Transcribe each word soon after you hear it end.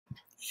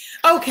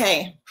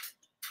Okay,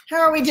 how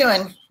are we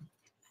doing?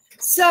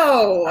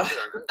 So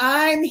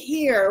I'm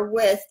here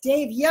with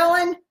Dave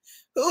Yellen,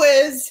 who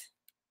is,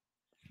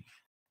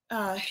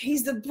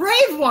 he's the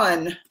brave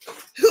one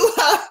who,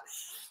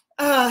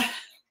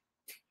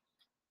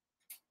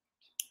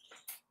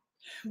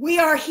 we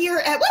are here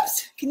at,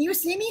 whoops, can you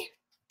see me?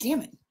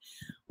 Damn it.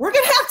 We're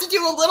going to have to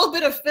do a little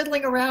bit of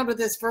fiddling around with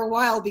this for a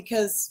while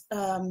because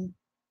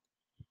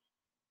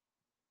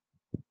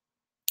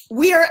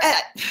we are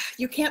at,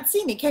 you can't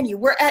see me, can you?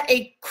 We're at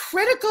a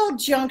critical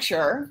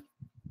juncture,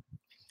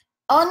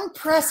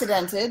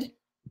 unprecedented,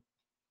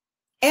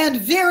 and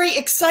very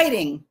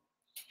exciting.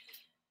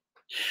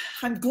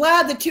 I'm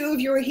glad the two of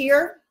you are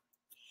here.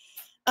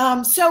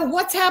 So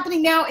what's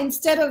happening now,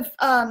 instead of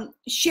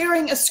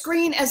sharing a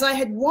screen as I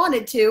had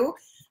wanted to,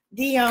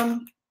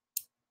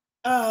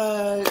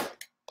 I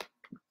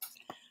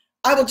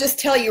will just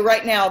tell you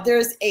right now,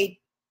 there's a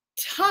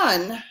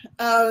ton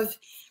of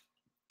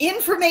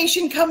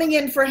information coming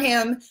in for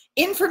him,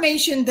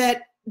 information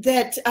that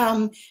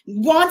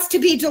wants to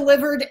be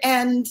delivered,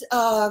 and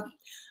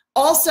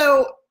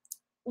also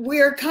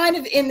we're kind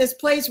of in this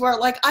place where,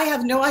 like, I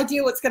have no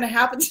idea what's going to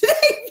happen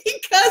today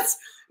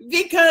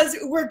because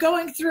we're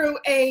going through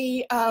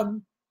a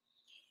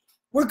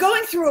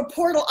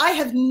portal. I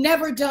have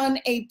never done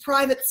a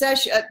private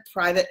session.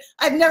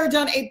 I've never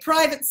done a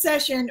private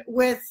session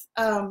with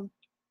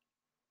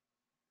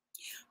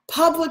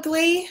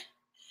publicly.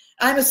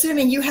 I'm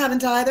assuming you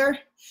haven't either.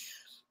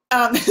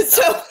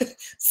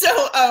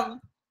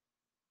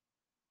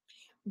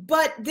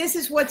 But this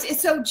is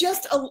what's, so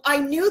just, I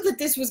knew that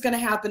this was going to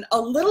happen. A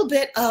little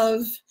bit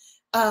of,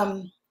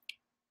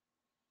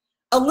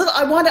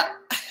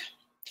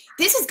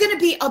 this is going to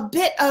be a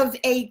bit of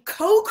a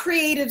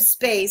co-creative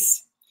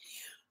space.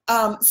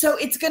 So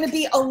it's going to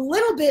be a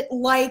little bit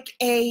like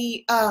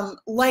a,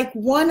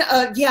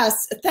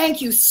 yes,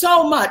 thank you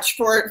so much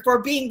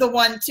for being the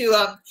one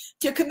to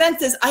commence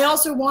this. I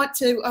also want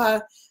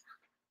to,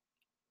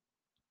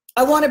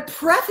 I want to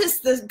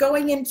preface this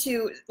going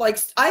into, like,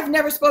 I've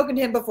never spoken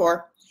to him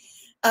before.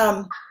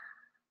 I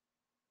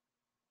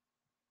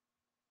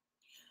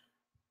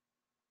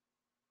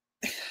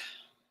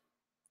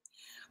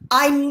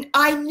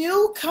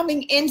knew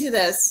coming into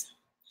this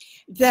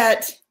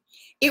that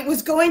it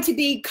was going to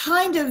be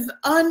kind of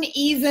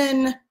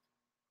uneven,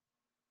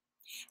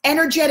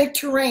 energetic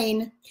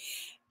terrain,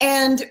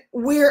 and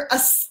we're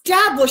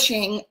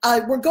establishing,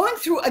 we're going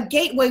through a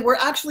gateway. We're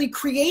actually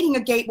creating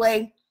a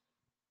gateway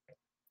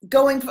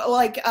going,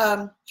 like,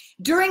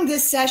 during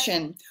this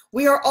session,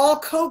 we are all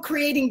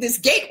co-creating this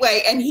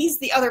gateway, and he's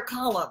the other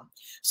column.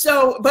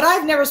 So, but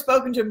I've never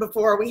spoken to him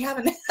before. We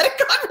haven't had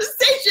a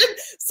conversation.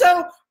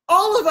 So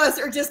all of us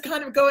are just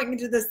kind of going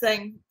into this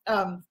thing.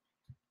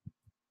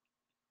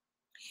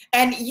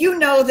 And you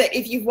know that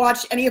if you've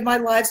watched any of my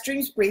live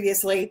streams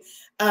previously,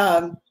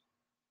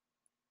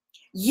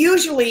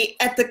 usually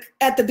at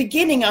the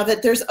beginning of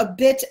it, there's a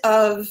bit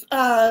of,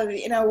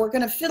 you know, we're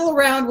going to fiddle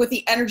around with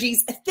the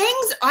energies.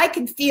 Things I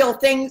can feel,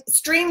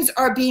 streams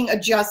are being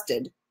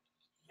adjusted.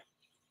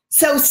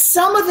 So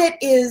some of it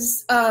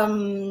is,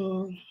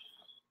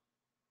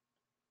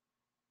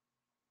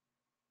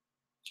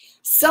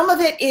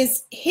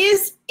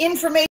 his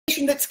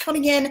information that's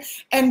coming in,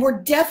 and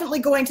we're definitely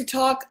going to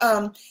talk,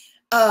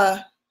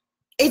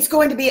 it's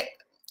going to be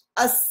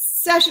a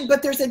session,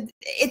 but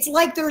it's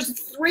like there's a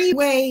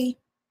three-way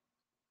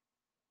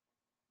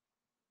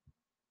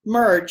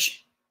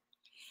merge,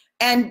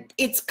 and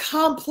it's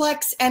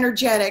complex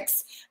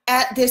energetics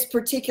at this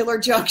particular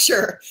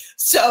juncture.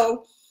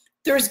 So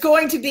there's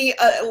going to be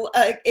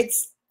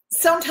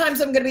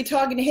sometimes I'm going to be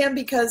talking to him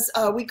because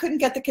we couldn't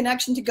get the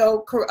connection to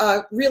go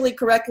really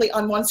correctly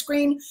on one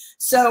screen.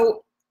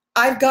 So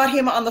I've got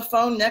him on the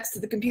phone next to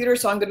the computer,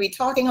 so I'm going to be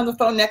talking on the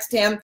phone next to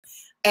him,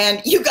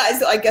 and you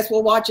guys, I guess,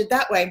 will watch it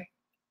that way.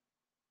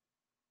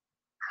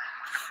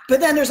 But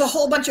then there's a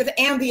whole bunch of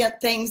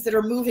ambient things that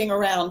are moving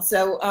around.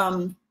 So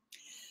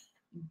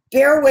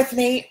bear with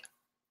me.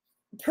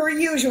 Per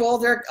usual,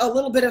 there are a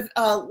little bit of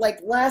like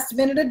last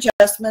minute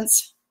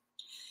adjustments.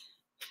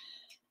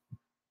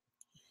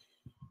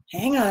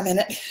 Hang on a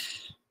minute.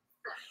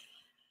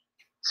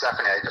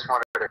 Stephanie, I just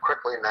wanted to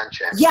quickly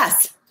mention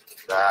yes,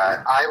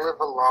 that I live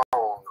alone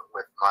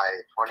with my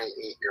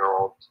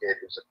 28-year-old kid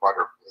who's a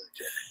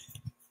quadriplegic.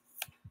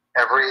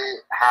 Every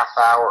half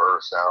hour or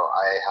so,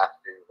 I have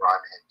to run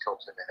and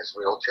tilt him in his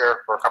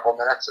wheelchair for a couple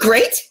minutes. And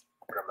great.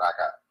 Put him back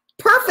up.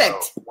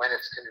 Perfect. So when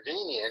it's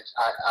convenient,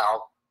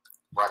 I'll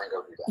run and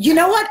go do that. You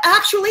know what?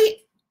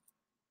 Actually,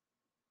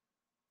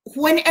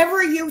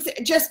 whenever you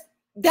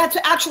that's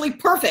actually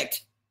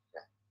perfect.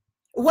 Yeah.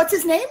 What's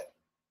his name?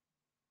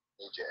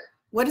 AJ.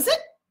 What is it?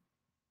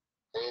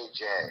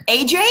 AJ.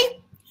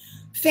 AJ?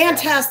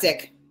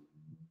 Fantastic.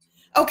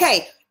 Yeah.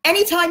 Okay.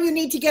 Anytime you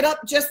need to get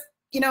up, just,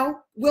 you know,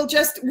 we'll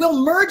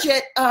merge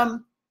it.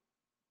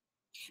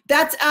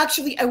 That's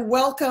actually a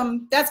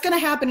welcome. That's going to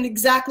happen at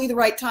exactly the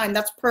right time.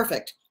 That's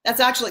perfect.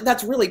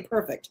 That's really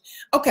perfect.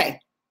 Okay.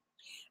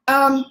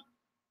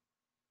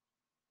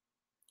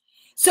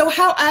 So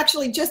how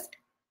actually, just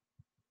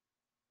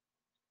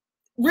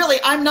really,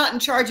 I'm not in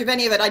charge of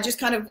any of it. I just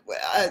kind of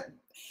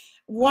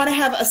want to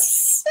have a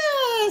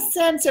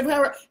sense of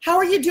how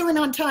are you doing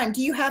on time?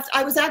 Do you have,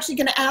 I was actually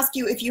going to ask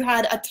you if you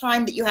had a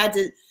time that you had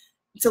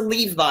to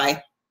leave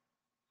by.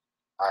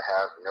 I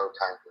have no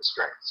time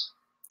constraints.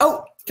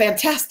 Oh,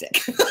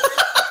 fantastic.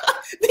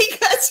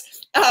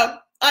 Because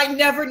I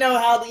never know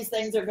how these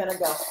things are going to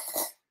go.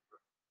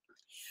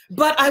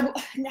 But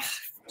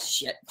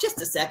shit, just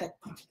a second.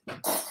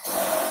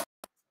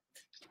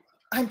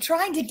 I'm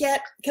trying to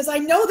get, because I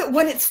know that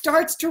when it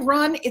starts to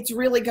run, it's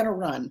really going to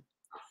run.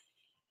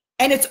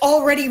 And it's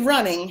already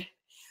running,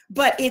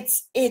 but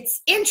it's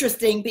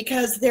interesting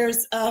because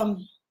there's,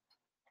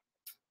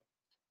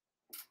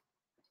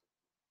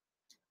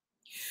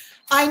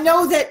 I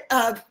know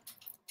that,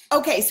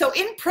 okay, so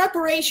in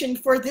preparation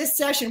for this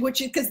session,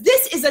 because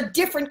this is a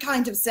different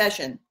kind of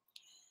session.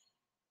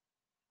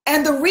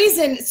 And the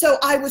reason, so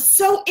I was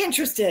so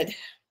interested,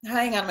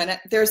 hang on a minute,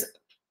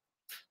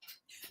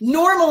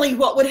 normally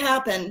what would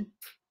happen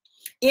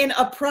in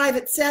a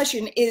private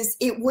session is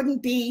it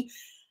wouldn't be,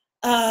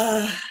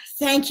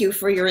 thank you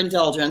for your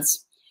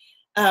indulgence.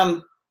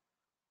 I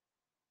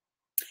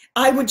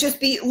would just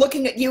be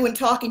looking at you and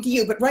talking to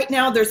you, but right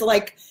now there's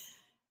like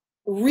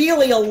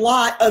really a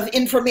lot of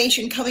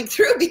information coming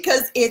through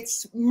because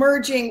it's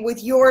merging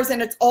with yours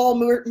and it's all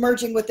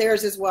merging with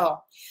theirs as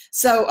well.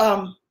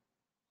 So,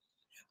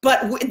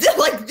 but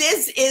like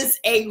this is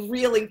a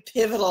really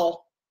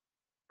pivotal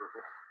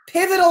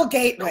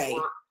gateway.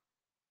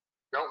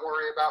 Don't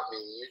worry about me.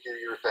 You do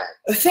your thing.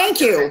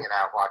 Thank you. Hanging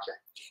out watching.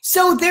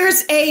 So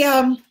there's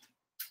a,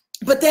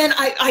 but then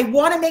I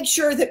want to make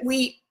sure that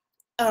we,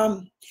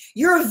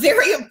 you're a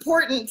very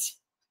important,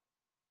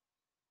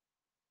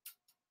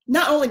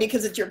 not only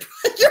because it's your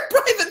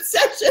private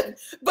session,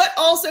 but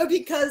also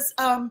because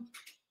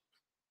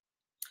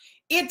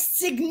it's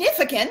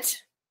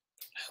significant.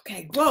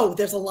 Okay, whoa,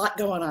 there's a lot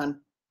going on.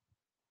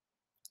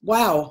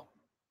 Wow.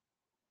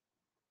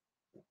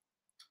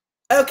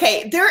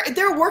 Okay,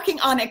 they're working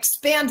on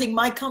expanding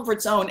my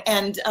comfort zone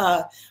and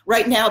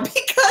right now,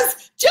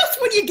 because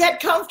just when you get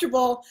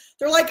comfortable,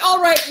 they're like,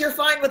 all right, you're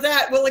fine with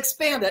that, we'll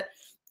expand it.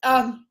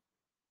 I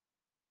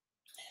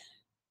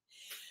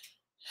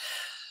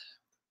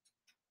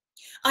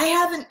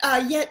haven't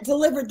yet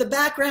delivered the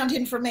background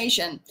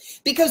information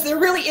because there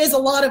really is a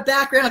lot of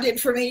background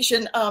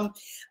information. I'm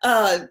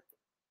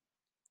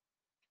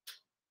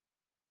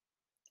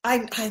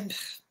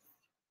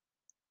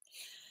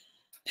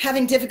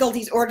having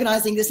difficulties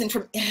organizing this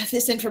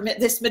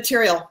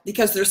material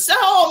because there's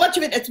so much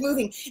of it that's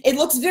moving. It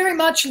looks very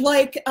much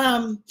like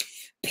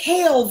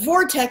pale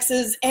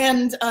vortexes,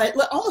 and it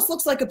almost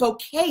looks like a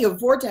bouquet of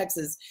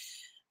vortexes.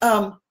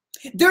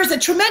 There's a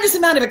tremendous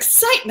amount of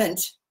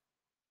excitement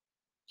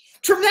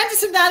for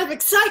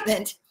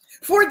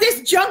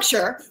this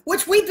juncture,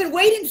 which we've been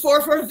waiting for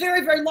a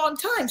very, very long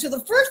time. So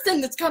the first thing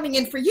that's coming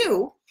in for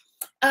you,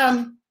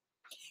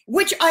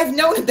 which I've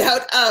known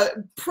about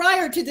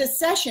prior to this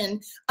session,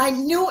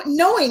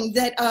 knowing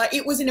that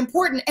it was an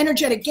important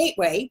energetic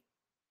gateway.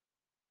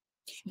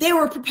 They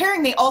were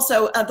preparing me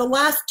also the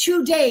last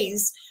 2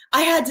 days.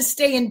 I had to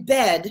stay in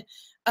bed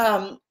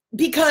and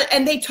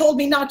they told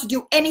me not to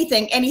do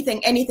anything.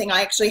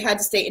 I actually had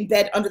to stay in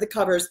bed under the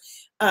covers.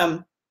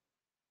 And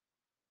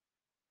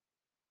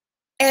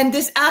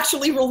this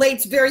actually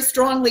relates very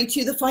strongly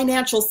to the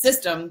financial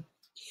system.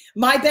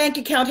 My bank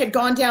account had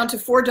gone down to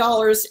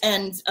 $4,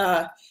 and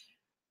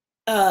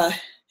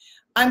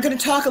I'm going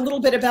to talk a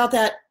little bit about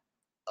that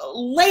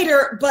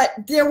later, but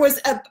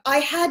I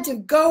had to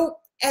go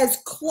as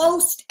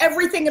close,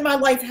 everything in my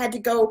life had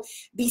to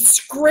be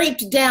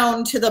scraped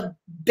down to the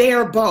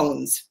bare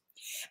bones.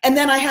 And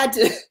then I had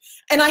to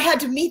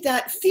meet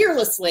that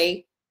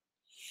fearlessly.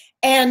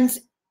 And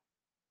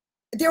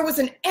there was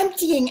an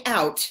emptying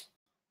out.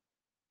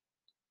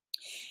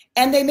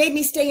 And they made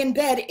me stay in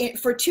bed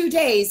for 2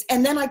 days,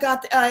 and then I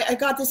got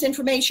this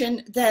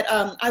information that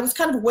I was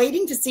kind of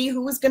waiting to see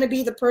who was going to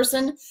be the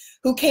person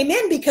who came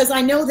in, because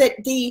I know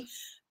that the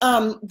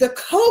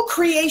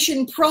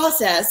co-creation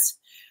process,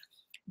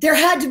 there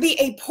had to be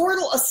a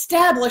portal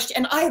established,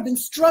 and I have been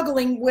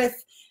struggling with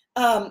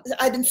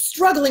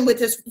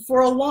this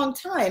for a long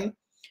time,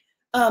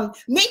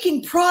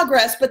 making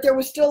progress, but there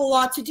was still a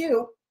lot to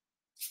do,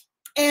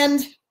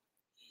 and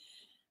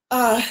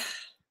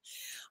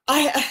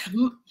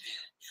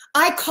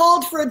I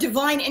called for a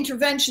divine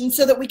intervention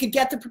so that we could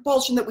get the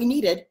propulsion that we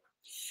needed.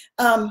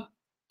 And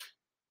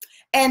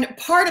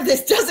part of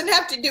this doesn't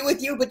have to do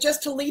with you, but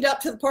just to lead up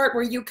to the part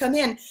where you come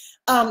in,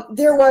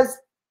 there was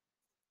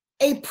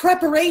a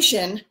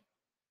preparation.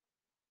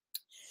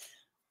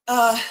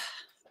 There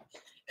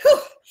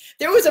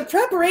was a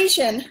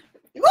preparation.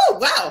 Oh,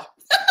 wow.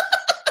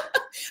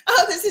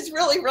 Oh, this is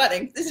really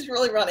running. This is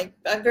really running.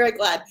 I'm very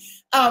glad.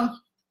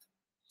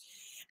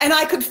 And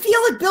I could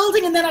feel it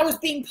building, and then I was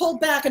being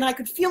pulled back, and I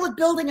could feel it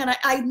building. And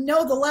I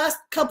know the last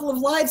couple of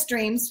live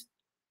streams,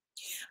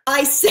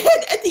 I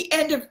said at the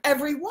end of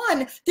every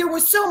one, there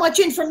was so much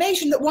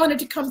information that wanted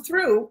to come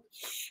through.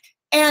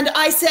 And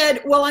I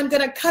said, well, I'm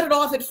going to cut it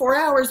off at 4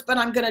 hours, but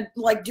I'm going to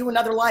like do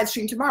another live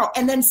stream tomorrow.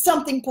 And then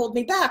something pulled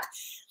me back.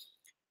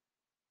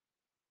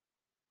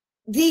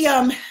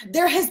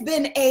 There has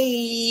been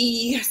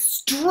a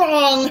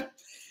strong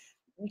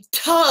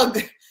tug,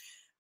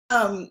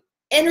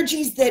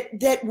 energies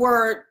that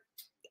were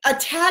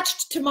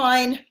attached to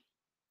mine,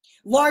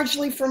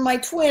 largely from my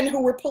twin,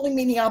 who were pulling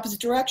me in the opposite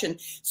direction.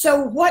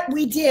 So what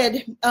we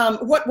did,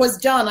 what was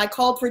done, I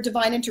called for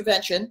divine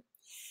intervention.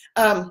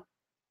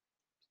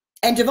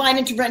 And divine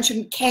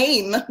intervention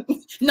came,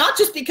 not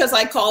just because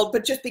I called,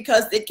 but just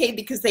because it came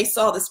because they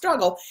saw the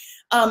struggle.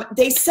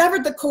 They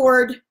severed the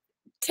cord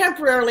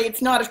temporarily.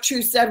 It's not a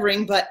true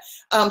severing, but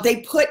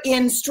they put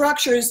in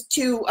structures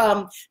to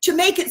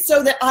make it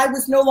so that I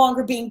was no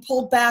longer being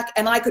pulled back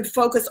and I could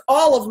focus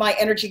all of my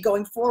energy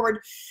going forward,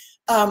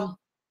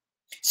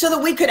 so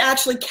that we could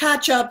actually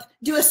catch up,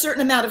 do a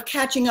certain amount of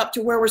catching up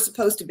to where we're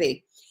supposed to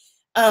be.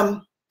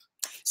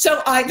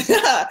 So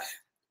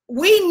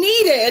we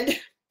needed,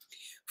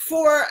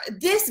 for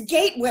this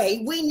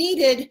gateway, we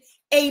needed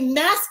a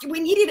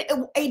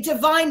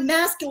divine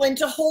masculine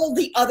to hold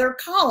the other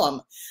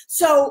column.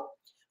 So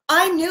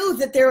I knew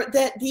that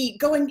the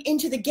going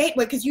into the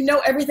gateway, because you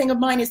know everything of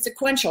mine is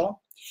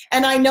sequential,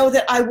 and I know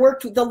that I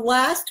worked with the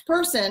last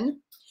person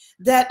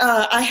that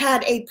I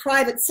had a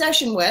private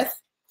session with,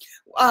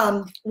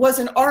 was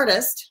an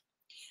artist,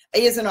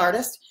 is an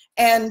artist,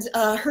 and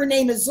her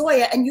name is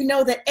Zoya. And you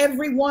know that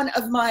every one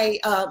of my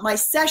my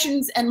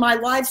sessions and my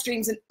live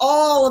streams and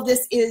all of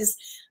this is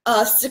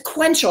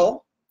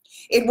sequential.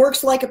 It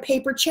works like a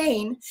paper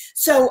chain.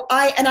 So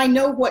I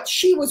know what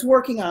she was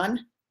working on,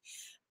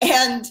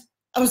 and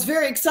I was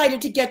very excited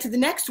to get to the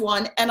next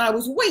one, and I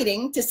was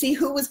waiting to see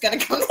who was going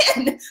to come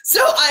in.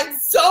 So I'm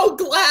so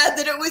glad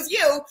that it was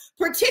you,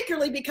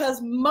 particularly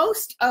because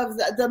most of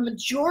the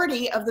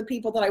majority of the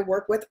people that I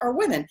work with are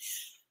women.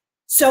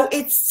 So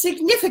it's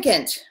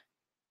significant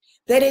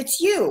that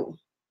it's you.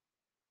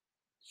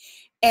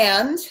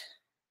 And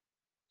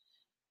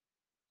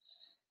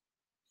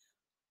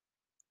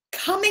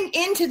coming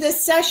into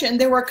this session,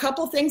 there were a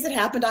couple things that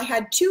happened. I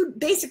had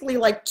basically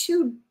like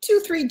two,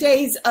 3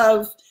 days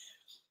of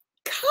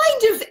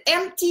kind of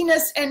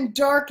emptiness and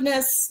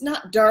darkness,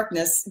 not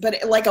darkness, but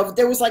like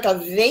there was like a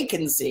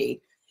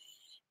vacancy.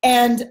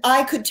 And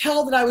I could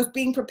tell that I was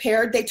being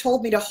prepared. They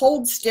told me to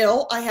hold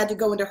still. I had to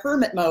go into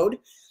hermit mode.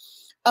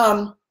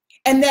 And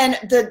then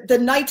the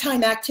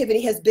nighttime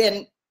activity has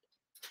been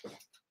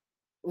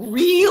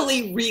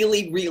really,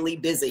 really, really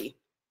busy.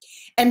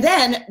 And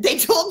then they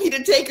told me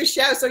to take a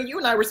shower. So you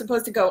and I were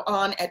supposed to go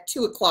on at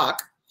 2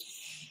 o'clock.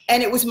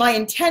 And it was my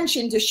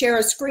intention to share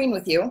a screen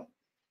with you.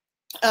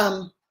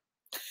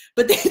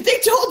 But they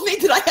told me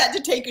that I had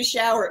to take a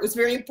shower. It was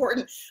very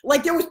important.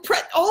 Like there was,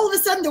 all of a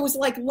sudden there was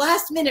like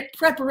last minute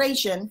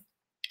preparation.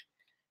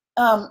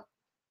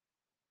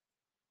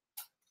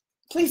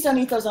 Please don't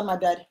eat those on my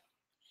bed.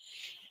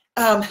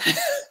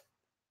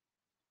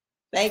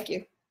 Thank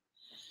you.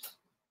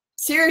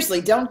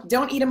 Seriously,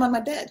 don't eat them on my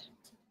bed.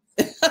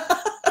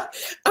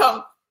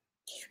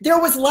 There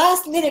was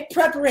last minute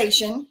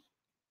preparation.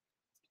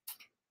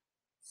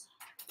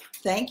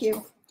 Thank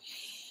you.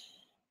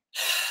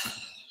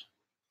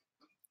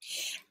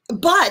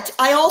 But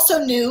I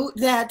also knew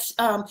that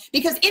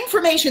because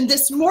information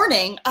this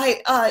morning,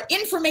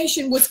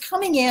 information was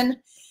coming in.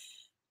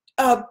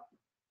 I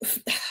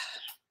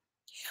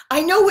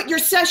know what your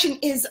session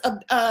is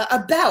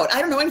about. I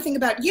don't know anything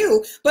about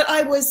you, but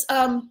I was,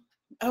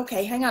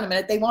 okay, hang on a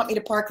minute. They want me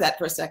to park that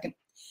for a second.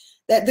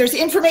 That there's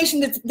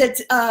information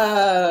that's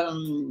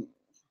hang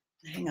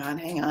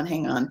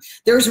on.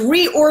 There's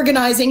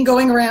reorganizing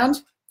going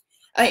around.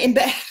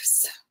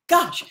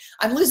 Gosh,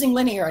 I'm losing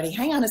linearity.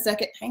 Hang on a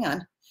second, hang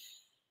on.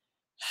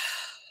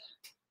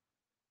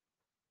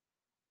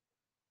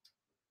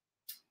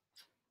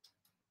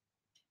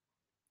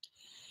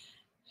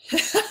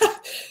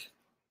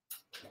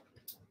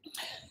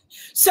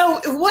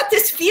 So what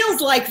this feels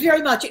like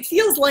very much, it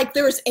feels like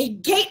there's a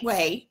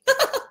gateway.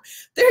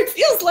 It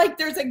feels like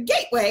there's a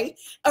gateway,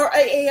 or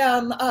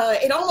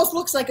it almost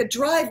looks like a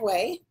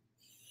driveway.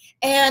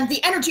 And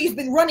the energy has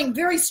been running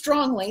very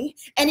strongly.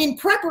 And in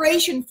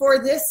preparation for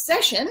this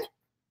session,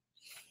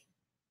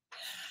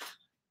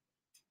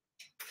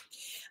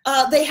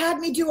 they had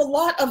me do a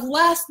lot of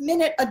last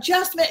minute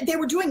adjustment. They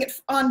were doing it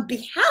on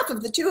behalf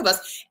of the two of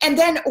us. And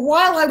then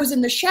while I was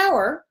in the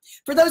shower,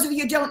 for those of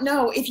you who don't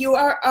know, if you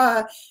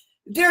are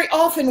very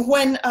often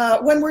when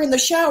we're in the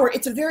shower,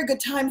 it's a very good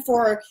time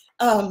for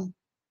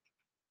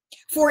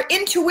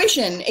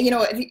intuition. You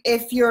know,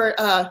 if you're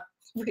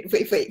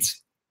wait.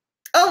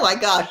 Oh my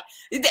gosh.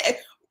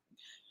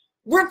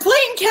 We're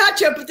playing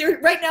catch up, but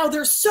right now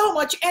there's so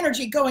much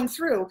energy going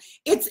through.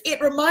 It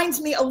reminds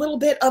me a little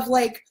bit of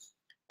like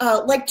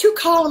like two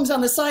columns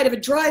on the side of a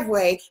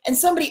driveway, and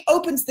somebody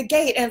opens the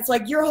gate and it's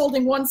like you're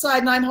holding one side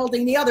and I'm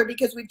holding the other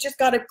because we've just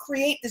got to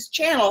create this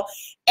channel.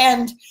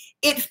 And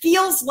it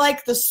feels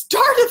like the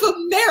start of a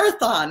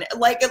marathon.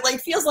 Like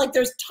it feels like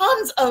there's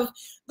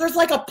there's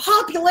like a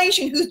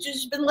population who's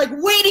just been like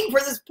waiting for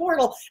this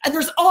portal, and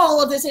there's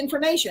all of this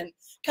information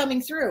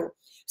coming through.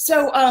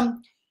 So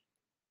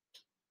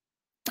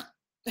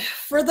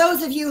for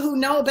those of you who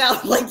know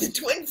about like the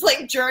twin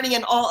flame journey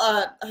and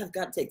all, I've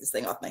got to take this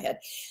thing off my head.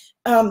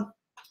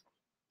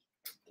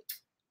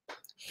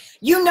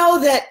 You know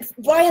that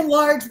by and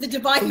large the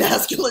divine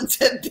masculines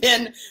have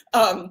been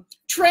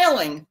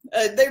trailing.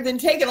 They've been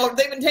taking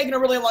a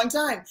really long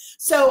time.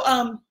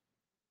 So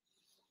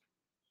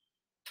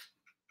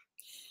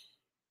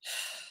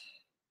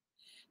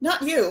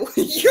not you.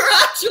 You're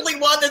actually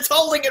one that's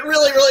holding it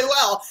really, really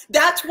well.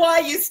 That's why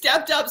you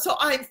stepped up. So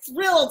I'm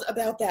thrilled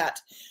about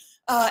that.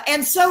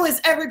 And so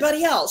is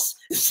everybody else.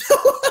 So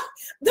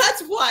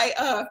that's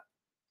why.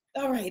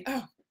 All right.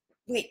 Oh,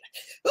 wait.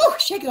 Oh,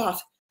 shake it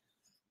off.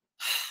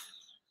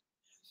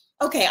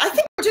 Okay, I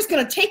think we're just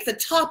going to take the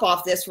top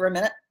off this for a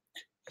minute.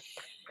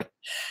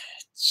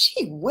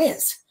 Gee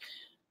whiz.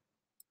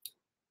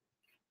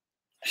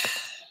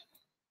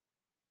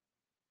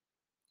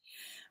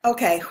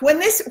 Okay, when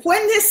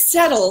this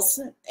settles,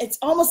 it's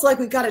almost like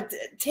we've got to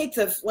take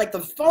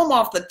the foam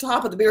off the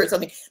top of the beer or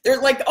something.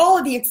 There's like all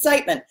of the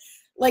excitement.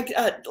 Like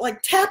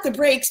tap the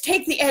brakes,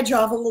 take the edge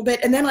off a little bit,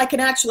 and then I can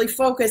actually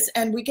focus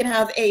and we can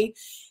have a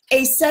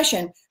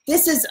session.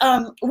 This is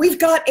we've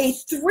got a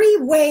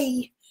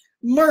three-way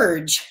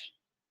merge.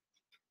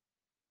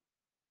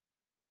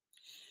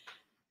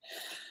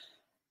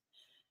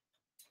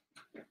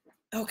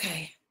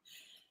 Okay.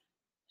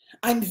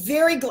 I'm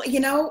very glad, you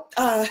know,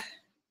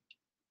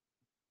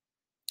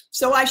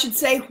 so I should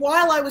say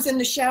while I was in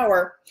the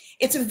shower,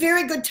 it's a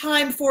very good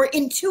time for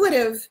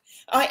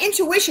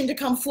intuition to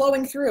come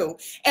flowing through.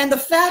 And the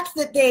fact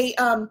that they,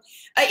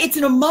 it's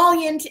an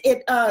emollient,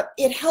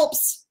 it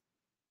helps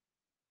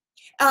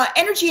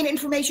energy and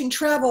information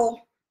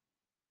travel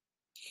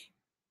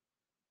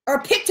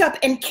are picked up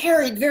and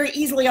carried very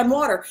easily on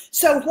water.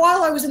 So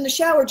while I was in the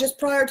shower just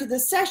prior to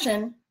this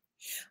session,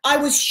 I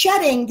was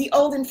shedding the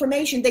old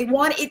information.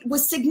 It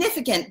was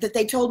significant that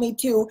they told me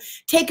to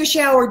take a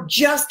shower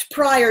just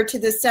prior to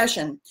this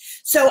session.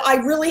 So I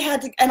really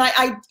had to, and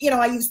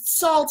I used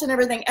salt and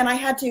everything, and I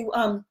had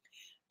to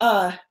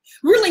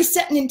really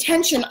set an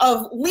intention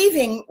of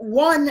leaving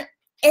one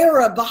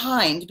era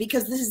behind,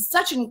 because this is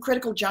such a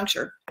critical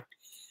juncture.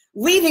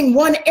 Leaving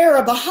one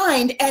era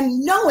behind and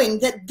knowing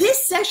that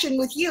this session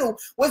with you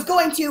was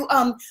going to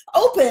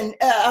open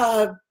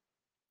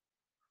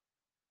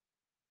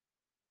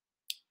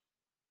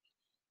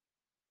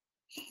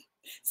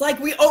it's like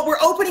we're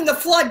opening the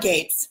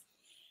floodgates,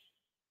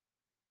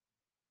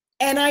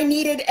 and I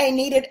needed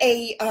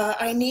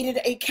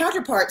a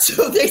counterpart.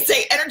 So they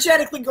say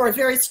energetically you're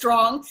very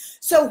strong.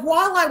 So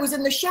while I was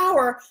in the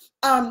shower,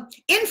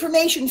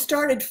 information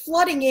started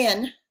flooding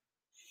in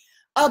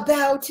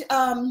about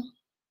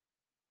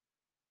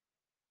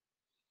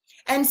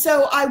and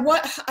so I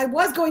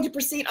was going to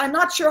proceed. I'm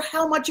not sure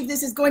how much of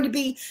this is going to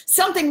be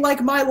something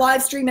like my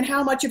live stream and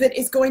how much of it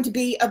is going to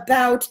be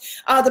about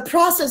the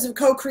process of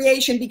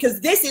co-creation,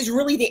 because this is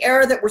really the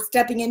era that we're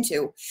stepping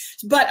into.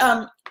 But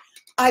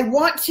I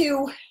want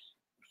to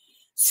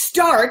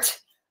start,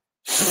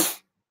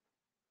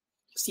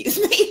 excuse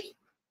me,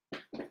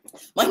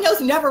 my nose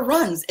never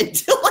runs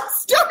until I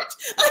start.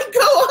 I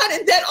go on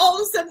and then all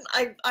of a sudden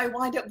I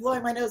wind up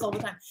blowing my nose all the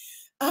time.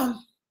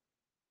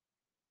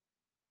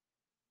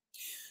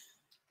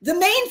 The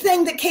main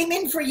thing that came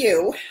in for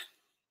you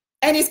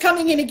and is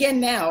coming in again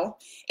now,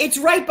 it's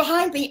right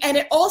behind me. And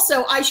it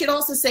also, I should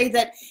also say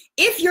that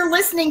if you're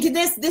listening to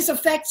this, this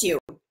affects you.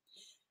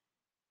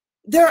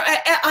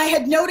 I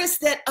had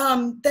noticed that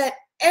that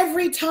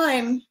every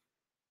time,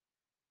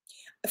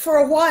 for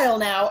a while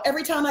now,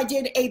 every time I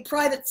did a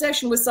private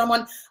session with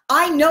someone,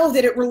 I know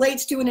that it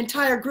relates to an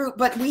entire group,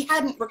 but we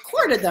hadn't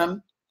recorded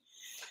them.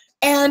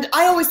 And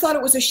I always thought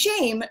it was a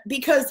shame,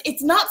 because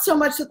it's not so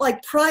much that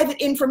like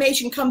private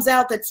information comes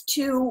out that's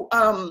too,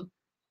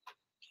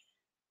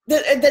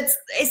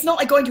 it's not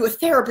like going to a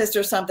therapist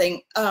or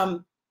something.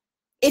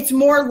 It's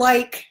more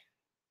like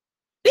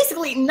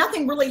basically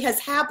nothing really has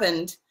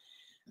happened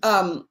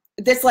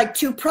that's like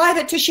too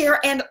private to share.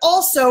 And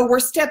also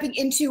we're stepping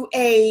into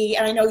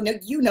and I know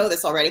you know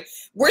this already,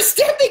 we're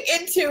stepping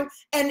into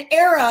an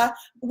era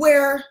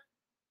where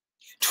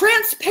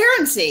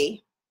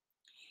transparency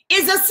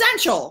is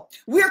essential.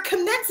 We're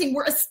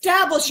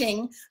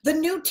establishing the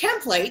new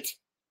template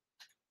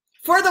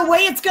for the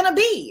way it's going to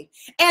be.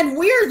 And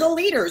we're the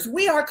leaders.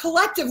 We are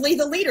collectively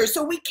the leaders.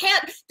 So we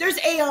can't, there's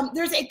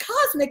a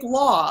cosmic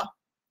law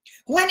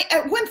when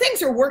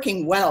things are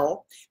working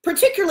well,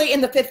 particularly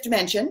in the fifth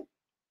dimension.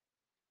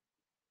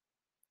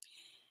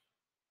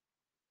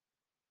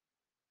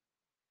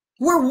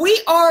 Where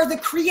we are the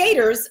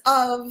creators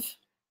of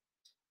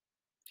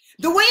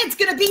the way it's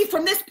going to be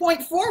from this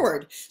point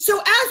forward. So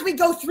as we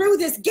go through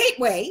this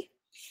gateway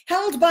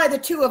held by the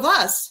two of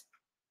us,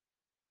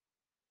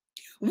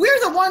 We're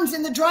the ones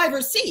in the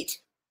driver's seat.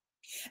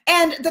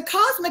 And the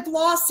cosmic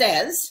law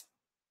says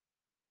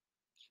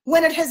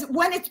when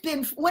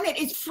it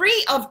is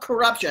free of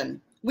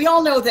corruption, we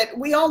all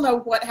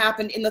know what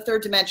happened in the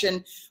third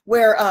dimension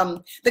where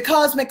the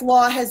cosmic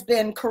law has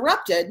been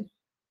corrupted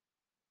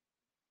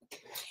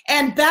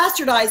and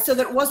bastardized so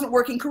that it wasn't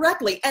working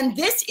correctly. And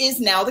this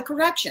is now the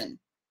correction.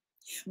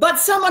 But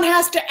someone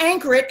has to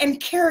anchor it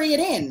and carry it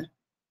in.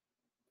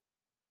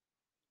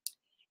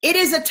 It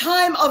is a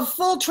time of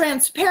full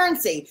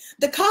transparency.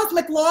 The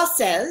cosmic law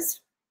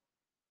says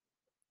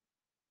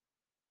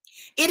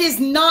it is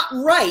not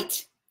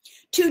right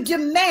to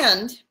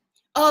demand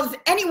of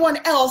anyone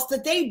else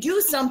that they do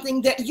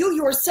something that you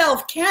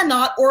yourself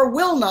cannot or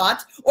will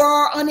not or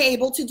are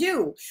unable to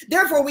do.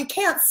 Therefore, we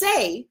can't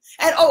say,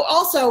 and oh,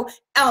 also,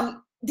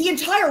 the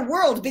entire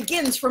world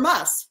begins from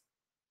us.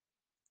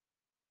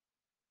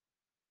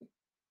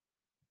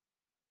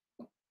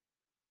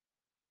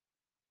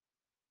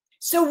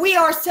 So we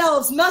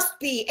ourselves must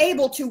be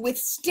able to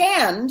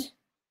withstand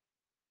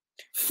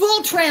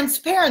full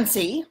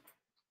transparency.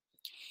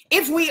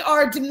 If we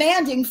are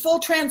demanding full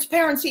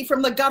transparency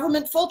from the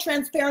government, full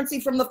transparency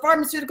from the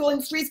pharmaceutical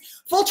industries,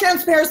 full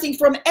transparency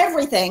from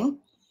everything,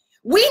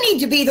 we need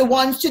to be the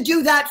ones to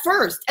do that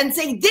first and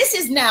say, this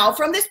is now,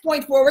 from this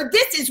point forward,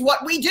 this is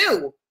what we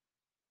do.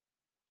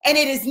 And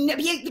it is,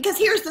 because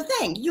here's the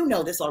thing, you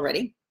know this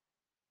already.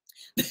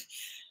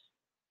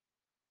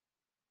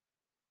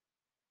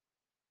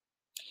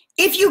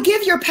 If you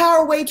give your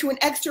power away to an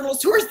external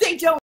source,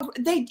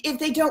 if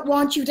they don't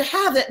want you to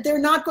have it, they're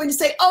not going to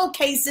say,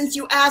 okay, since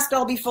you asked,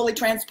 I'll be fully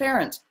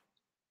transparent.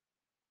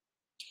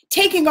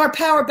 Taking our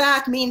power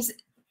back means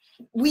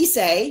we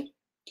say,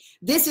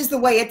 this is the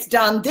way it's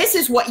done. This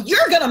is what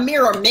you're going to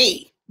mirror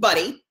me,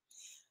 buddy.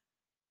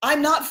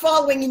 I'm not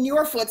following in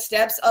your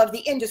footsteps of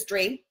the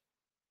industry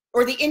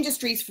or the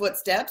industry's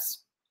footsteps.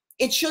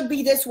 It should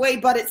be this way,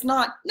 but it's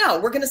not. No,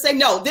 we're going to say,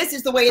 no, this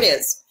is the way it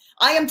is.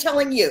 I am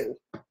telling you.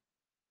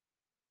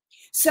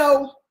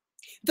 So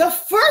the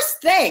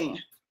first thing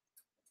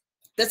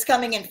that's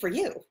coming in for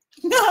you,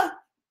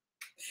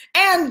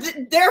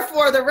 and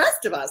therefore the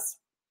rest of us,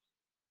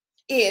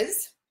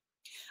 is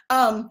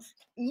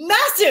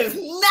massive,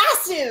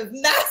 massive,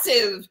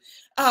 massive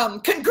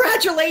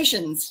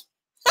congratulations.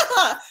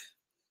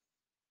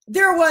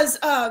 There was,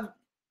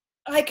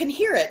 I can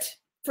hear it.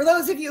 For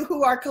those of you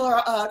who are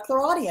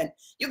clairaudient,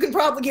 you can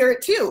probably hear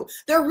it too.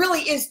 There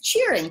really is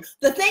cheering.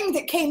 The thing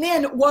that came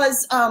in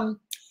was,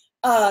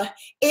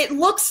 it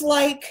looks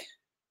like,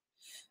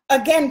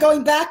 again,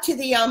 going back to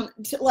the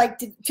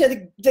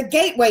the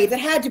gateway that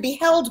had to be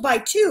held by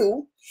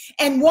two,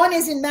 and one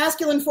is in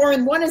masculine form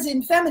and one is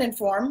in feminine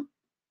form.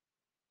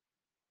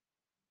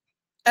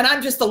 And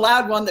I'm just the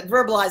loud one that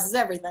verbalizes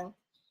everything.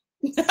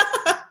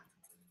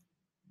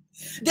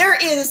 There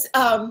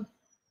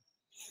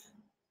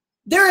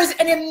is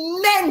an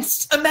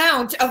immense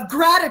amount of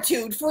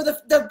gratitude for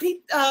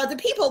the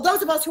people,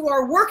 those of us who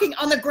are working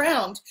on the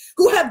ground,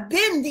 who have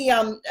been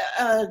been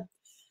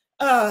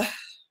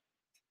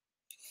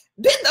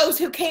those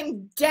who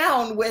came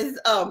down with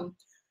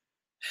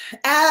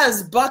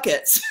as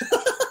buckets,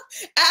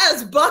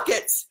 as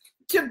buckets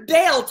to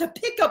bail, to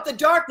pick up the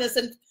darkness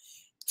and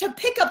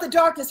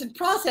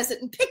process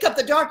it, and pick up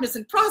the darkness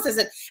and process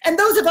it. And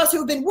those of us who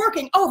have been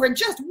working over and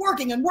just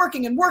working and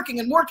working and working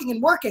and working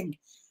and working.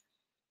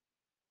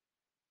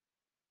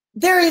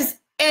 There is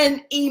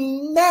an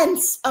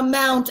immense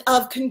amount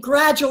of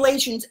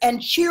congratulations and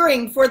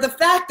cheering for the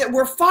fact that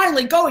we're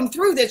finally going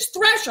through this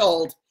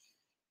threshold.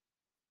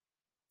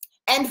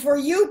 And for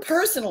you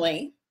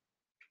personally,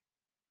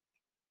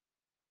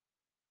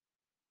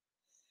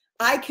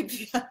 I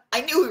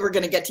knew we were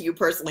going to get to you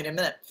personally in a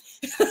minute.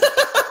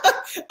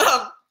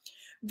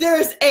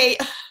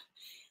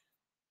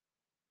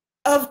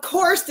 Of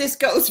course this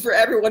goes for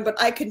everyone,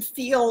 but I can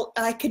feel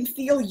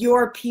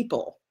your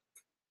people.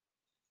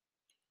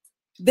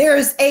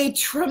 There's a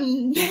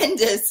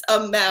tremendous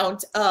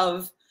amount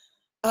of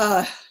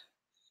love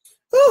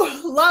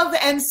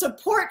and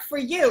support for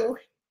you.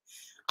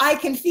 I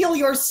can feel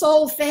your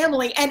soul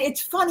family, and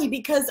it's funny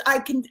because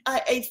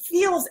it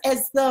feels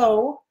as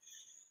though,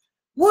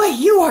 boy,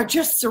 you are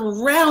just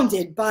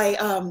surrounded by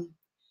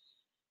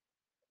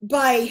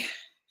family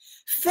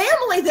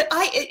that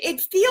it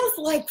feels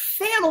like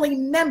family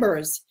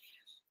members,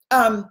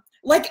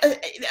 like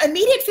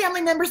immediate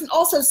family members and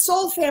also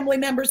soul family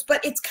members,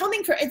 but it's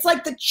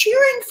like the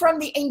cheering from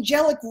the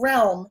angelic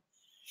realm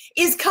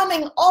is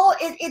coming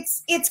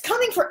it's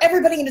coming for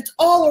everybody, and it's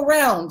all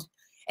around,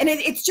 and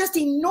it's just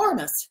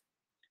enormous.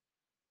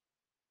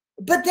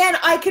 But then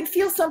I can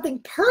feel something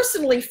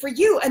personally for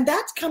you, and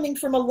that's coming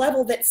from a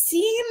level that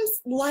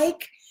seems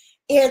like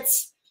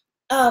it's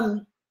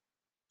from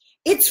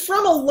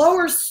a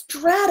lower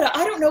strata.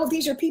 I don't know if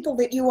these are people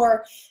that you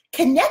are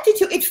connected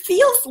to. It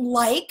feels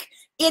like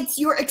it's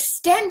your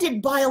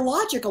extended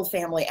biological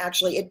family,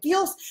 actually. It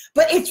feels,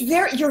 but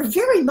you're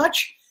very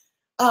much,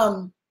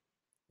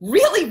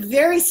 really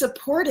very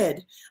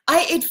supported.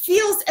 It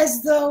feels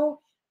as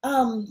though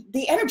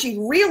the energy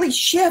really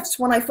shifts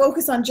when I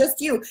focus on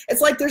just you.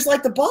 It's like there's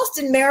like the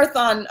Boston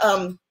Marathon,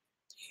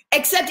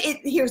 except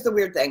here's the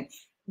weird thing.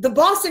 The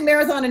Boston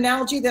Marathon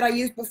analogy that I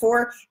used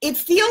before, it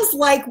feels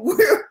like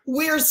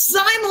we're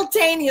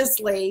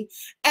simultaneously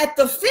at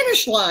the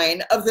finish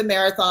line of the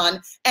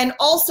marathon, and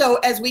also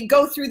as we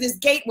go through this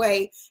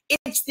gateway,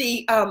 it's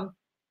the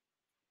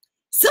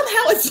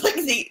somehow it's like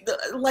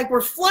like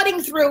we're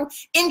flooding through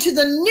into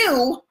the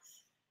new.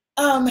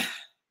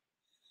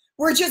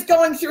 We're just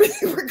going through.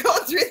 We're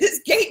going through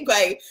this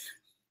gateway.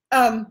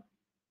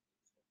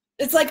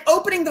 It's like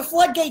opening the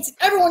floodgates.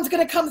 Everyone's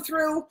going to come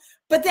through,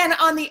 but then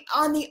on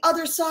the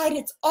other side,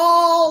 it's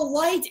all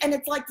light, and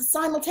it's like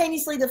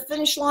simultaneously the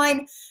finish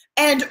line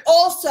and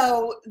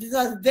also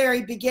the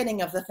very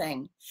beginning of the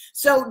thing.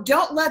 So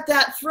don't let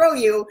that throw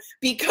you,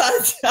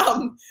 because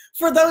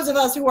for those of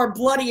us who are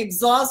bloody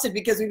exhausted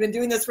because we've been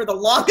doing this for the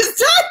longest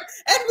time,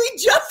 and we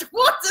just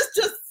want this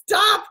to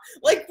stop.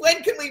 Like,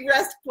 when can we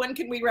rest? When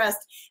can we rest?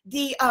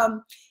 The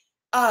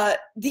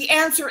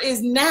answer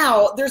is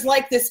now. There's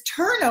like this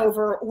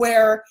turnover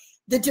where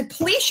the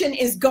depletion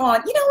is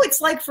gone. You know,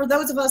 it's like for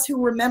those of us who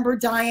remember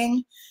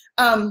dying,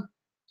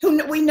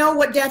 we know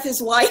what death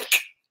is like.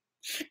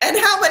 And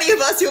how many of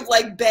us who have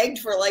like begged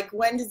for like,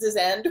 when does this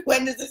end?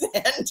 When does this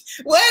end?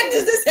 When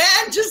does this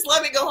end? Just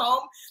let me go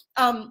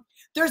home.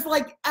 There's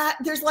like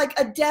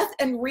a death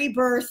and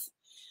rebirth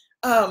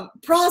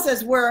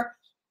process where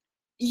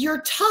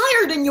you're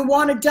tired and you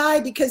want to die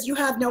because you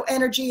have no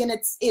energy, and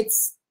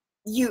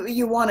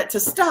you want it to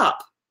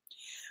stop.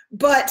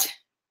 But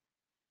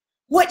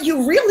what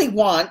you really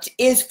want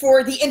is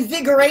for the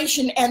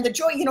invigoration and the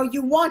joy. You know,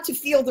 you want to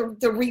feel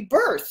the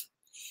rebirth.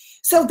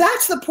 So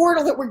that's the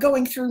portal that we're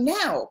going through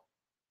now.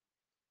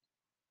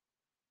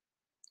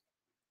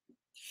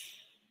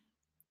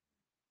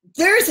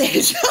 There's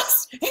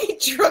just a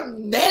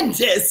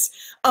tremendous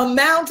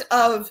amount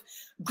of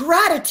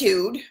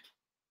gratitude.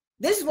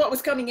 This is what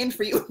was coming in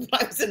for you when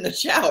I was in the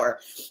shower.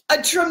 A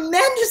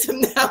tremendous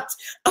amount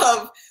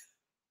of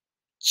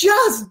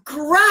just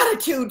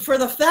gratitude for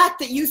the fact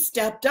that you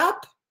stepped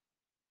up.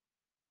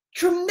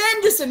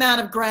 Tremendous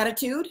amount of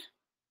gratitude.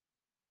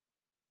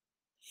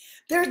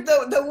 There's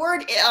the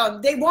word,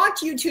 they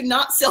want you to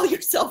not sell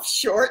yourself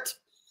short.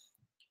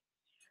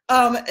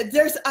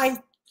 I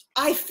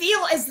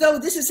feel as though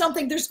this is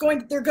something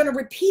they're going to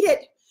repeat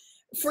it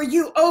for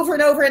you over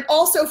and over, and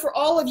also for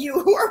all of you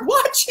who are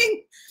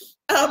watching.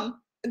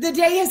 The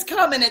day has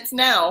come, and it's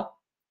now.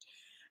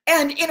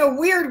 And in a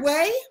weird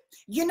way,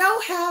 you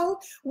know how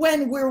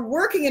when we're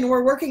working and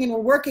we're working and we're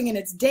working, and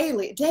it's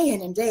daily, day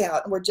in and day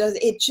out, and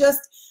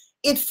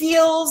it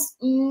feels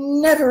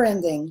never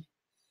ending.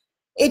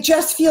 It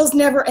just feels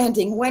never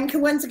ending. When's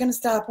it going to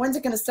stop? When's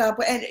it going to stop?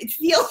 And it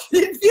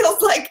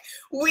feels like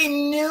we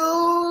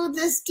knew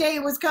this day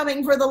was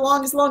coming for the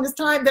longest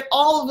time, that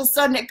all of a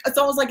sudden it's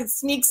almost like it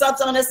sneaks up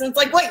on us, and it's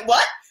like, wait,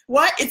 what?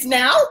 What? It's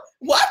now?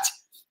 What?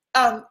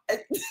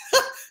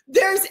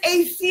 There's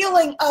a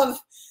feeling of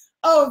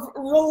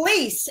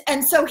release.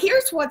 And so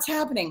here's what's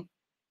happening.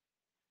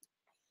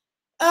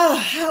 Oh,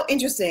 how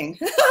interesting.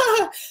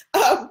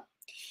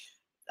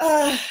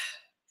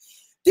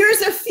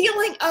 There's a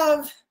feeling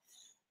of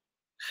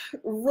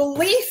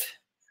relief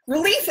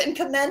and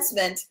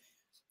commencement.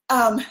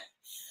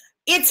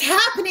 It's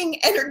happening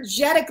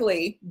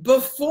energetically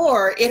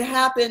before it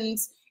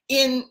happens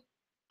in,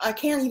 I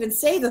can't even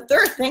say the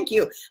third, thank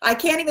you. I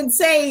can't even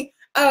say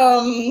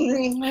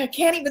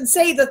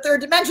the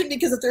third dimension,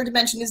 because the third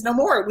dimension is no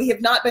more. We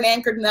have not been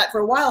anchored in that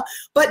for a while.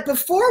 But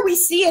before we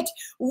see it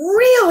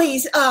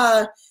really,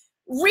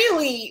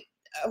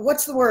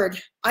 what's the word?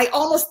 I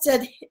almost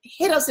said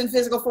hit us in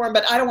physical form,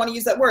 but I don't want to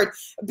use that word.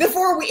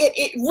 Before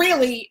it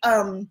really,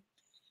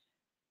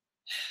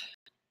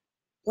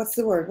 what's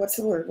the word?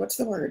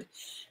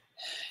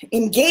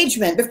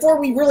 Engagement. Before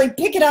we really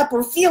pick it up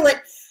or feel it,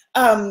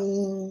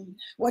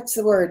 what's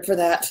the word for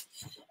that?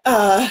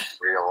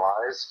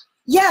 Realized.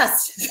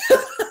 Yes.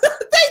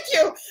 Thank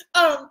you.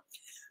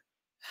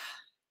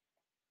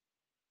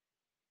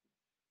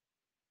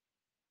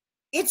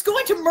 It's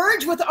going to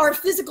merge with our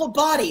physical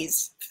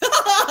bodies.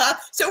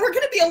 So we're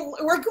going to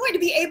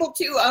be able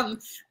to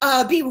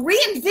be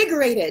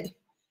reinvigorated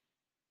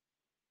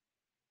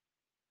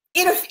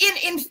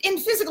in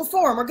physical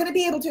form. We're going to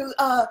be able to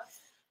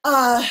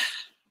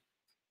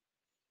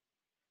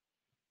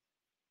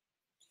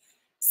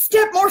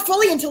step more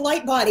fully into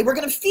light body. We're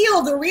going to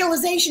feel the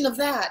realization of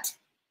that.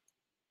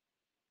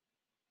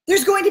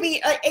 There's going to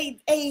be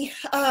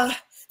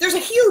there's a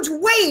huge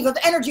wave of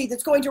energy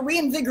that's going to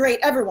reinvigorate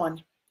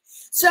everyone.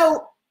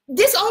 So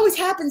this always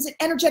happens in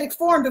energetic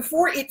form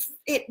before it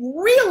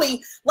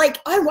really, like,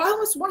 I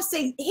almost want to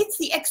say, hits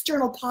the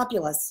external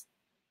populace.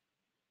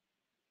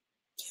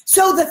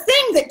 So the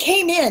thing that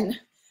came in,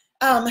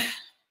 I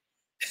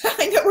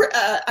know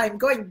I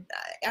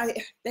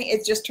think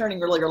it's just turning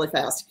really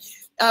fast.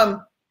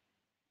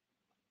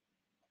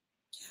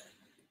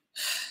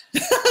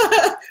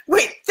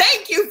 Wait,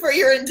 thank you for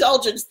your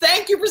indulgence.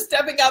 Thank you for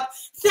stepping up.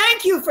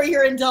 Thank you for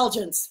your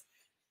indulgence.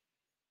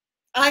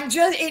 I'm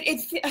just,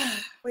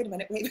 wait a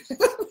minute, wait.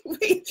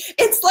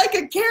 It's like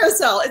a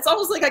carousel. It's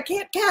almost like I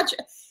can't catch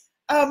it.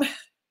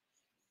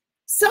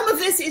 Some of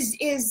this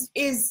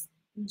is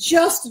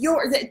just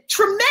the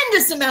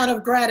tremendous amount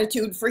of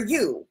gratitude for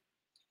you.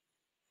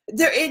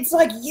 It's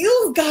like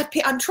you've got,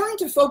 I'm trying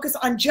to focus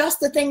on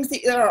just the things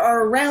that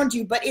are around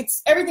you, but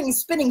everything is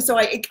spinning, so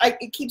it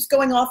keeps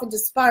going off into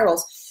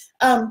spirals.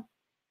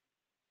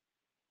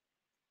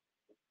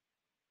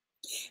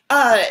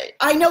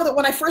 I know that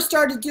when I first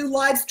started to do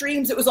live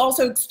streams, it was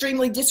also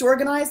extremely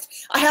disorganized.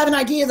 I have an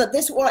idea that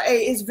this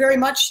is very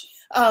much,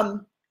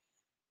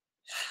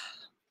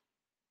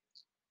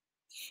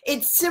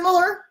 it's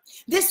similar.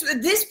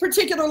 This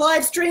particular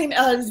live stream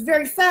is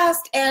very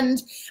fast,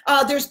 and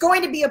there's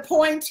going to be a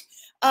point,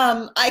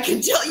 I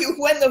can tell you,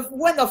 when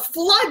the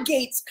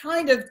floodgates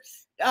kind of,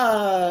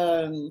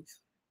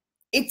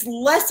 it's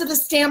less of a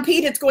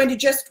stampede, it's going to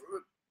just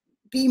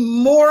be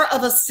more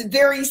of a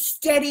very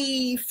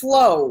steady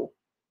flow.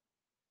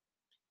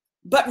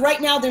 But right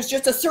now there's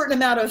just a certain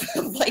amount of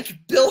like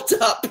built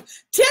up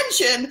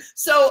tension.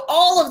 So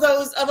all of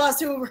those of us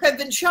who have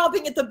been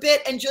chomping at the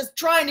bit and just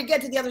trying to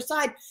get to the other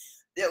side,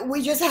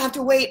 we just have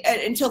to wait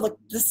until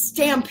the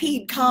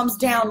stampede calms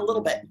down a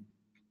little bit.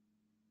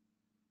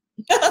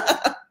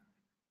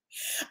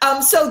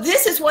 So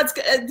this is what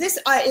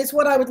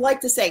I would like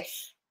to say.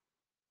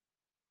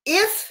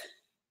 If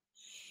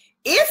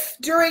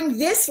during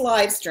this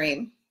live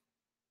stream,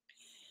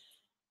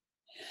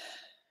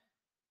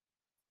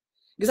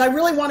 because I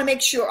really want to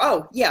make sure,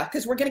 oh yeah,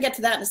 because we're going to get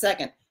to that in a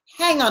second.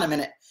 Hang on a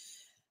minute.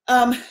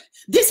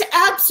 This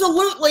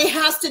absolutely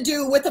has to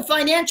do with the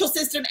financial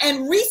system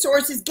and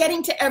resources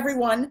getting to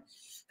everyone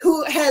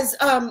who has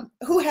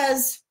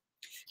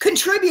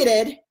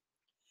contributed.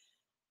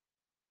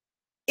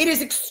 It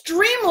is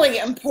extremely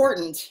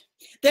important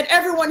that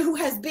everyone who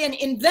has been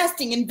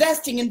investing in the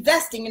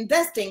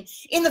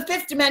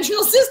fifth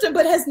dimensional system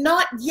but has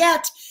not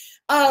yet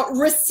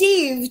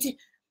received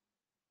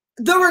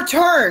the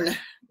return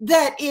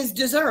that is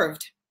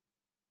deserved.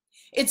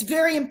 It's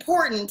very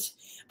important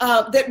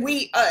that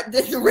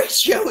that the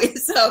ratio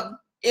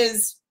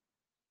is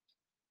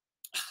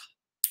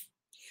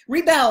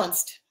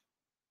rebalanced.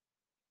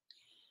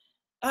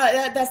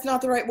 That's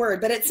not the right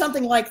word, but it's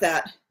something like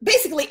that.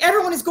 Basically,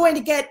 everyone is going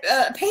to get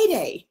a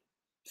payday.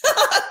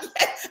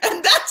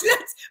 And that's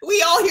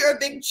we all hear a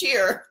big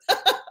cheer.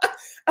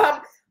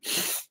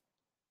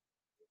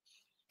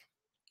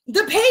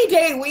 The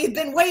payday we've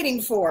been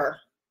waiting for,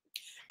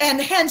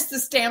 and hence the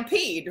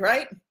stampede,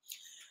 right?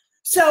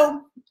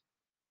 So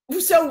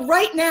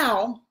right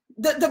now,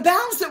 the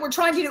balance that we're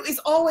trying to do is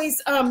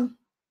always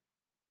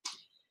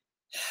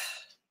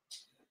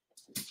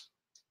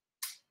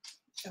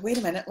wait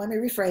a minute, let me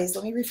rephrase.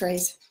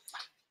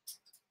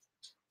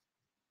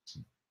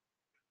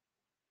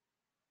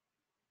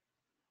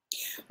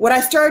 What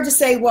I started to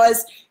say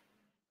was,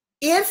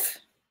 if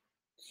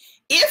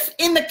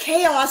in the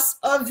chaos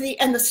of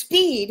and the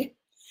speed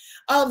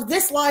of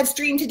this live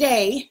stream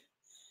today,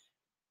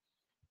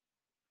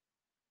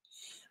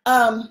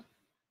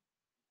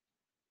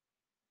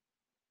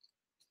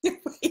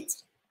 wait.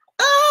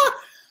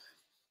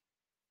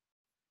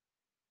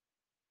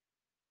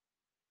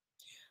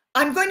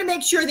 I'm going to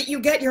make sure that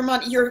you get your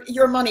money,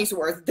 your money's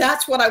worth.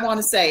 That's what I want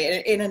to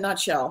say in a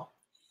nutshell.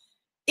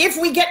 If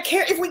we get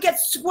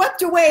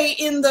swept away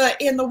in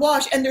the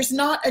wash and there's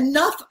not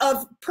enough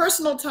of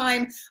personal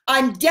time,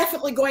 I'm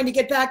definitely going to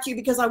get back to you,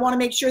 because I want to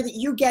make sure that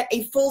you get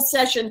a full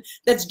session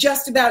that's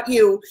just about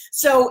you.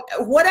 So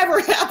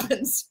whatever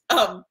happens,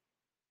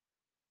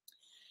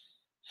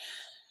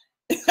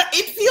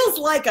 it feels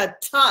like a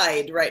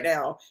tide right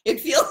now. It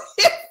feels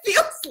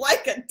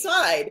like a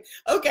tide.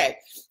 Okay.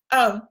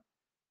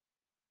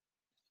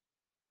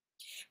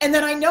 And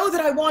then I know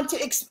that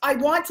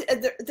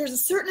there's a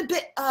certain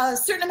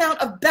amount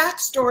of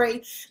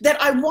backstory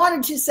that I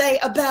wanted to say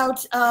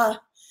about, a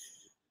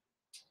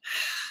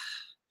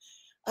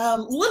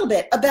little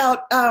bit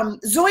about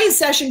Zoe's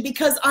session,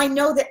 because I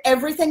know that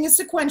everything is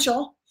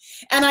sequential,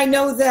 and I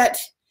know that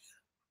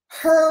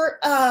her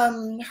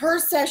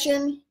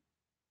session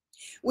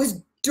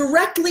was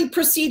directly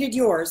preceded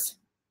yours,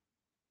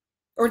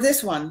 or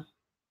this one.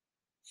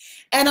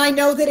 And I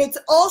know that it's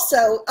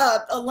also,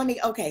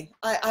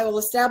 I will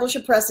establish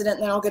a precedent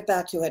and then I'll get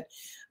back to it.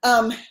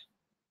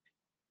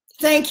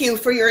 Thank you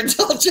for your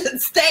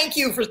indulgence. Thank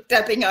you for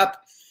stepping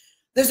up.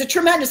 There's a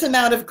tremendous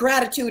amount of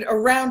gratitude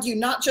around you,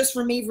 not just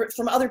from me,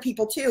 from other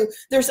people too.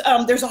 There's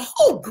a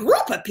whole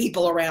group of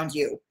people around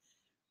you.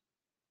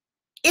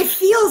 It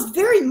feels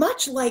very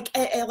much like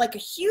a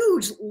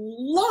huge,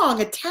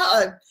 long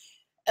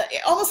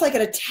almost like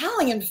an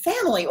Italian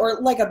family,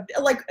 or like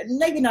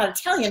maybe not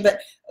Italian,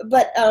 but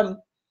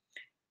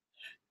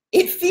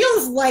it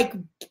feels like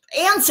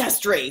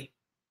ancestry,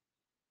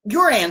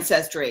 your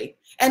ancestry.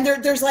 And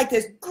there's like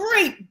this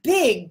great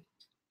big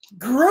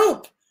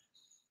group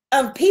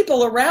of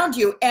people around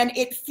you, and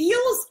it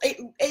feels,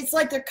 it's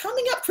like they're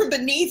coming up from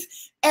beneath,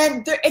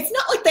 and it's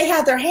not like they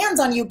have their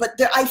hands on you, but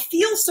I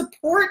feel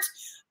support,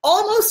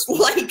 almost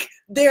like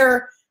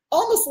they're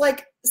almost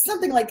like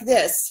something like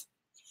this.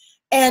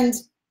 And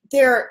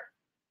they're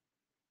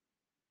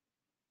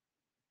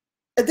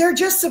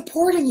just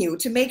supporting you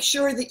to make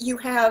sure that you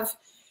have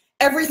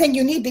everything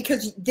you need,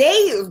 because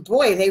they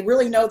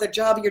really know the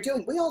job you're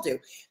doing. We all do.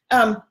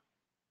 I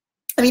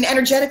mean,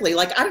 energetically,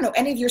 like, I don't know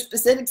any of your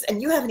specifics,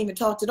 and you haven't even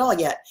talked at all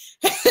yet.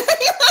 Hang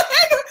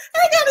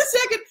on a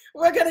second.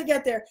 We're going to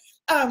get there.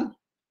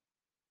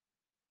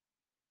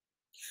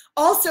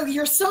 Also,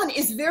 your son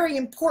is very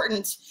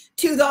important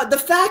to the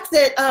fact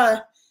that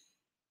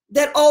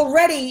that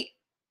already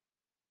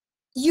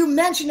you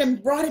mentioned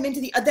and brought him into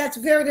the, that's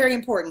very, very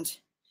important.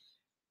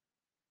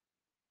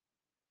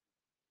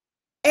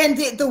 And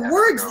the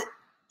words,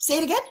 say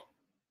it again?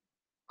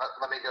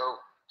 Let me go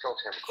tilt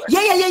him quick. Yeah.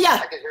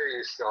 I can hear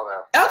you still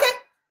now. Okay.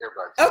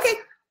 Earbuds. Okay.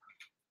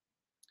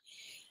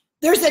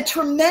 There's a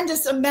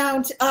tremendous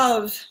amount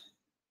of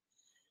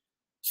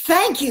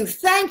thank you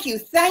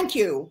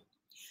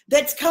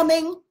that's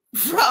coming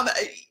from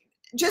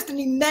just an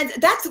immense,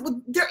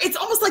 it's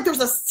almost like there's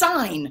a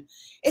sign.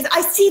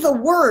 I see the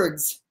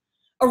words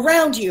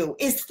around you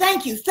is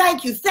thank you for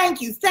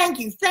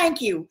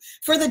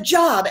the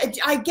job.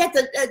 I get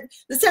the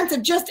sense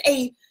of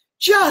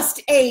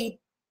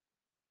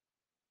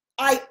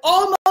I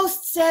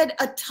almost said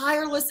a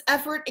tireless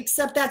effort,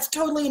 except that's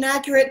totally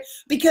inaccurate,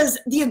 because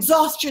the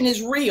exhaustion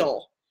is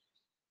real.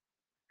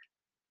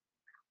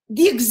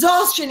 The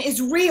exhaustion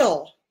is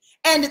real.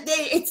 And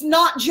it's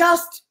not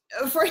just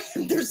for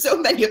him. There's so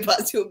many of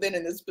us who have been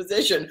in this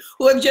position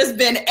who have just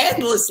been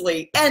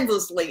endlessly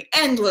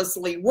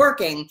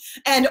working,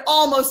 and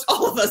almost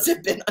all of us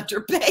have been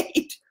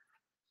underpaid.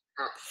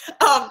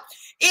 But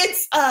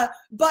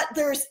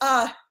there's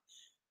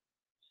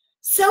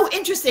so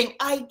interesting.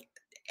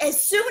 As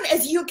soon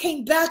as you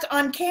came back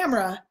on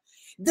camera,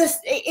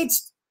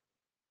 it's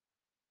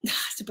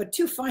to put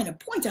too fine a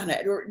point on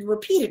it or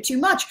repeat it too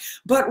much,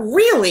 but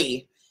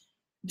really,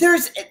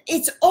 there's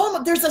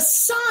a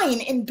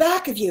sign in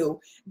back of you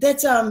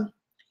that's the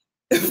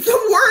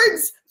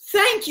words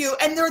thank you,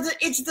 and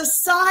it's the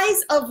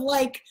size of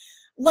like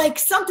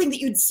something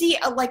that you'd see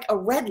like a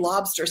Red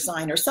Lobster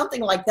sign or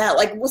something like that,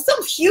 like with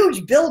some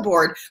huge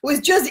billboard was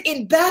just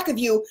in back of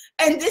you.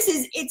 And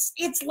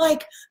it's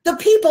like the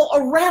people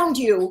around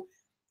you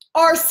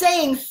are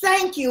saying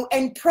thank you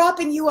and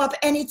propping you up,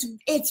 and it's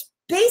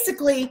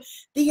basically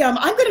the I'm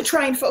going to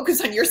try and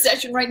focus on your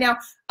session right now.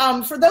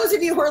 For those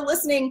of you who are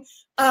listening,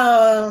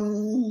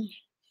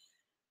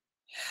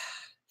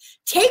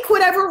 take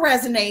whatever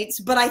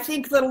resonates, but I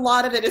think that a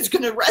lot of it is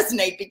going to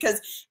resonate because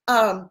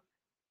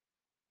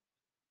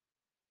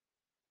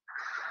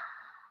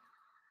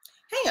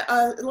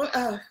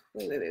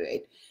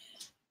wait.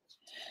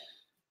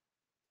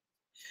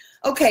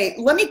 Okay,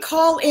 let me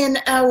call in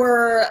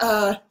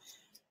our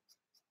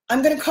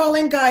I'm going to call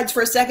in guides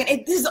for a second.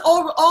 This is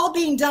all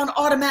being done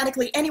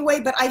automatically anyway,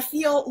 but I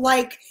feel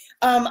like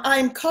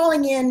I'm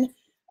calling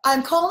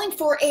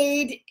for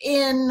aid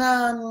in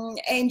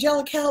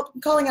angelic help,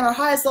 calling on our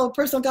highest level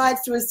personal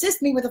guides to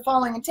assist me with the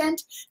following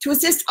intent, to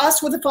assist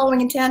us with the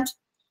following intent.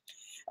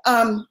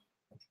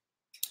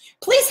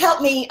 Please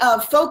help me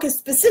focus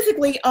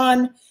specifically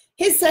on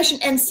his session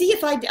and see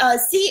if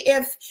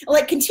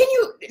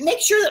continue,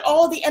 make sure that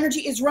all the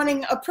energy is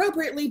running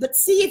appropriately, but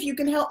see if you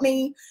can help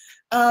me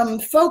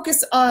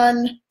focus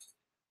on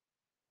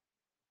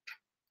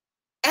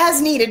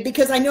as needed,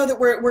 because I know that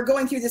we're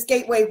going through this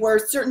gateway where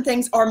certain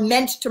things are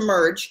meant to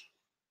merge.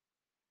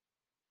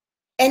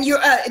 And you're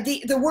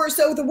the word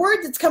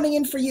that's coming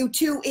in for you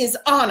too is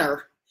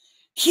honor.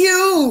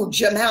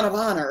 Huge amount of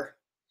honor.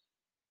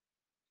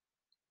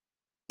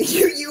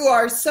 You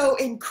are so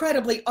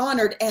incredibly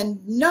honored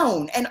and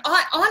known. And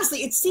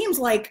honestly, it seems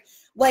like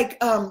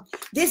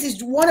this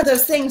is one of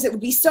those things that would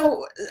be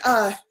so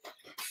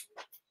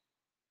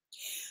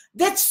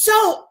that's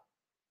so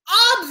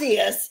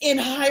obvious in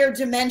higher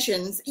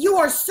dimensions. You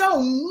are so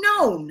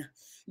known.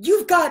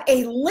 You've got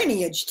a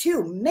lineage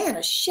too. Man, a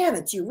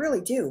Shevitz, you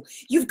really do.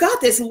 You've got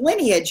this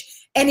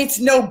lineage, and it's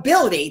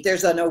nobility.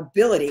 There's a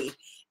nobility.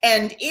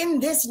 And in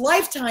this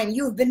lifetime,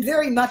 you've been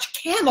very much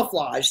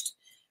camouflaged.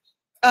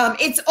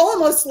 It's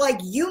almost like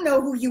you know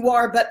who you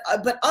are, but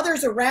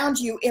others around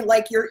you,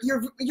 like you're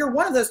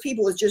one of those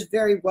people who's just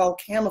very well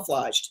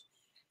camouflaged.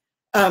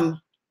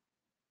 Invisible.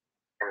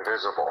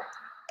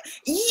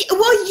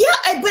 Well,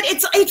 yeah, but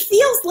it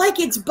feels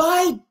like it's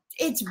by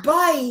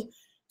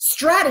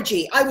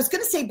strategy. I was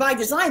going to say by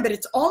design, but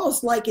it's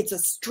almost like it's a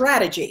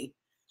strategy.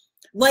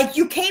 Like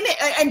you came in,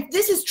 and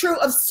this is true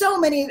of so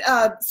many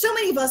of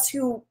us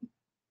who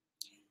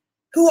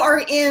are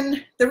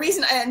in the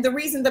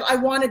reason that I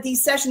wanted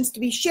these sessions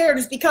to be shared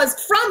is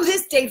because from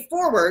this day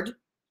forward,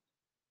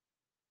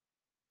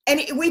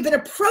 and we've been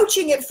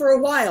approaching it for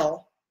a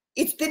while.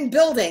 It's been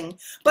building,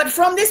 but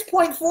from this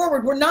point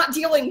forward, we're not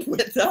dealing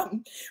with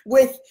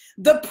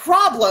the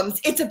problems.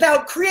 It's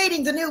about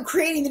creating the new.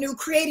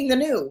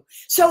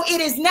 So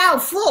it is now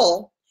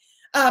full.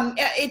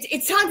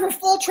 It's time for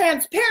full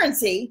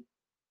transparency.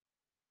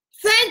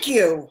 Thank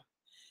you.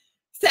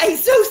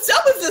 So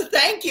some of the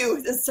thank you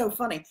is so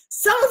funny.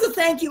 Some of the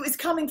thank you is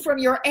coming from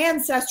your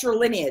ancestral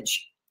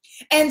lineage.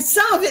 And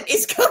some of it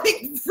is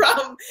coming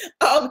from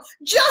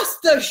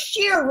just the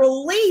sheer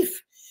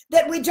relief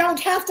that we don't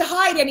have to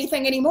hide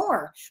anything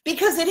anymore,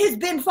 because it has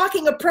been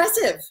fucking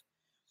oppressive.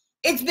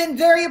 It's been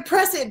very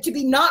oppressive to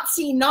be not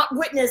seen, not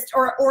witnessed,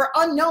 or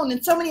unknown.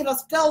 And so many of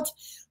us felt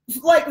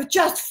like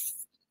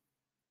just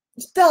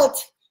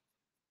felt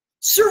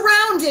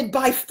surrounded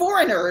by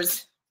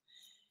foreigners,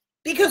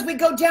 because we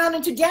go down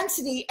into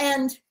density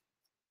and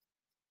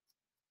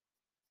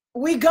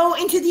we go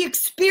into the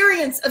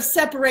experience of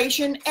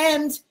separation,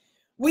 and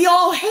we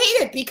all hate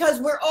it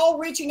because we're all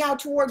reaching out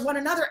toward one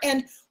another.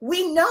 And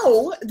we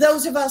know,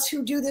 those of us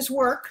who do this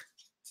work,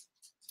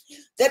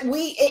 that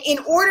we, in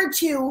order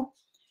to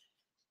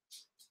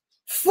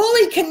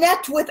fully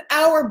connect with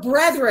our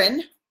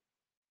brethren,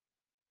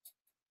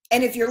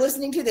 and if you're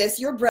listening to this,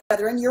 you're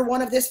brethren, you're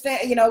one of this,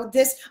 you know,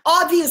 this,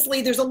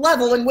 obviously there's a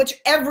level in which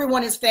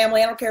everyone is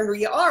family. I don't care who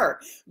you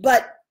are,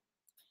 but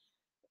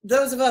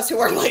those of us who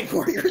are light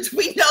warriors,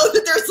 we know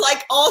that there's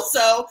like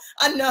also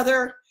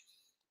another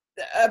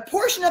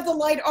portion of the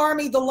light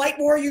army, the light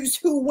warriors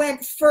who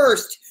went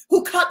first,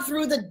 who cut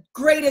through the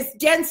greatest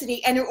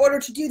density. And in order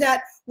to do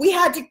that, we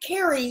had to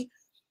carry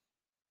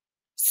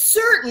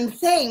certain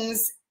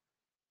things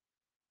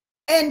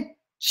and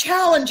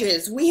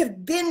challenges. We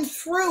have been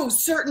through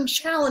certain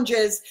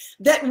challenges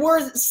that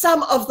were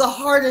some of the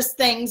hardest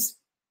things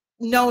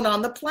known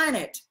on the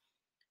planet.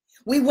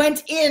 We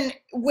went in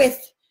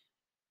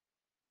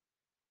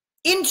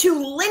into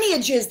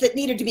lineages that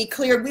needed to be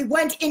cleared. We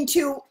went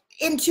into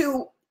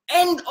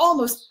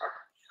almost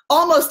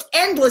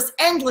endless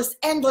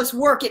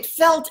work. It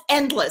felt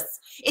endless.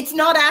 It's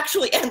not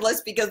actually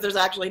endless, because there's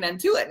actually an end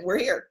to it, and we're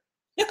here.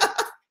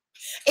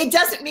 It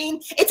doesn't mean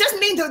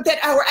that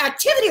our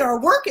activity or our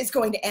work is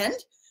going to end.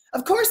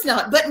 Of course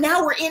not. But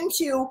now we're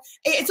into,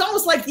 it's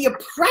almost like the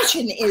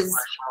oppressive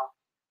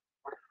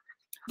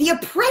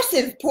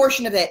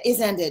portion of it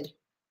is ended.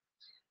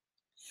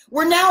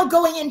 We're now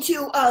going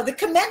into the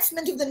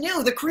commencement of the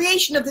new, the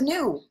creation of the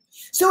new.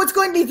 So it's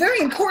going to be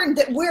very important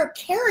that we're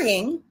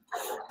carrying,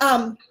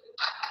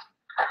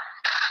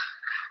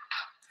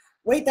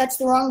 wait, that's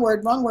the wrong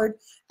word.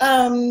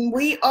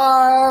 We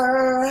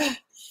are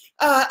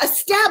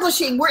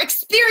establishing, we're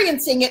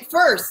experiencing it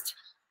first.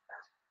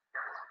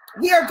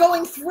 We are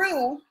going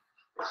through,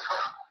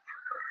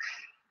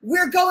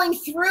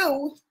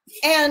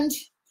 and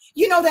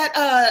you know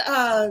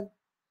that,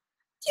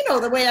 you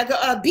know the way I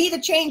go, be the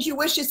change you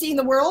wish to see in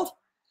the world.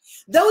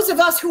 Those of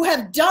us who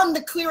have done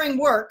the clearing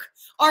work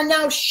are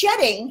now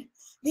shedding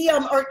the,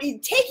 or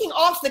taking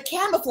off the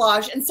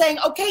camouflage and saying,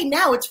 okay,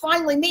 now it's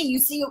finally me. You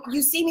see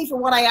me for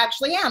what I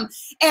actually am.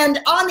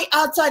 And on the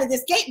outside of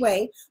this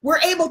gateway, we're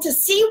able to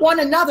see one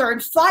another,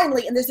 and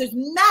finally, and there's this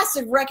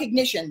massive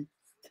recognition.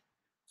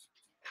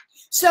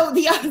 So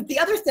the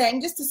other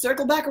thing, just to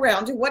circle back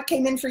around to what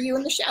came in for you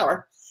in the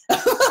shower,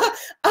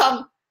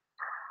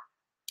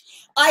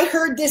 I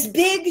heard this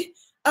big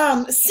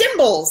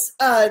cymbals.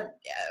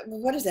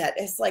 What is that?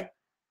 It's like,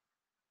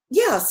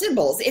 yeah,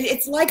 cymbals.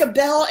 It's like a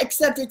bell,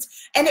 except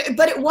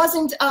but it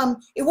wasn't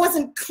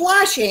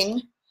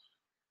clashing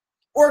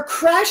or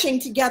crashing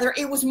together.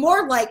 It was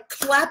more like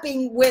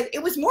clapping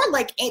it was more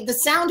like the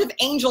sound of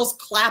angels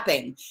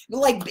clapping.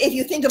 Like if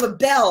you think of a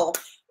bell,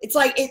 it's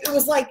like, it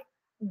was like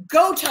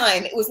go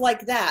time. It was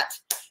like that.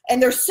 And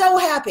they're so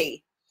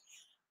happy.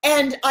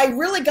 And I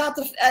really got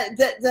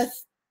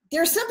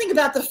there's something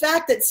about the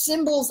fact that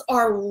cymbals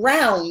are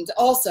round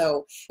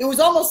also. It was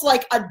almost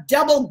like a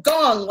double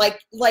gong, like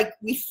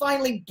we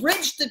finally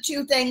bridged the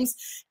two things,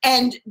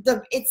 and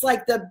it's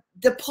like the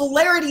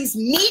polarities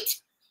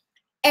meet,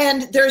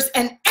 and there's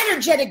an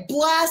energetic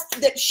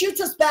blast that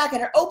shoots us back,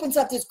 and it opens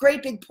up this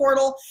great big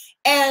portal,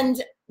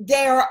 and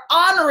they're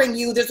honoring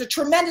you. There's a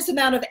tremendous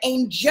amount of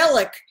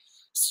angelic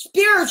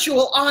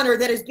spiritual honor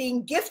that is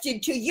being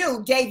gifted to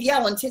you, Dave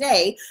Yellen,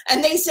 today.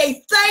 And they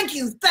say, thank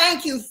you,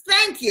 thank you,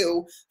 thank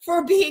you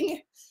for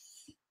being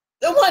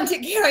the one to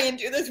carry and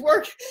do this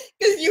work,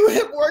 because you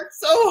have worked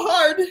so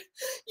hard.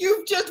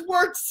 You've just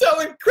worked so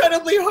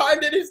incredibly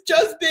hard. It has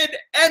just been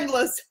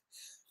endless.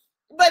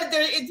 But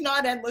it's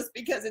not endless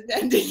because it's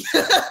ending.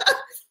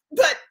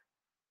 But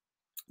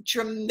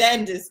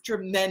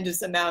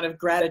tremendous amount of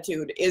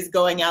gratitude is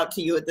going out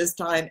to you at this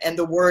time. And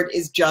the word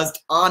is just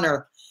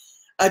honor.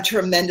 A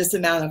tremendous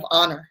amount of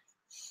honor.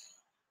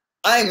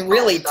 I'm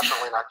really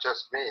definitely not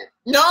just me.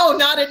 No,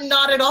 not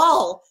at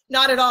all.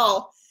 Not at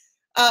all.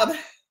 But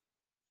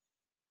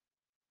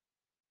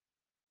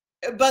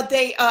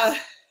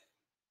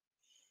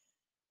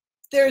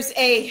there's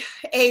a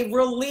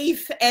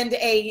relief and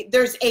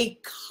there's a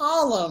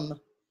column.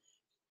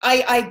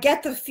 I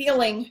get the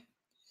feeling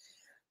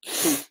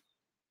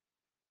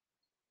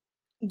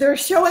they're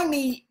showing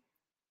me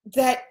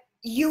that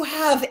you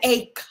have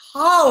a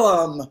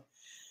column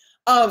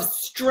of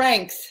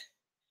strength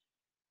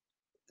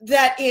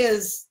that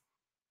is,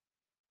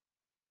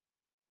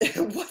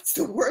 what's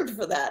the word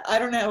for that? I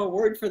don't have a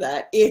word for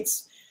that.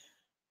 It's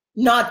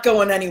not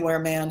going anywhere,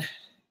 man.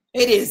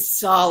 It is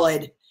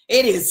solid.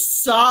 It is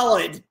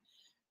solid.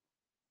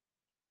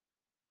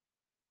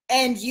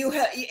 And you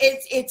have,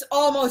 it's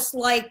almost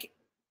like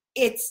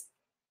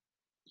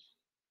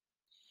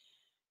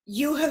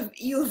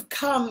you've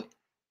come,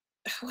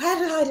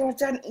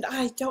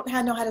 I don't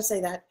know how to say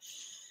that.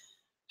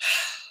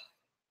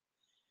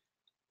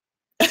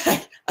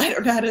 I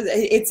don't know how to,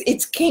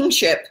 it's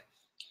kingship.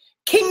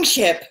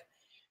 Kingship.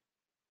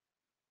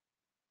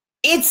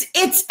 It's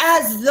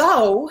as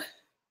though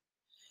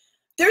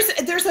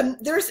there's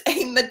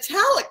a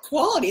metallic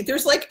quality.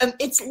 There's like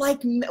it's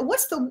like,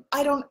 what's the,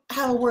 I don't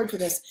have a word for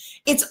this.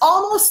 It's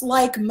almost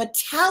like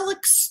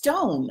metallic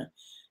stone.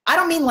 I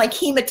don't mean like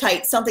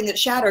hematite, something that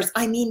shatters.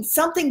 I mean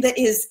something that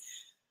is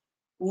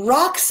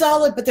rock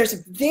solid, but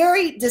there's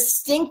very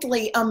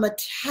distinctly a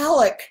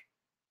metallic,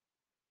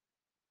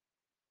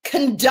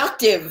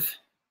 conductive.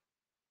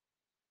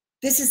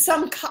 This is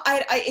some,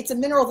 it's a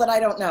mineral that I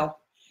don't know,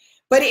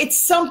 but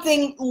it's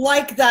something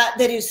like that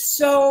that is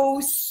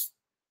so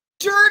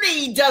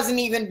sturdy, doesn't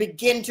even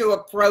begin to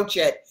approach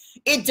it.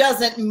 It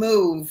doesn't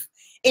move.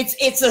 It's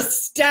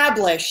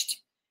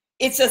established.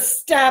 It's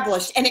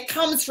established, and it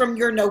comes from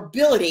your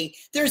nobility.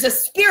 There's a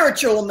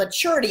spiritual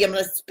maturity and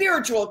a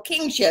spiritual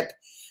kingship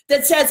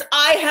that says,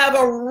 I have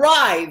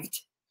arrived.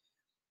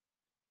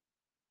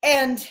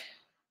 And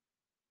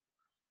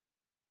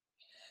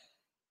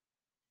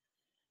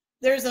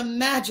there's a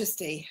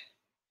majesty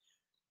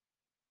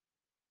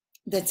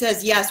that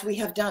says, yes, we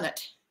have done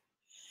it.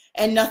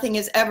 And nothing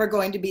is ever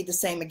going to be the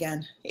same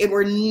again.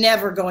 We're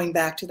never going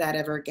back to that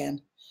ever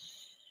again.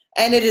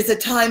 And it is a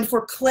time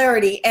for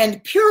clarity, and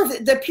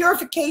the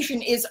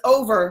purification is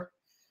over.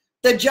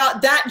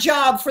 That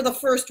job for the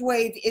first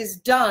wave is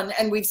done,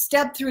 and we've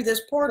stepped through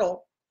this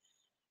portal.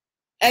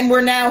 And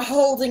we're now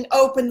holding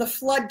open the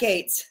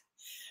floodgates.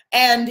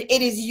 And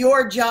it is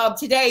your job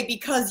today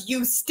because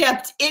you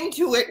stepped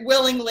into it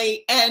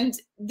willingly. And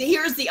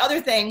here's the other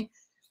thing,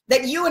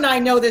 that you and I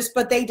know this,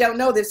 but they don't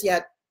know this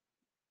yet.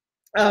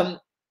 And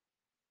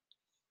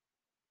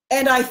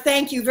I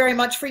thank you very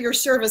much for your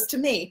service to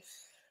me.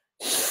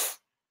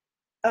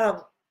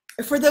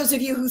 For those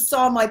of you who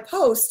saw my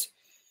post,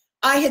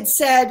 I had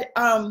said,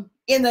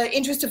 in the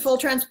interest of full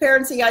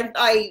transparency,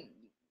 I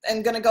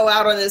am going to go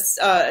out on this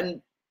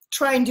and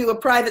try and do a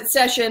private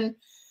session.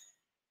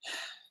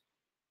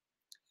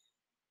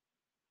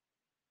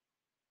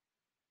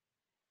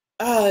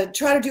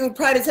 Try to do a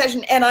private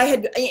session, and I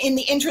had, in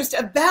the interest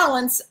of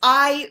balance,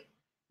 I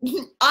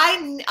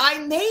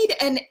made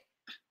an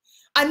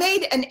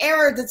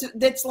error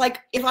that's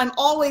like, if I'm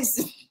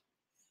always,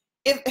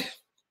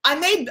 I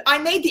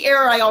made the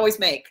error I always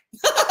make,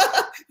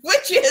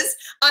 which is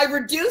I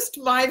reduced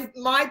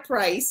my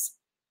price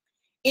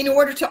in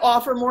order to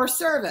offer more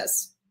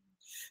service.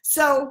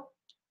 So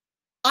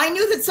I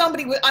knew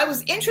that I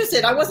was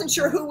interested. I wasn't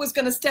sure who was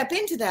going to step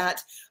into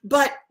that.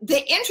 But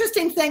the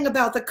interesting thing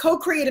about the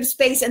co-creative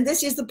space, and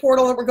this is the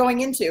portal that we're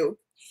going into,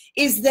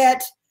 is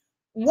that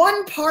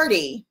one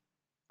party,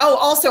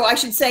 also I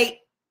should say,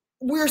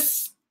 we're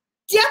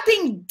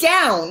stepping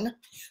down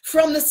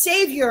from the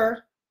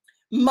Savior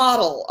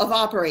model of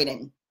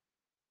operating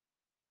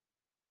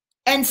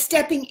and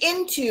stepping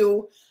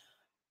into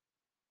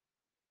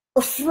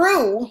or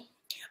through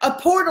a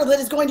portal that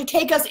is going to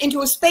take us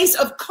into a space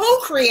of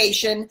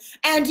co-creation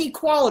and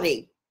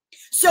equality,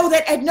 so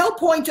that at no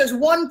point does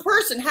one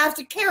person have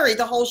to carry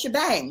the whole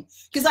shebang.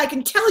 Because I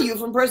can tell you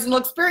from personal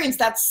experience,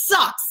 that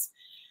sucks.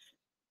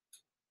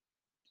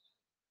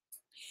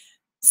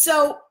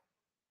 So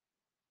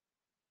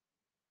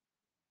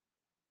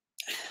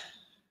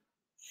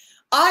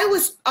I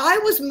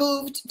was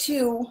moved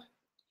to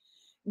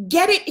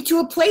get it to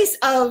a place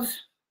of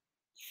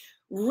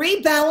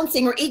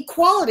rebalancing or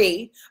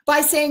equality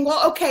by saying,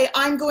 well, okay,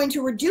 I'm going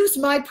to reduce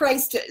my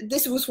price to,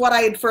 this was what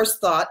I had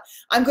first thought,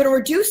 I'm going to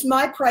reduce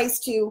my price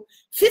to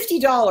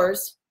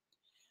 $50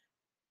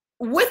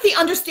 with the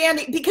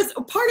understanding, because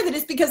part of it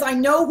is because I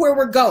know where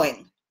we're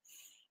going.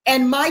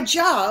 And my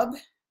job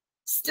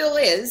still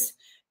is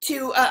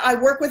to, I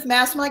work with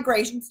mass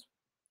migrations,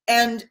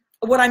 and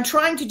what I'm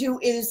trying to do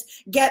is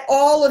get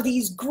all of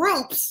these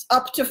groups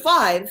up to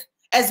 5,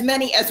 as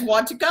many as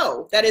want to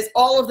go. That is,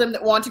 all of them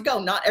that want to go.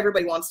 Not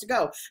everybody wants to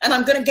go. And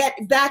I'm going to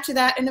get back to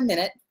that in a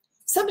minute.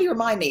 Somebody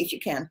remind me if you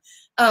can.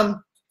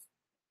 But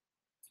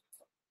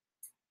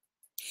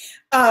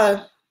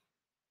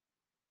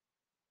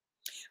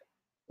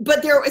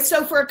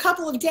so for a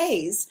couple of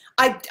days,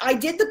 I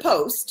did the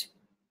post,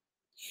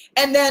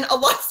 and then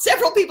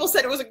several people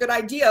said it was a good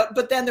idea,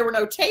 but then there were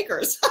no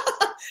takers.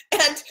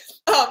 And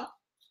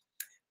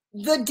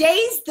the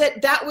days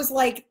that was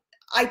like,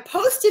 I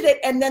posted it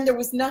and then there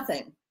was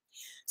nothing.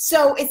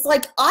 So it's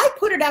like I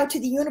put it out to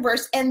the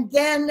universe, and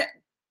then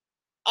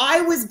I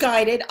was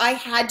guided. I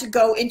had to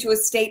go into a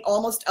state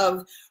almost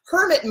of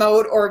hermit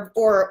mode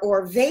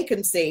or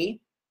vacancy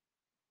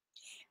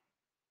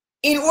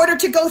in order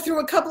to go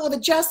through a couple of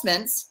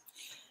adjustments.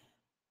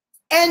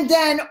 And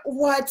then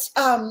what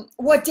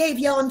Dave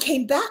Yellen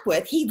came back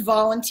with, he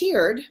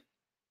volunteered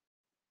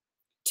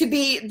to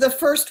be the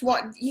first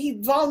one. He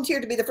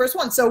volunteered to be the first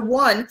one. So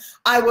one,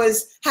 I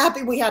was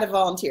happy we had a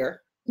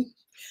volunteer.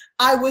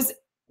 I was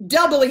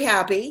doubly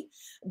happy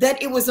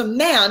that it was a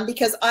man,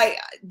 because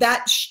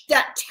that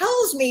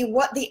tells me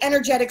what the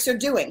energetics are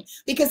doing,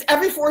 because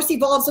every force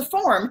evolves a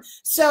form.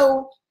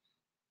 So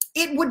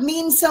it would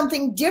mean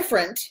something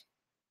different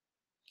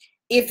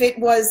if it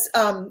was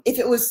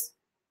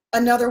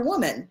another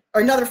woman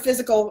or another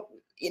physical,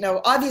 you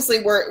know,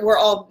 obviously we're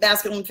all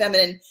masculine and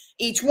feminine,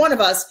 each one of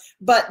us,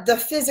 but the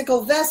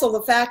physical vessel,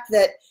 the fact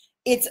that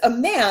it's a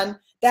man,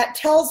 that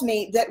tells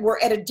me that we're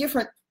at a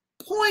different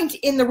point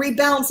in the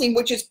rebalancing,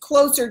 which is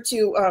closer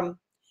to,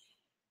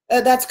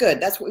 that's good.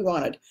 That's what we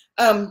wanted.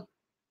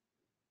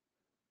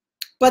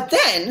 But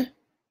then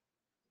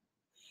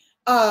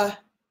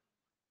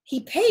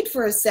he paid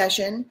for a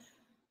session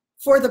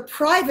for the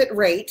private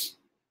rate.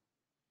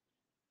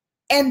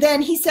 And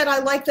then he said, I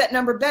like that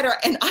number better.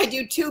 And I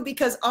do too,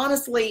 because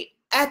honestly,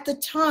 at the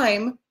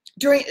time,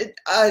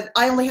 I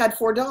only had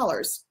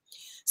 $4.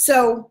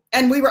 So,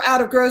 and we were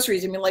out of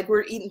groceries. I mean, like,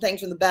 we're eating things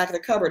from the back of the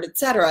cupboard,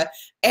 etc.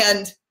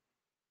 And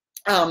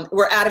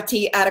we're out of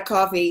tea, out of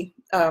coffee.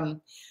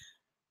 And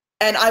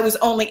I was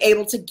only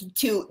able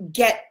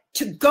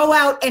to go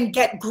out and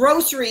get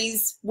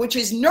groceries, which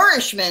is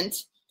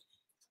nourishment,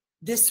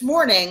 this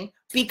morning,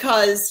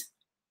 because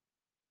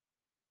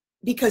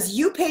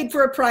you paid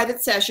for a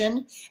private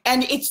session.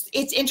 And it's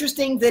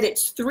interesting that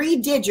it's 3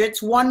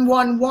 digits,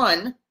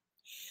 111.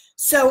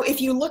 So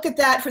if you look at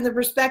that from the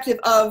perspective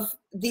of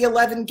the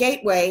 11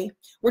 gateway,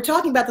 we're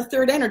talking about the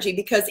third energy,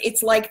 because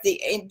it's like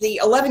the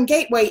 11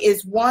 gateway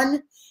is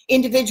one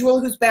individual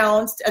who's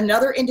balanced,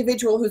 another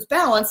individual who's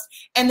balanced,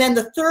 and then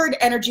the third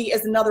energy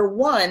is another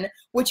one,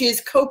 which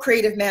is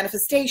co-creative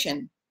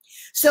manifestation.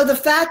 So the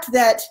fact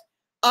that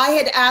I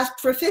had asked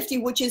for 50,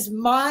 which is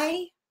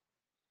my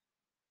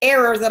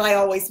error that I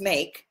always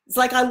make. It's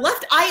like I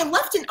left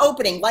an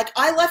opening, like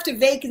I left a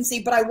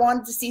vacancy, but I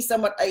wanted to see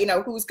someone, you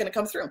know, who was going to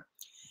come through.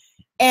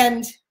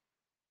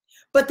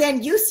 But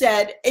then you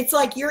said, it's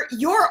like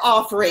you're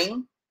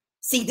offering,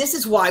 see, this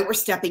is why we're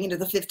stepping into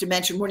the 5th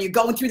dimension. When you're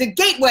going through the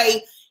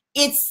gateway,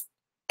 it's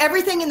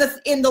everything in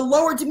the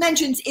lower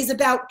dimensions is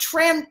about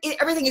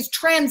everything is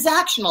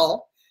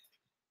transactional.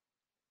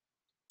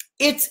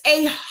 It's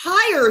a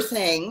higher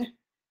thing.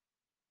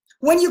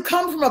 When you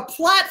come from a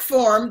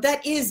platform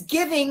that is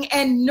giving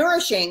and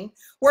nourishing,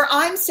 where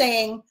I'm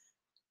saying,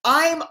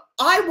 I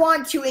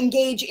want to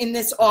engage in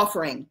this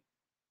offering,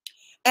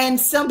 and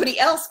somebody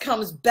else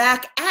comes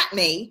back at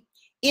me,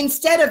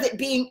 instead of it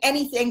being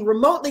anything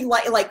remotely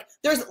like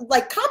there's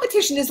like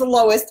competition is the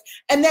lowest,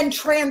 and then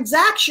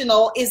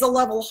transactional is a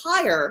level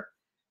higher.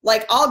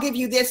 Like, I'll give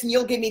you this and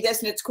you'll give me this,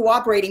 and it's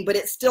cooperating, but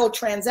it's still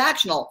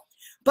transactional.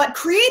 But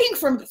creating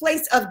from a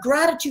place of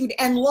gratitude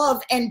and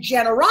love and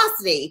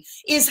generosity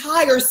is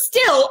higher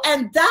still,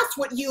 and that's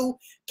what you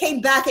came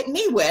back at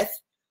me with.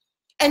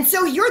 And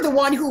so you're the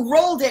one who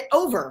rolled it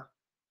over.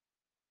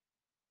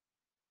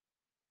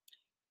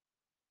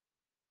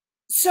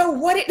 So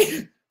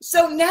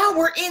so now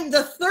we're in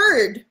the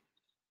third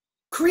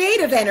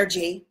creative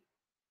energy.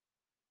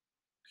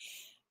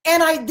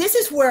 And this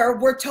is where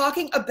we're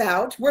talking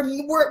about,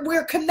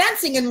 we're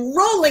commencing and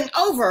rolling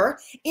over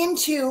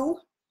into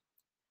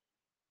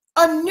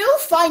a new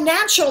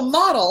financial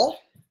model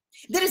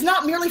that is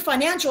not merely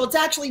financial. It's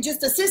actually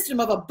just a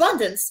system of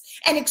abundance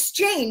and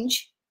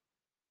exchange.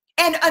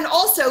 And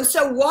also,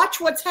 so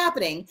watch what's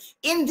happening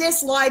in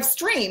this live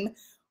stream.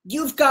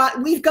 We've got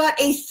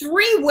a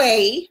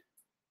 3-way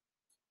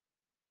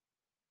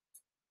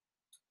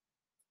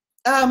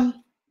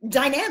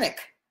dynamic,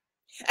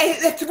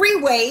 a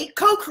 3-way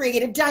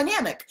co-created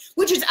dynamic,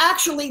 which is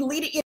actually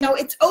leading, you know,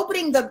 it's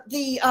opening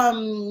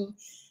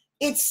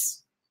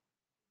it's,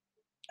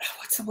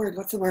 what's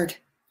the word?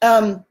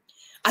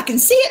 I can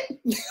see it.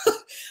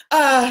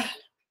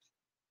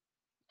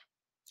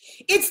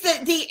 It's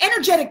the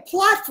energetic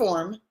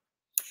platform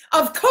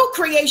of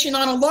co-creation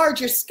on a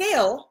larger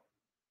scale,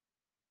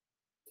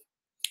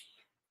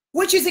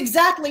 which is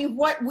exactly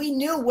what we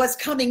knew was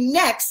coming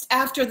next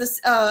after the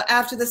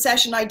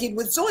session I did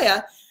with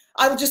Zoya.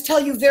 I will just tell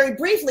you very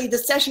briefly the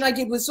session I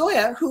did with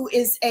Zoya, who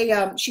is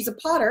she's a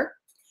potter,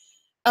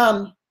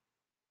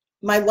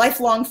 my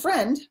lifelong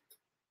friend,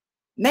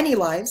 many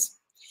lives.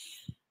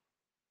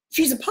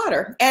 She's a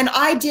potter, and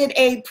I did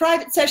a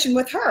private session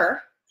with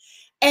her,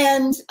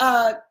 and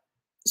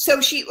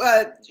so she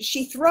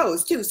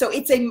throws too. So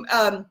it's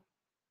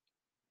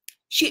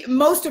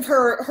most of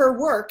her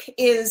work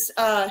is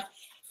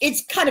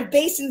it's kind of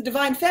based in the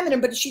divine feminine,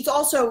 but she's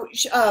also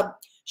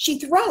she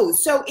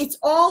throws. So it's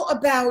all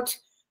about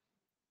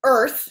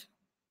earth,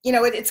 you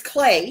know, it's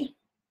clay,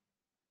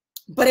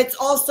 but it's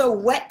also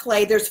wet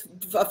clay. There's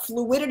a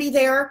fluidity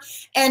there,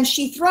 and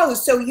she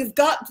throws. So you've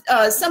got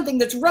something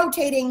that's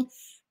rotating,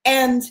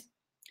 and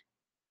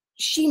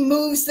she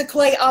moves the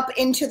clay up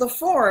into the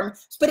form.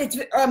 But it's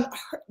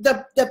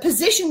the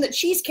position that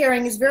she's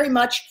carrying is very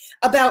much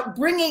about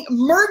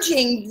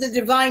merging the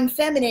divine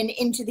feminine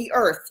into the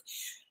earth.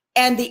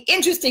 And the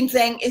interesting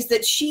thing is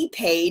that she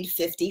paid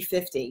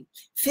 $50.50,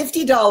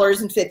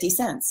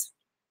 $50.50.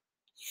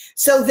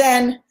 So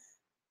then,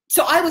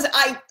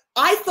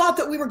 I thought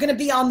that we were going to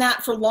be on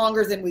that for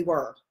longer than we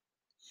were.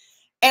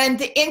 And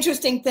the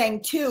interesting thing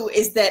too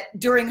is that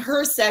during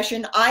her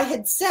session, I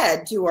had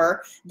said to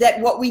her that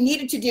what we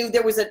needed to do,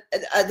 there was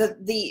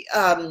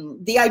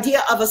the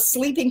idea of a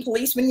sleeping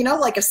policeman, you know,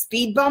 like a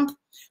speed bump,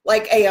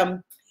 like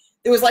a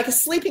there was like a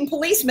sleeping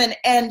policeman,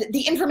 and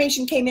the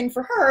information came in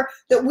for her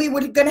that we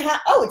were going to have.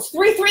 Oh, it's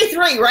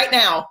 333 right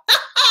now.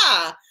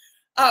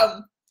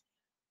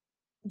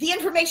 The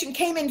information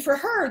came in for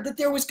her that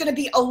there was going to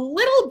be a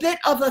little bit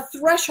of a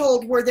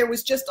threshold where there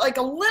was just like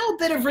a little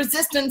bit of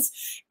resistance,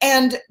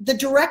 and the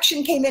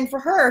direction came in for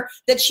her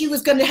that she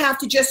was going to have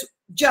to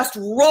just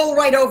roll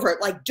right over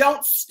it. Like,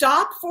 don't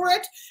stop for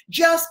it.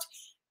 Just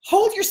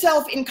hold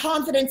yourself in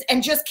confidence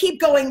and just keep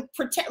going.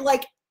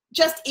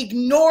 Just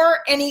ignore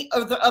any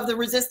of the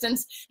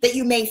resistance that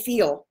you may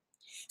feel.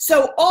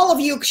 So all of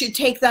you should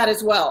take that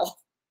as well.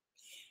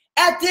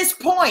 At this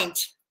point,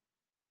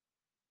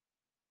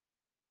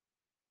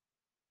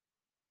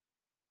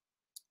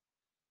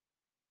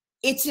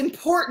 it's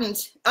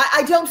important.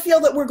 I don't feel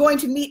that we're going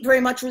to meet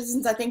very much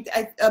resistance. I think,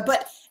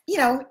 but you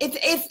know,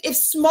 if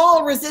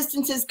small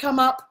resistances come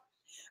up,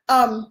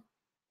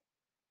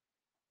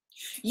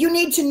 you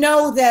need to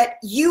know that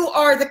you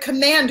are the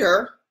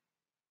commander.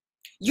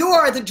 You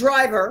are the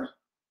driver.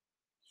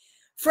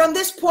 From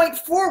this point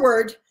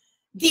forward,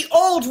 the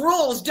old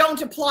rules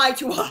don't apply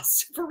to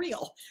us, for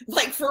real,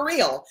 like for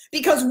real,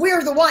 because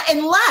we're the one,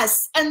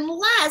 unless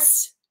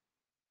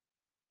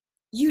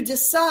you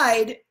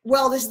decide,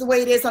 well, this is the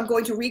way it is, I'm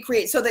going to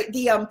recreate. So that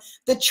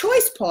the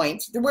choice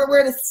point,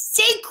 we're at a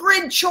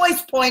sacred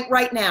choice point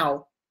right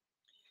now.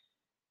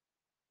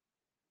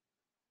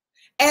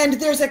 And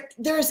there's a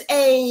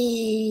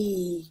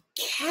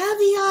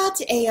caveat,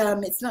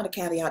 it's not a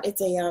caveat,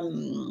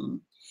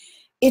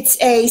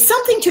 it's a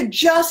something to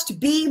just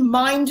be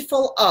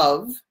mindful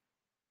of,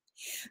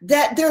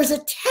 that there's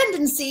a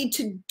tendency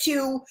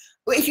to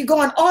if you go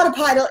on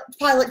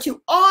autopilot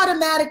to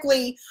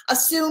automatically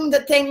assume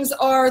that things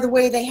are the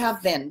way they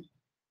have been.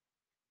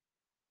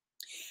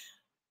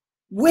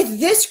 With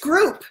this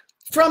group,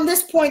 from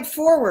this point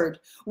forward,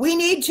 we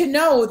need to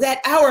know that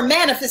our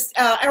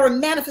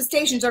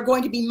manifestations are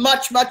going to be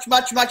much, much,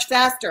 much, much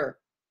faster.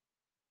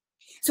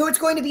 So it's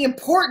going to be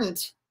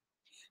important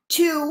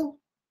to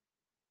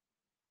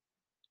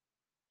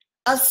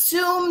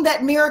assume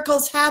that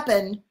miracles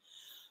happen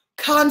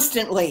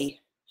constantly,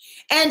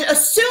 and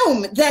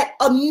assume that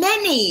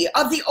many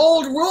of the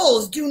old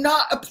rules do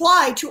not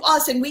apply to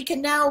us, and we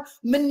can now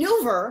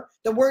maneuver.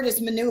 The word is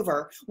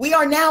maneuver. We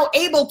are now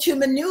able to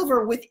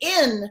maneuver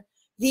within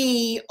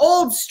the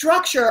old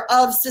structure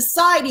of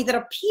society that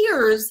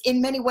appears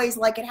in many ways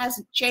like it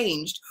hasn't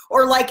changed,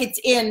 or like it's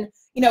in,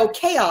 you know,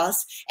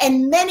 chaos.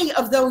 And many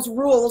of those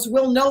rules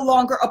will no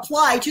longer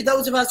apply to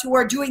those of us who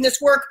are doing this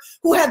work,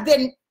 who have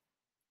been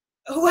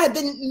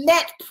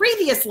met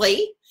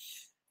previously,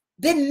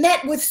 been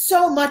met with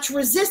so much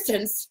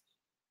resistance.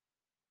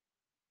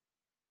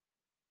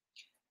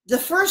 The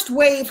first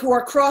wave who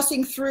are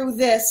crossing through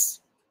this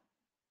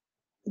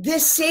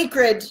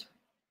sacred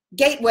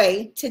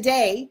gateway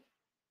today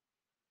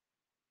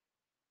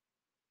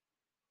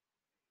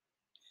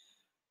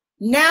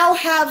now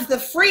have the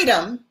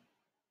freedom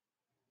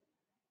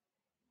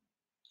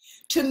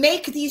to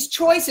make these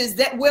choices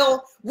that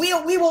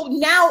we will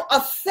now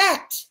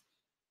affect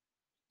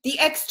the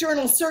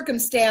external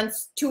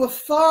circumstance to a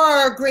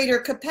far greater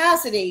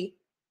capacity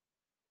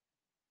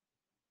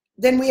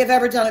than we have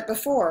ever done it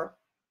before,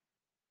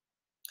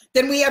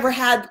 than we ever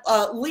had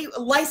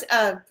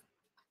the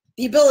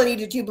ability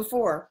to do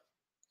before.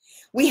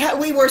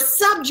 We were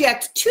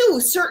subject to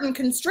certain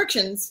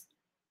constrictions,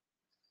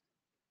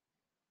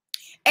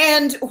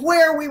 and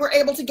where we were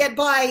able to get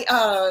by,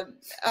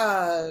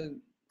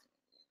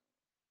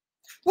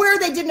 where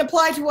they didn't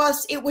apply to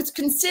us, it was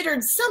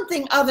considered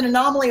something of an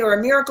anomaly or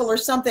a miracle or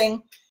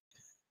something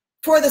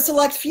for the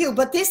select few.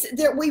 But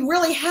we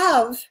really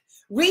have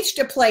reached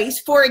a place,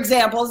 for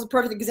example, as a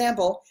perfect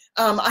example,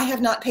 I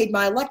have not paid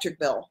my electric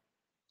bill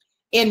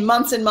in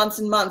months and months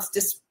and months,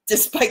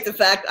 despite the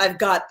fact I've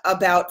got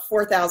about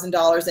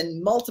 $4,000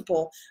 in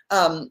multiple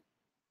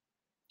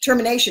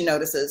termination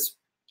notices.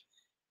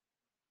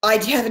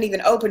 I haven't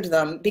even opened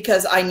them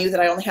because I knew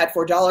that I only had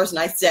 $4, and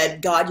I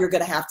said, God, you're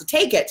going to have to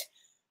take it.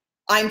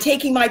 I'm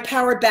taking my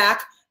power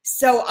back.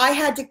 So I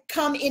had to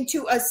come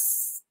into a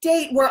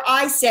state where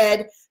I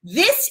said,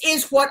 this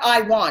is what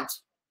I want.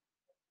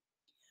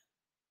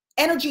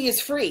 Energy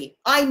is free.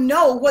 I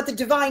know what the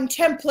divine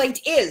template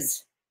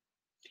is.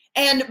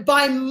 And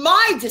by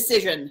my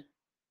decision,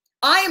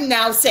 I am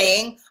now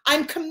saying,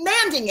 I'm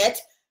commanding it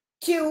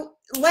to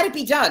let it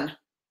be done.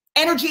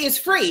 Energy is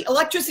free.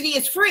 Electricity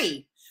is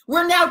free.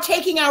 We're now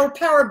taking our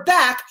power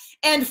back.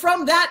 And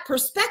from that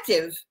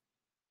perspective,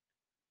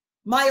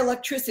 my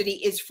electricity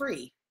is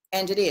free,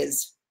 and it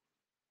is.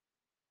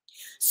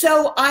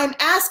 So I'm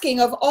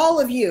asking of all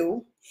of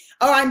you,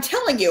 or I'm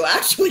telling you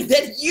actually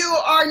that you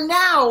are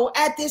now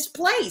at this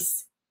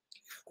place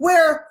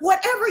where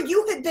whatever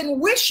you had been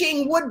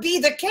wishing would be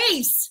the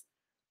case,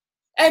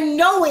 and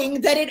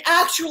knowing that it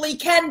actually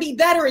can be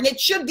better and it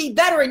should be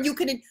better, and you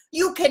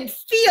can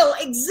feel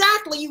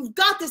exactly, you've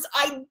got this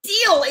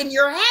ideal in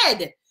your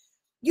head.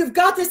 You've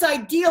got this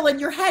ideal in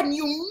your head, and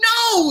you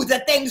know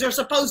that things are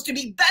supposed to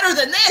be better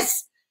than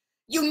this.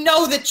 You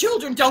know that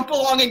children don't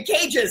belong in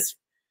cages.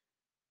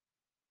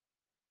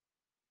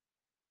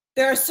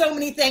 There are so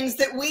many things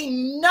that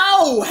we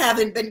know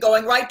haven't been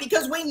going right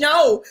because we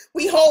know,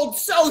 we hold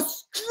so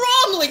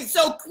strongly,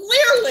 so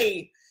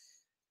clearly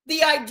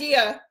the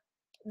idea,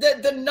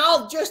 the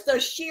knowledge, just the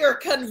sheer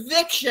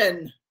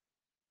conviction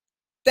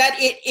that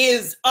it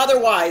is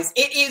otherwise.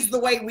 It is the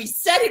way we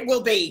said it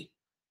will be.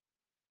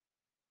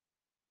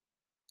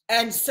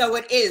 And so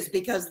it is,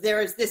 because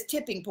there is this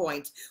tipping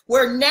point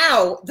where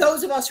now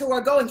those of us who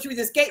are going through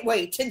this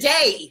gateway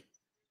today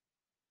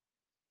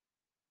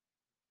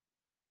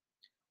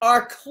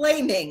are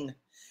claiming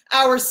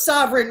our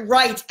sovereign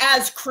right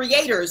as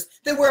creators,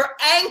 that we're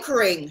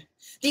anchoring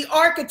the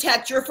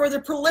architecture for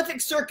the prolific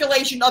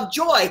circulation of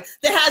joy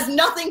that has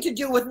nothing to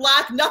do with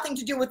lack, nothing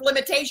to do with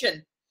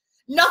limitation,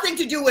 nothing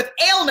to do with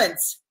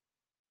ailments.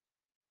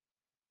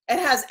 It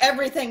has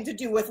everything to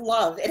do with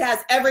love. It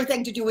has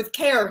everything to do with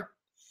care.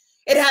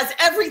 It has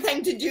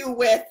everything to do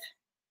with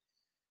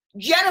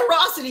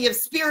generosity of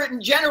spirit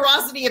and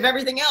generosity of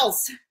everything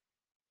else.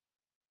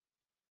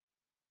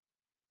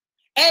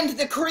 And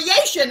the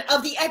creation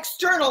of the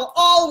external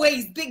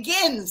always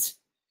begins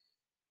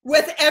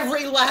with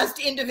every last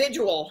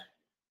individual.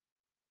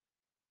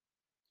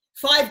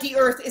 5D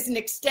Earth is an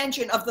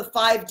extension of the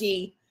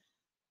 5D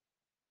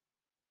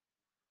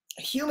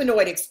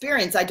humanoid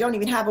experience. I don't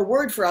even have a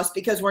word for us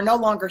because we're no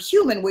longer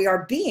human. We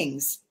are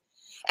beings.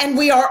 And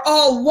we are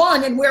all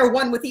one, and we're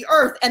one with the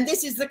earth. And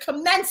this is the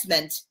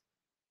commencement.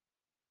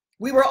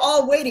 We were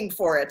all waiting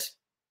for it.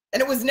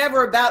 And it was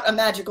never about a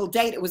magical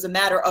date. It was a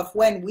matter of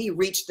when we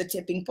reached the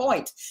tipping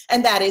point.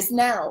 And that is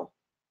now.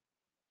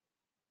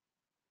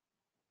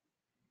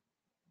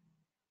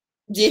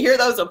 Do you hear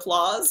those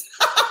applause?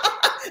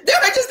 They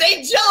were just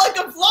angelic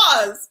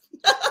applause.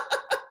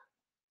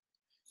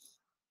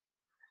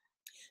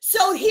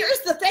 So here's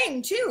the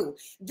thing too.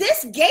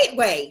 This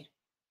gateway,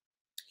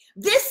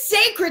 this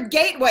sacred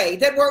gateway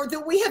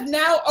that we have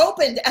now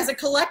opened as a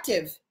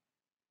collective,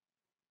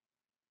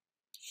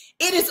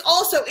 it is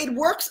also, it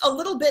works a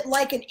little bit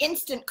like an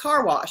instant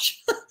car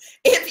wash.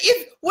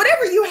 if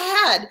whatever you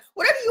had,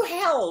 whatever you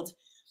held,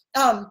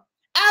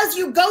 as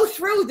you go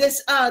through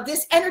this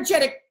this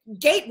energetic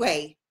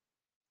gateway,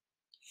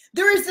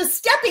 there is a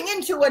stepping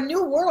into a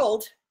new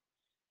world.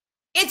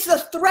 It's a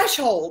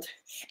threshold,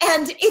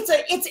 and it's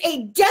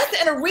a death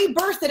and a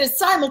rebirth that is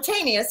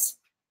simultaneous.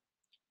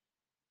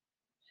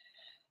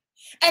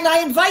 And I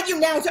invite you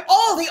now to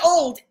all the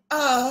old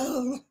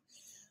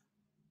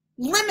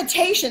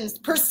limitations,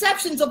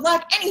 perceptions of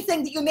lack,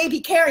 anything that you may be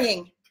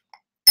carrying,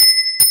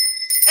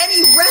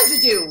 any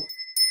residue,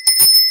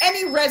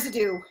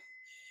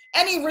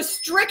 any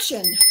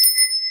restriction,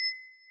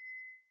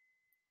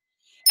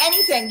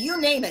 anything,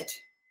 you name it.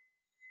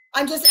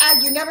 I'm just,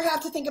 you never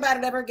have to think about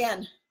it ever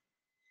again.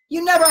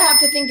 You never have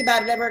to think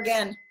about it ever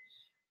again.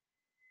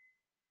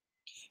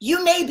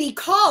 You may be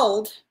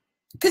called,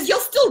 because you'll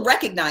still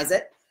recognize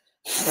it.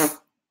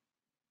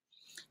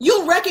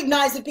 You'll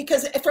recognize it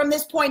because from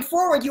this point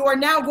forward, you are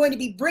now going to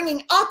be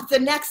bringing up the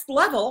next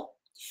level,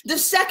 the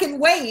second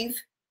wave,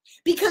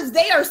 because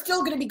they are still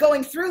going to be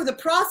going through the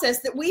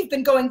process that we had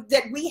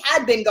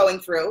been going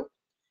through.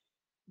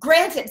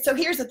 Granted, so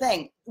here's the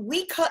thing.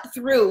 We cut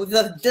through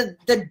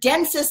the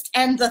densest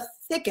and the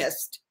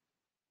thickest.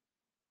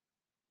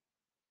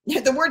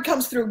 The word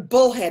comes through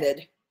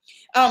bullheaded.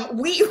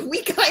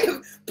 We kind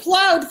of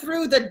plowed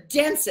through the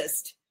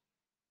densest.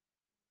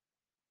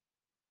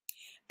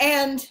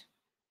 And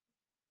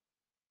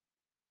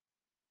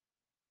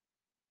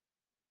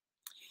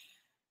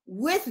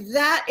with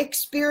that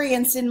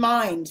experience in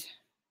mind,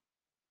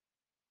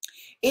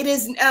 it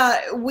is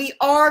we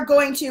are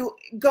going to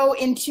go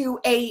into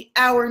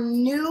our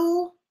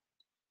new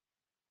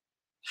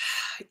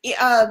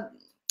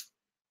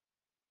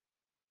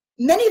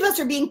many of us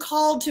are being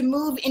called to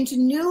move into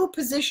new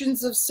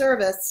positions of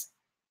service,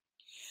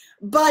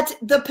 but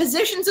the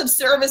positions of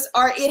service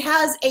it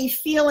has a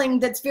feeling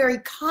that's very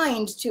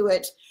kind to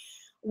it,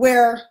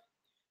 where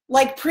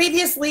like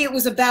previously it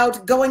was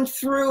about going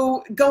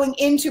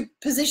into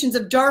positions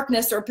of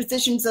darkness or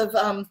positions of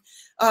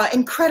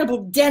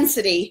incredible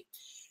density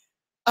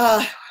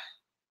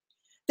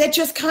that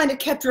just kind of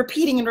kept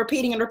repeating and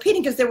repeating and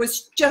repeating because there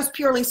was just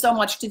purely so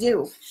much to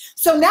do.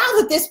 So now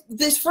that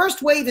this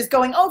first wave is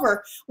going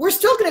over, we're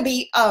still going to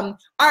be,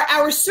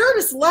 our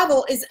service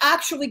level is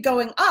actually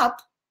going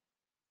up,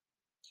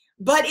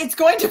 but it's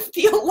going to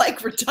feel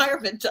like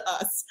retirement to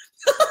us.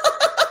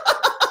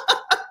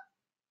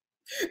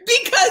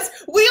 Because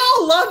we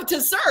all love to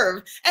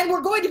serve, and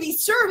we're going to be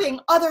serving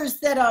others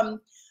that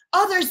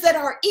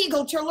are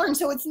eager to learn.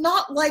 So it's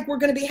not like we're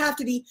going to have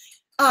to be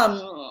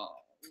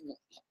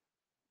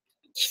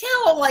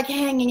like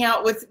hanging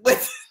out with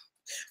like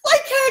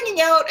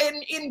hanging out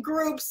in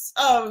groups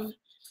of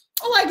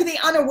like the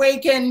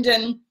unawakened,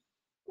 and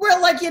we're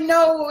like, you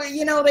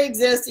know they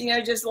exist,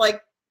 just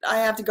like I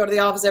have to go to the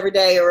office every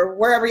day or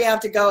wherever you have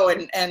to go,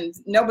 and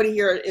nobody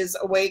here is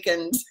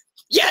awakened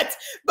yet,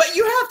 but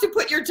you have to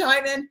put your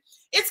time in.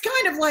 It's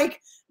kind of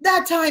like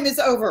that time is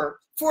over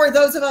for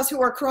those of us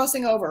who are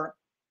crossing over.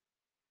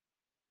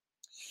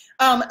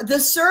 The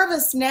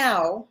service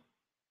now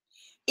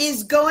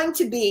is going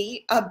to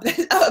be about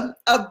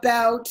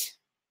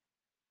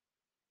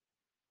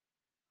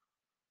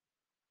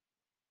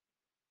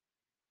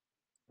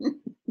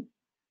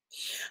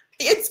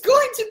it's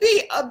going to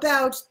be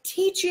about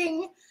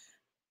teaching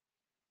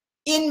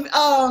in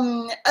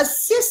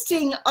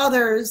assisting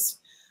others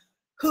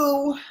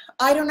who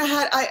I don't know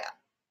how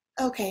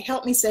okay,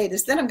 help me say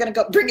this, then I'm going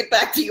to go bring it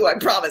back to you, I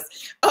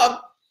promise.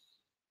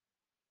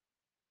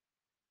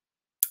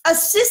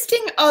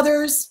 Assisting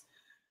others.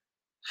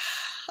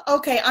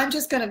 Okay, I'm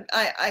just going to,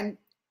 I'm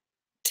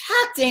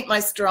tact ain't my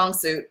strong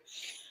suit.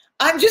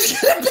 I'm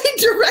just going to be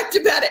direct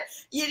about it.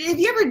 Have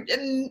you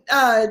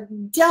ever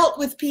dealt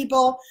with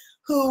people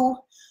who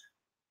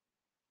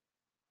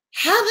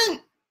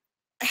haven't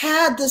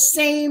had the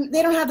same,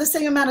 they don't have the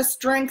same amount of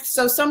strength,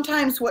 so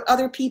sometimes what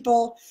other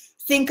people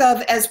think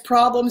of as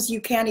problems,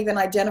 you can't even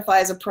identify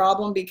as a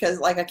problem because,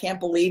 like, I can't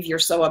believe you're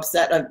so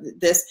upset of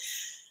this.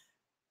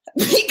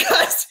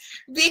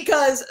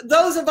 Because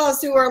those of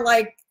us who are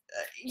like,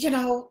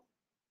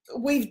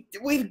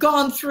 we've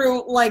gone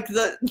through like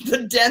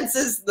the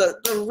densest,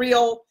 the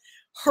real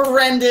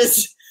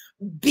horrendous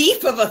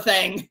beef of a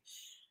thing,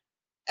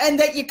 and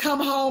that you come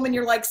home and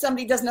you're like,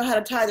 somebody doesn't know how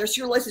to tie their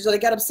shoelaces, or they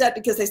got upset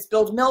because they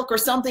spilled milk or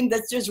something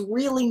that's just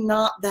really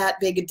not that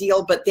big a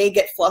deal, but they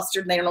get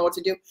flustered and they don't know what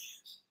to do.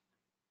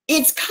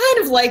 It's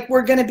kind of like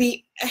we're going to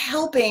be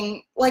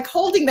helping, like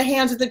holding the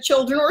hands of the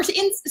children or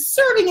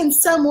serving in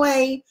some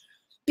way,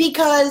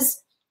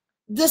 because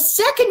the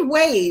second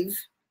wave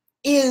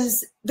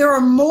is, there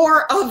are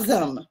more of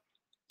them.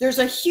 There's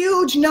a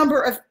huge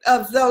number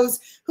of those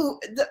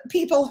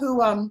people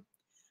who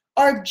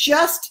are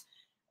just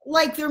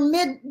like, they're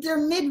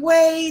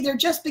midway, they're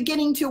just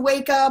beginning to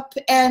wake up,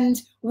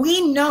 and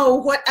we know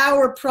what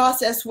our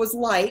process was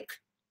like.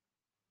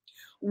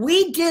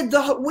 We did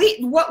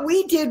what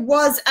we did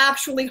was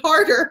actually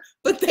harder,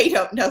 but they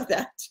don't know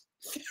that.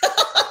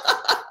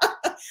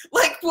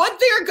 Like, what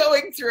they're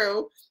going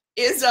through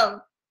is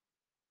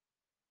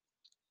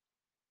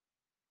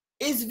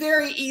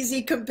very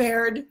easy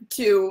compared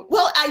to,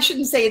 well, I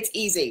shouldn't say it's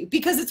easy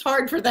because it's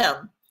hard for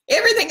them.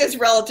 Everything is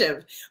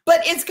relative,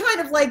 but it's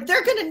kind of like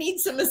they're going to need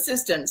some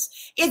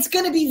assistance. It's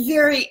going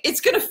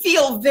to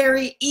feel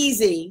very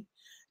easy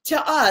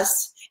to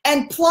us.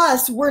 And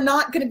plus, we're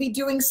not going to be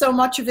doing so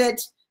much of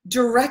it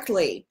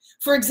directly.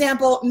 For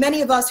example,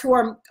 many of us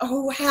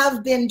who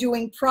have been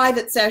doing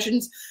private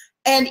sessions,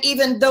 and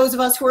even those of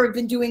us who have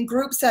been doing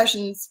group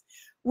sessions,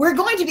 we're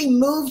going to be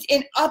moved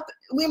up.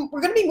 We're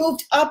going to be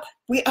moved up.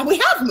 We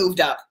have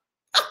moved up.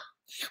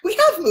 We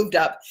have moved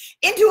up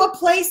into a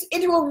place,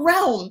 into a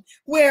realm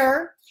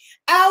where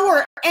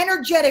our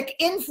energetic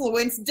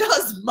influence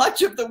does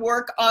much of the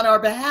work on our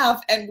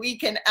behalf, and we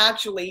can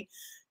actually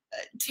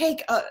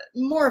take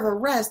more of a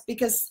rest,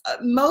 because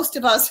most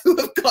of us who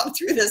have gone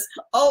through this,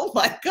 oh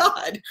my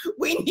God,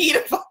 we need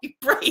a fucking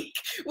break.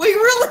 We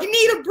really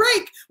need a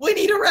break. We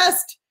need a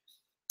rest.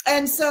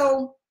 And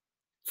so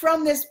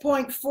from this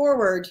point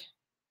forward,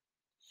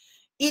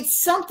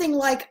 it's something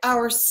like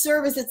our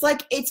service. It's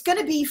like, it's going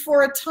to be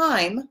for a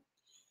time.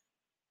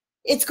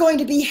 It's going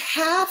to be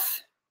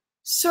half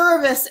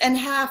service and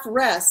half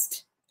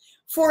rest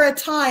for a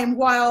time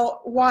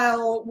while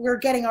we're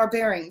getting our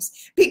bearings,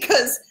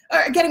 because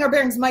getting our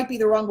bearings might be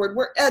the wrong word.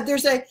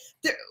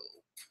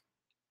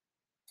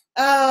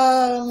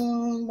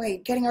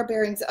 Getting our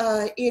bearings.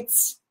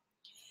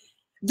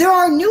 There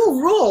are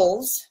new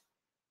rules,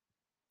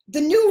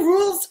 the new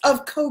rules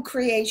of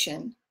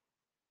co-creation.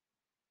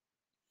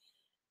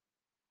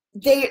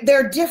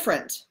 They're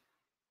different.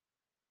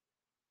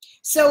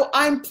 So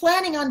I'm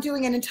planning on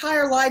doing an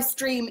entire live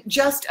stream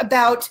just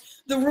about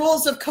the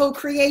rules of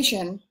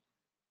co-creation,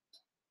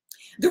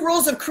 the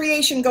rules of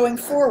creation going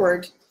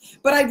forward.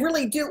 But I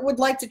really would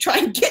like to try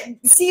and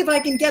see if I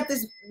can get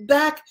this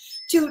back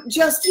to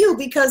just you,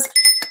 because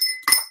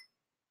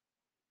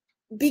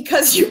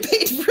you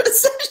paid for a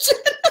session.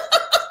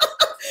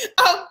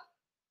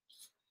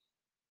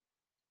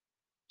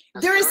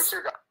 There is,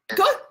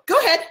 go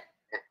ahead.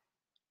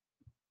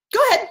 Go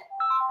ahead.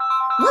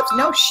 Whoops,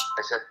 no. Shh.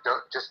 I said,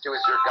 don't just do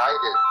as you're guided.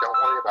 Don't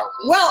worry about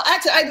me. Well,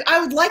 actually, I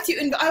would like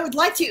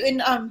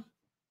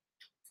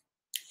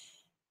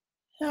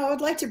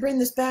to bring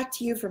this back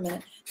to you for a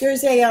minute.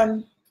 There's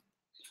a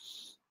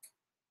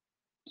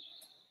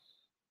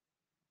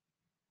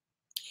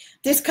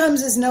this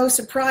comes as no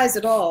surprise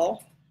at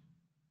all.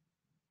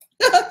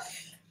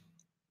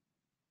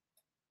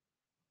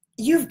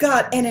 You've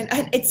got, and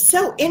it's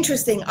so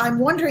interesting. I'm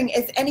wondering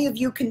if any of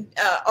you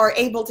are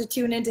able to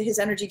tune into his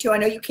energy too. I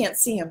know you can't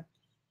see him.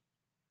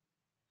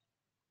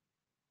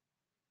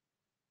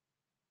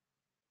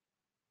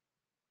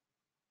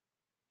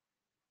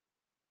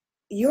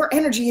 your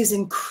energy is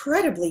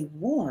incredibly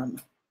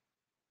warm.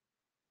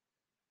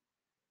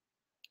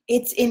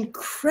 It's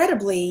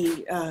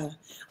incredibly,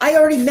 I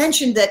already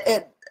mentioned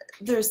that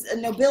there's a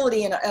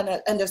nobility and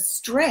a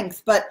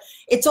strength, but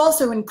it's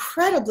also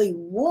incredibly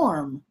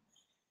warm.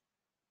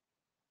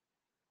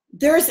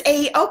 There's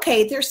a,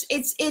 okay, there's,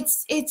 it's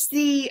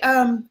the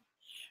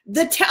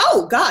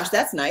oh gosh,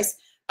 that's nice.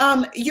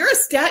 You're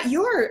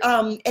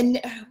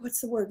and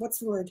what's the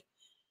word?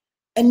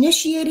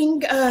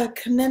 Initiating,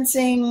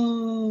 commencing,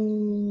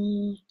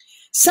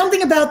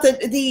 something about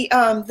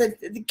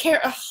the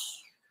care,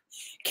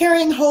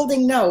 carrying,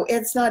 holding. No,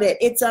 it's not it.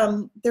 It's,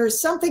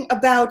 there's something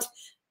about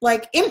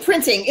like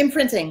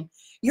imprinting.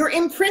 You're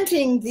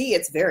imprinting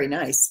it's very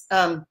nice.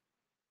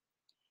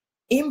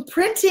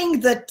 Imprinting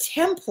the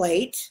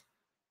template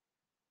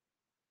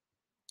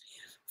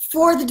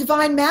for the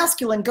divine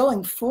masculine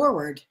going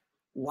forward.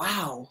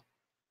 Wow.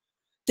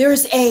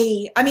 There's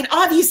I mean,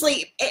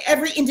 obviously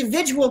every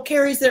individual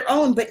carries their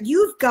own, but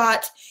you've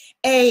got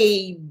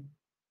a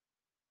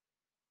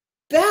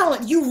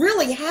balance. You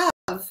really have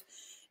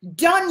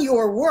done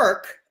your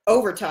work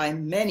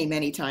overtime, many,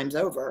 many times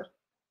over.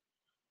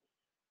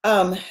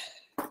 To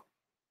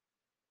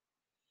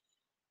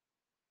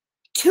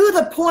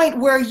the point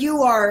where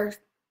you are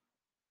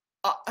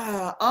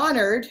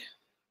honored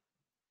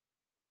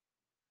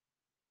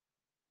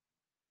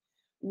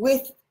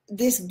with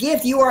this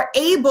gift. You are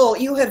able,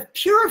 you have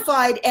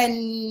purified,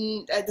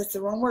 and that's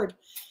the wrong word.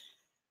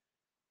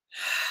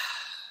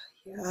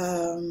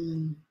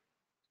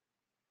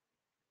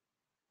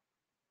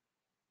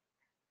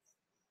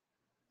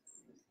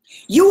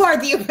 You are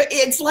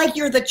it's like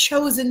you're the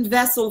chosen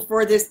vessel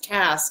for this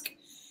task.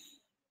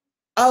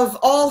 Of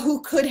all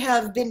who could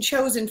have been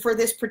chosen for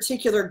this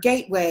particular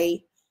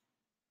gateway,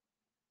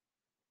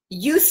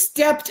 you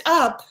stepped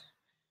up.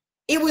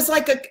 It was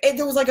like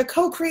there was like a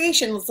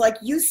co-creation. It was like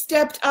you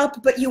stepped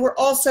up, but you were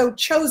also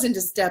chosen to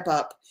step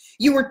up.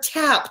 You were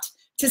tapped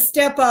to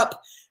step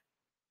up,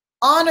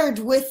 honored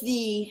with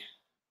the,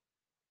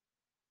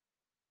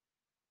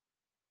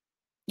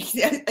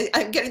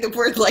 I'm getting the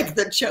word like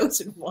the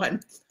chosen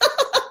one.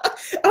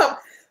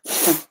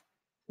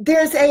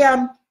 There's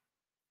a,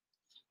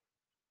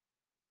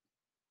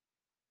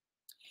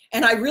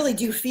 and I really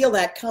do feel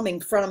that coming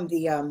from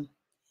the,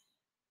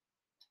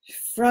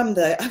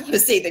 I want to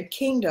say the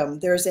kingdom.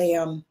 There's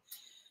a,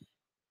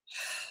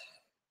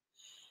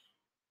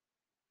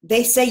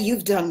 they say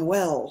you've done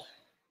well.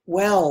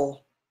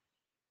 Well,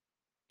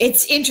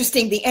 it's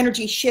interesting. The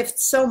energy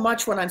shifts so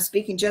much when I'm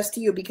speaking just to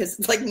you because,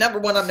 like, number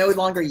one, I'm no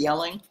longer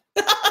yelling.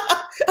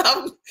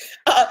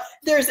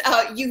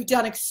 You've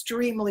done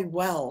extremely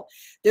well.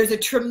 There's a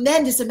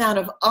tremendous amount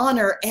of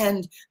honor,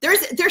 and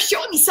they're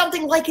showing me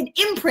something like an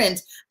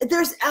imprint.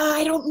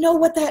 I don't know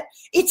what that,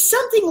 it's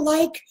something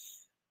like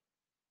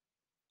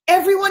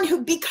everyone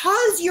who,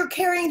 because you're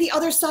carrying the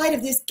other side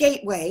of this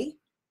gateway,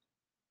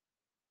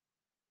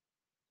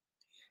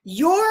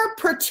 your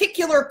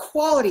particular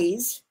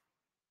qualities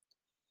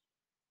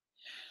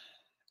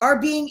are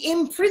being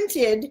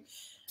imprinted.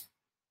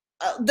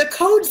 The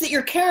codes that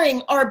you're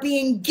carrying are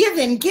being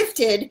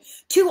gifted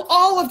to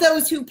all of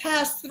those who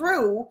pass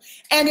through,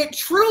 and it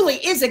truly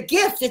is a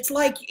gift. It's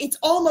like, it's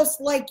almost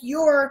like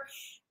your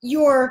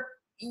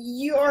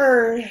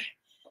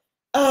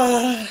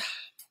oh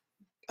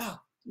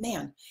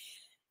man,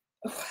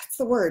 what's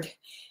the word?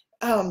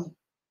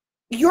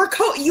 Your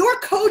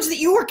codes that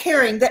you were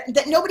carrying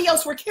that nobody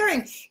else were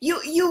carrying,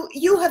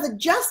 you have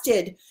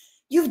adjusted.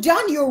 You've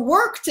done your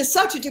work to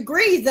such a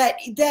degree that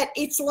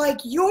it's like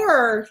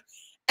your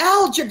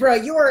algebra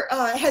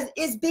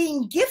is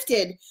being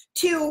gifted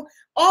to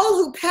all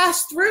who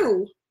pass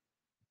through,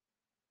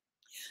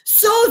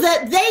 so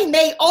that they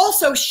may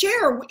also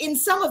share in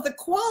some of the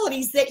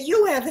qualities that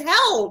you have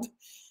held,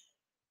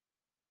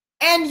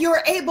 and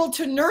you're able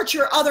to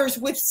nurture others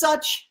with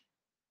such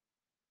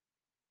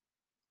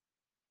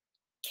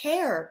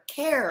care.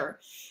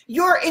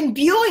 You're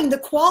imbuing the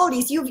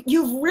qualities.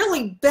 You've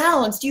really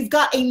balanced. You've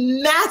got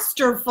a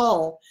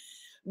masterful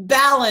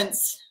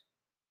balance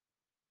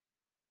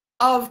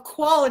of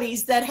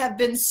qualities that have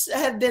been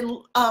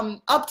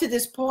up to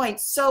this point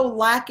so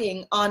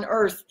lacking on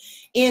earth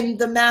in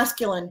the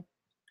masculine.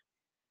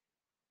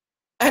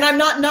 And I'm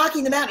not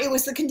knocking them out. It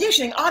was the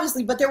conditioning,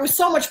 obviously, but there was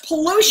so much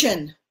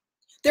pollution.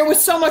 There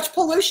was so much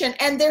pollution,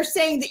 and they're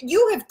saying that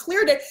you have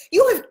cleared it.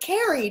 You have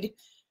carried,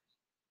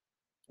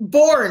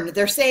 born.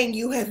 They're saying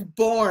you have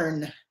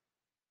born.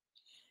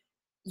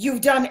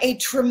 You've done a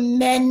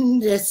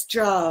tremendous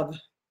job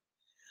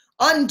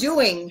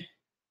undoing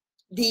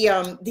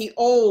the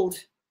old,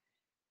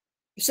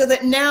 so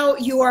that now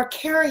you are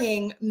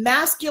carrying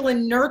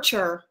masculine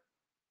nurture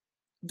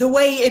the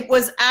way it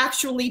was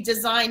actually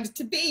designed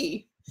to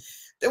be,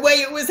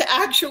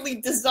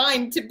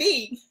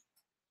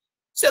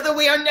 so that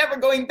we are never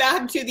going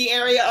back to the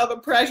area of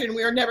oppression.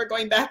 We are never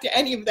going back to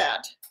any of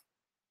that.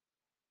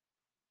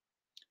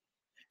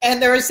 And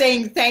they're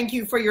saying thank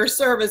you for your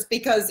service,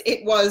 because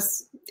it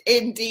was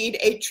indeed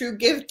a true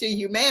gift to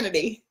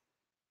humanity.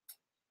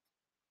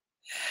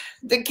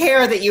 the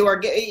care that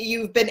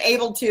you've been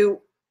able to,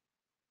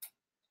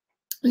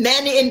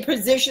 men in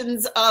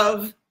positions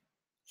of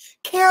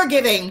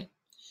caregiving,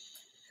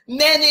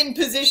 men in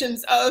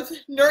positions of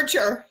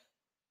nurture.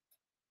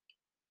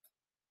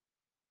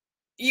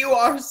 You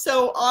are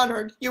so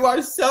honored. You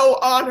are so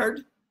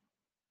honored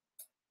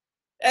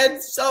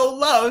and so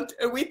loved.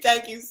 And we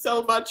thank you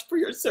so much for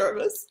your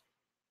service.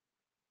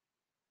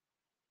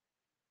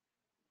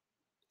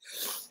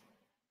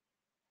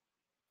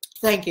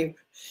 Thank you.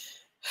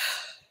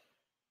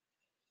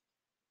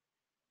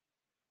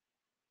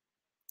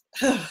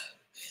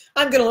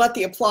 I'm going to let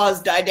the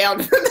applause die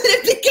down for a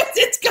minute because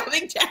it's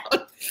coming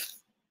down.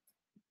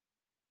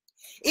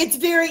 It's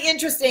very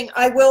interesting.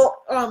 I will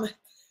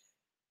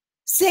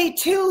say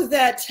too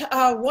that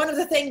one of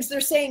the things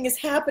they're saying is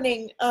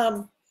happening.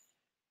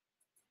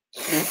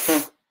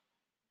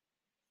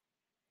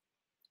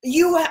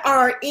 You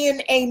are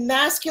in a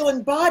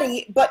masculine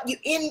body, but you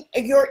in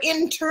your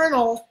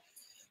internal,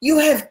 you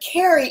have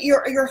carried.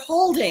 You're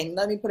holding.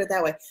 Let me put it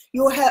that way.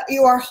 You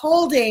are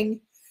holding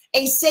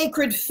a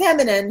sacred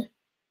feminine.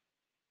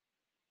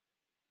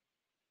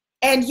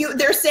 And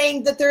they're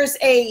saying that there's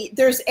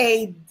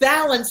a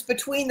balance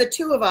between the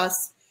two of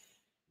us,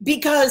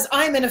 because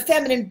I'm in a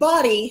feminine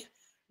body,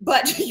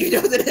 but you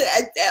know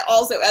that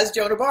also as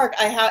Joan of Arc,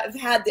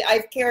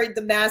 I've carried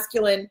the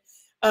masculine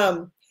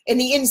in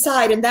the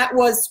inside, and that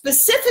was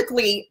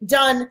specifically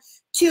done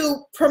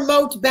to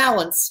promote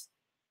balance,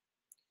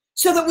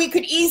 so that we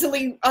could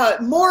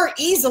more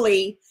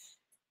easily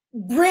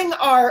bring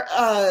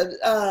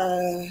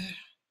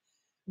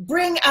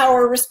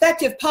our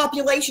respective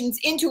populations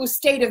into a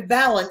state of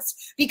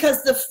balance,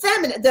 because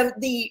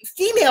the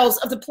females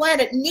of the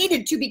planet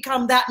needed to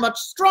become that much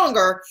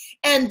stronger,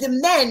 and the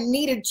men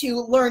needed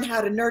to learn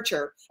how to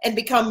nurture and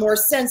become more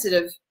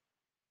sensitive.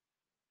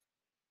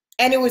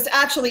 And it was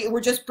actually,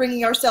 we're just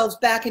bringing ourselves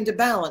back into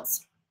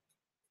balance.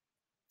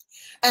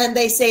 And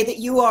they say that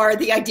you are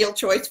the ideal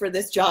choice for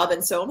this job,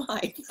 and so am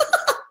I.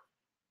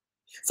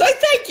 So I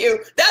thank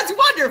you. That's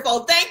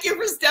wonderful. Thank you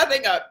for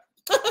stepping up.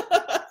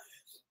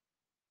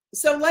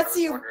 So let's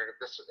see. I was wondering if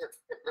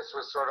this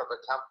was sort of a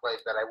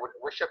template that I would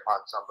wish upon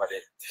somebody.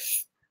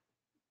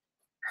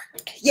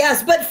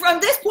 Yes, but from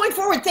this point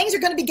forward, things are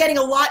going to be getting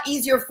a lot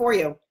easier for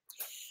you,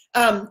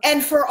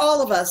 and for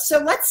all of us. So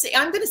let's see.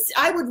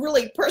 I would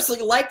really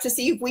personally like to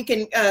see if we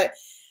can.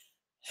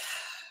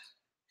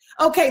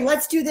 Okay,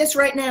 let's do this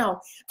right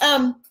now.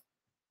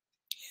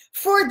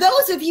 For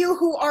those of you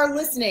who are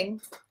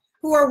listening,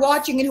 who are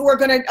watching, and who are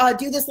going to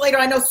do this later,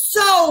 I know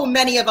so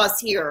many of us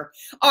here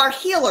are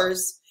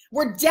healers.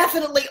 We're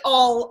definitely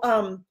all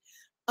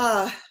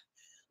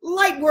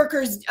light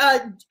workers,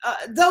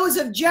 those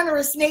of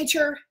generous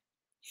nature.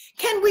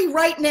 Can we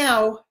right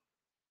now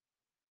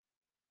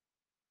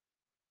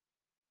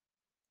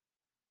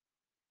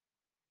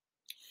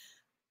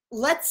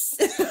let's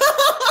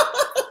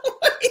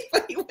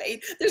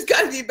wait. There's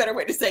got to be a better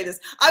way to say this.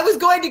 I was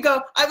going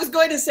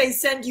to say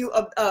send you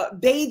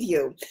bathe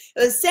you,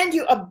 send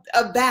you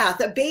a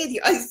bath, bathe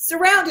you,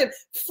 surround him,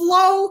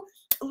 flow,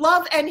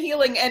 love and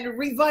healing and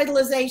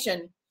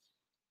revitalization.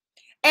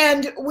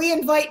 And we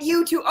invite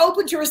you to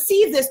open to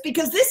receive this,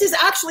 because this is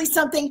actually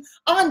something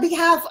on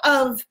behalf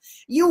of,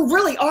 you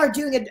really are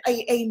doing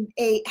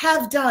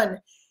have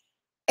done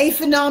a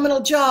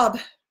phenomenal job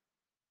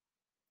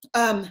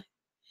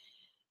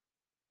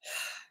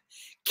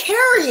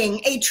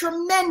carrying a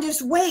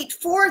tremendous weight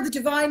for the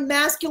Divine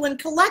Masculine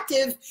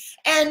Collective.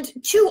 And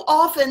too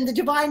often the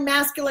Divine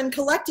Masculine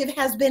Collective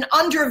has been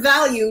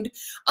undervalued,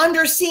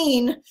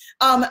 underseen,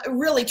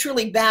 really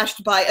truly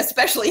bashed by,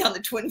 especially on the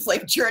twin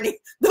flame journey,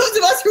 those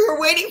of us who are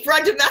waiting for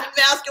our Divine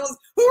Masculines,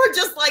 who are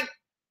just like,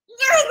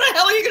 where the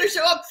hell are you going to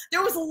show up?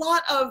 There was a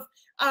lot of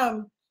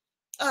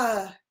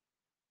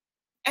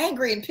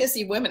angry and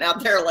pissy women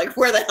out there, like,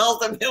 where the hell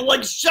them,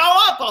 like, show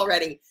up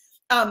already.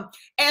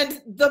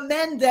 And the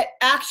men that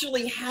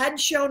actually had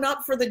shown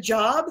up for the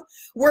job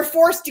were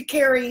forced to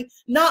carry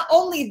not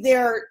only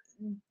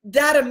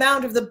that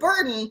amount of the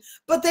burden,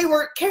 but they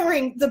were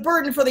carrying the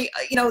burden for the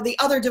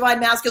other Divine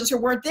Masculines who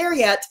weren't there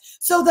yet.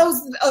 So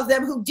those of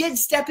them who did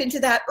step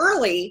into that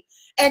early,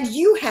 and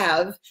you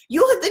have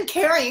been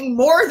carrying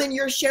more than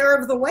your share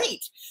of the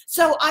weight.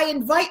 So I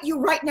invite you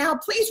right now,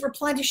 please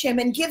replenish him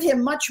and give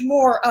him much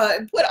more,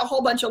 put a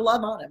whole bunch of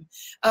love on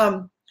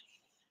him.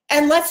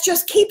 And let's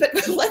just keep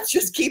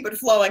it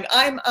flowing.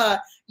 I'm,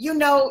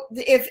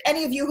 if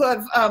any of you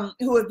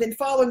who have been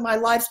following my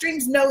live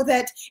streams know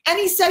that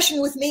any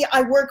session with me,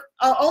 I work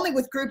only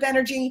with group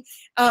energy,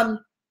 and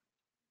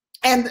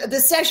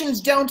the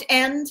sessions don't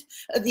end.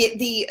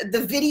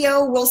 The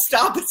video will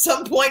stop at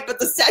some point, but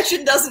the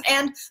session doesn't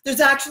end.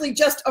 There's actually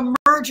just a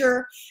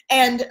merger,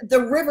 and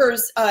the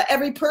rivers.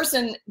 Every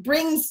person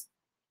brings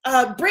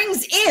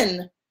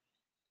in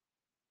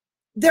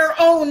their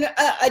own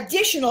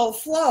additional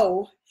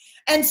flow.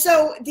 And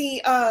so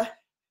the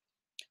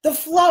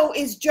flow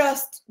is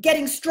just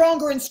getting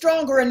stronger and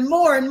stronger and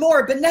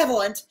more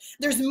benevolent.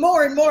 There's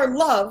more and more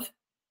love,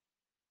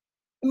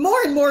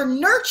 more and more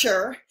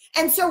nurture.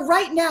 And so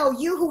right now,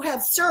 you who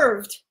have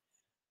served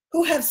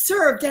who have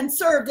served and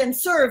served and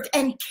served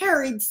and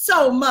carried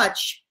so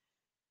much,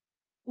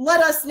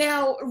 let us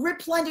now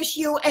replenish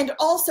you and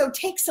also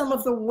take some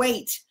of the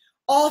weight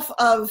off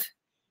of,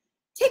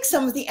 take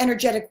some of the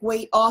energetic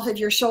weight off of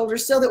your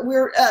shoulders so that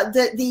we're,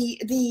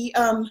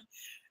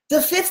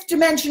 the fifth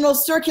dimensional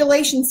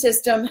circulation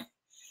system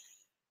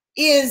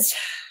is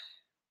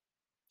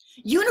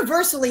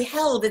universally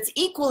held. It's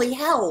equally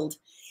held.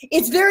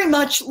 It's very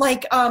much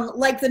like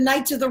the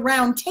Knights of the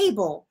Round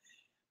Table,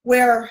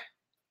 where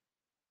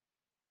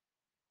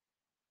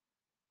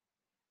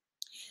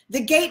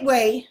the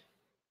gateway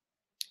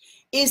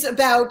is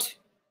about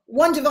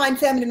one divine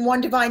feminine,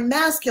 one divine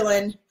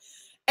masculine,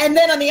 and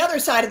then on the other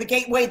side of the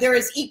gateway there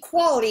is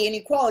equality and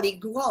equality,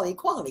 equality,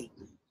 equality.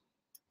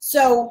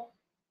 So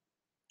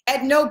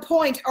at no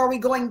point are we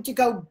going to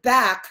go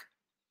back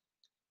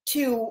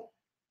to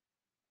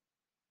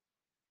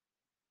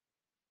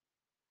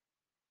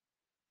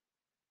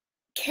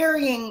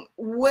carrying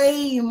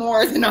way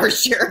more than our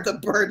share of the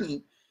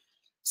burden.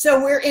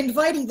 So we're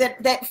inviting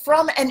that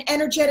from an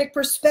energetic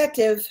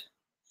perspective,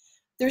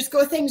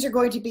 things are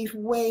going to be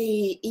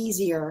way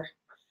easier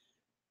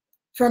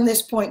from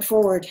this point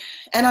forward.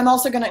 And I'm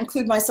also going to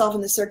include myself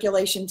in the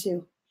circulation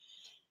too.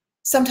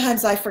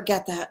 Sometimes I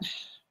forget that.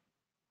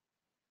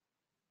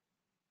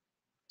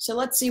 So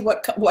let's see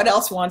what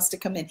else wants to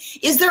come in.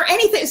 Is there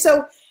anything?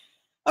 So,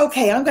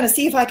 okay, I'm going to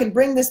see if I can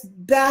bring this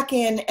back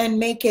in and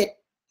make it.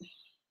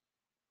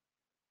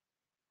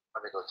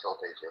 Let me go tilt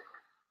AJ.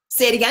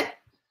 Say it again.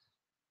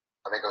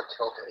 Let me go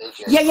tilt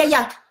AJ.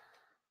 Yeah.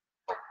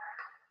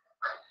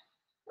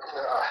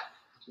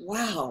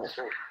 Wow.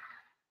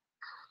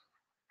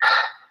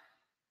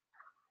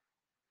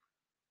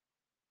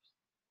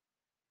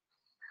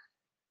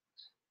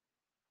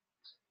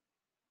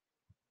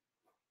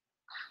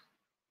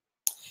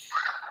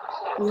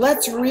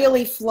 Let's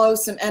really flow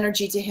some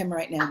energy to him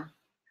right now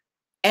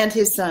and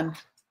his son.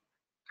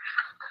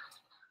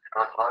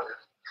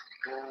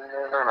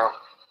 No.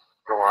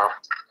 Go on.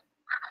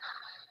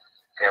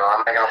 Okay, well,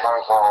 I'm making a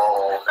phone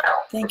call now.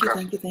 Thank you.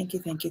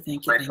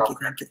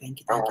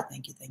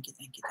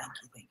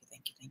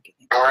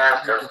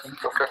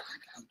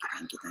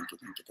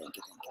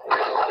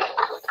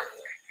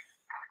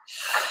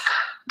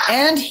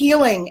 And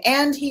healing.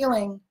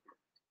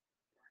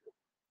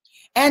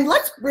 And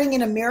let's bring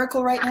in a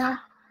miracle right now.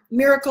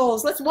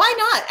 Miracles. Why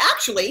not?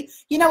 Actually,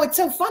 you know, it's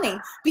so funny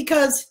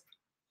because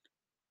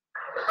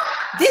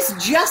this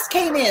just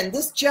came in.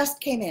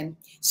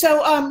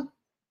 So,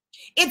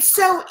 it's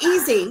so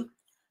easy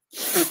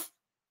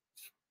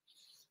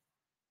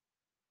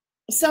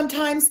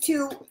sometimes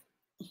to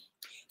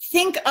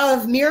think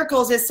of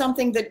miracles as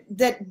something that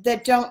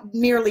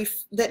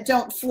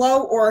don't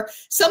flow, or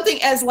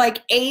something as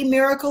like a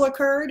miracle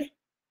occurred.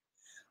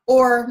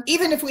 Or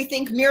even if we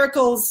think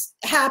miracles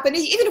happen,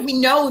 even if we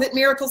know that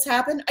miracles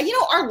happen, you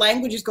know, our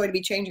language is going to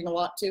be changing a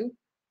lot too.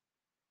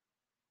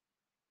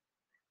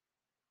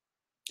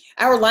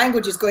 Our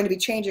language is going to be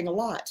changing a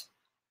lot.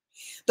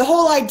 The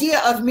whole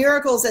idea of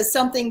miracles as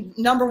something,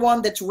 number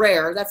one, that's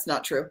rare, that's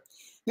not true.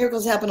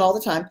 Miracles happen all the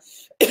time.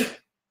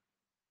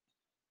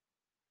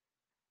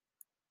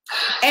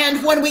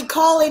 And when we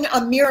call in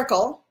a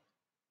miracle,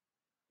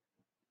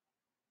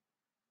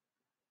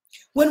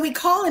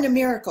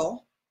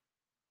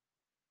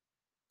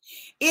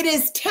 it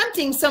is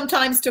tempting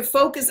sometimes to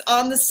focus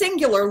on the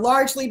singular,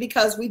 largely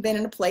because we've been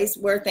in a place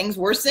where things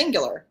were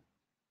singular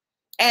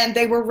and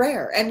they were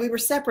rare and we were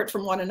separate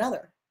from one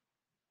another.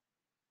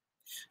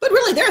 But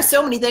really, there are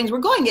so many things we're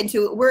going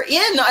into. We're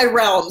in a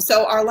realm,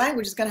 so our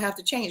language is going to have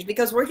to change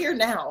because we're here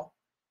now.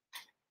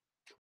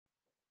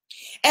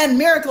 And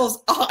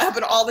miracles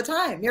happen all the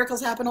time.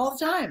 Miracles happen all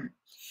the time.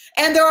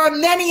 And there are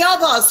many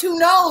of us who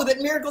know that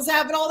miracles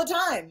happen all the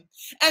time.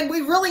 And we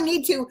really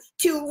need to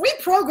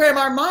reprogram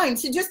our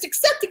minds to just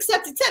accept.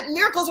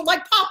 Miracles are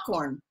like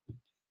popcorn.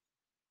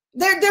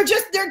 They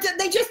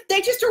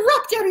just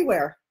erupt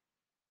everywhere.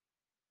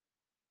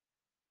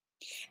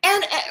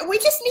 And we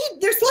just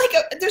need, there's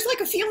like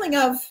a feeling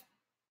of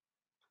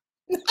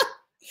we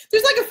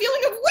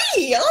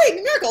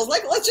like miracles,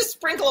 like let's just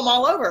sprinkle them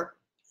all over.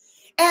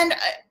 And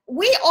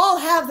we all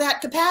have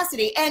that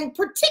capacity, and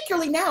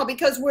particularly now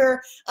because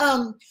we're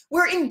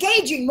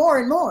engaging more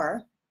and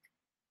more.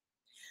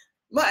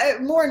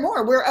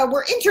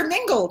 We're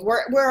intermingled.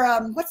 We're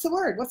what's the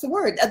word?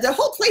 The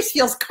whole place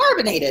feels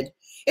carbonated.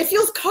 It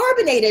feels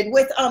carbonated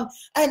with an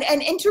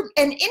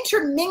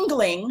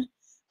intermingling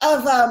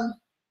of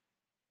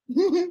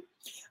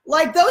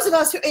like those of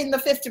us who in the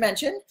fifth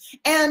dimension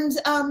and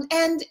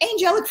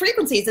angelic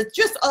frequencies. It's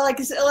just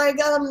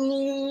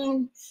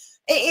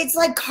it's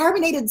like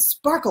carbonated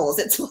sparkles.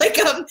 It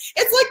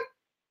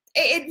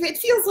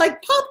feels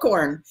like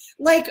popcorn.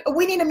 Like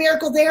we need a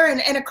miracle there,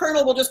 and a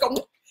kernel will just go,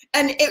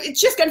 and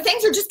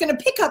things are just gonna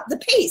pick up the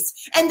pace,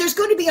 and there's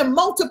going to be a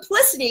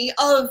multiplicity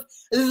of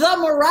the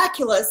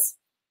miraculous.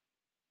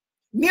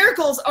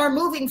 Miracles are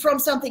moving from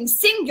something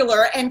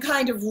singular and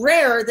kind of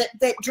rare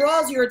that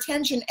draws your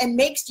attention and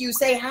makes you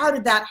say, how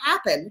did that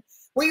happen?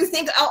 Where you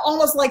think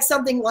almost like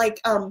something like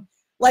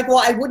Like,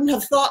 well, I wouldn't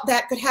have thought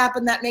that could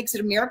happen. That makes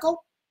it a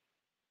miracle.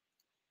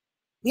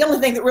 The only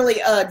thing that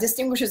really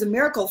distinguishes a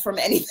miracle from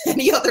any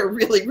other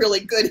really,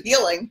 really good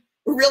healing,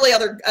 really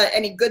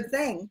any good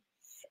thing,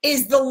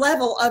 is the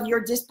level of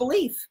your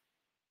disbelief.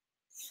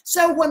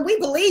 So when we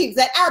believe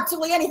that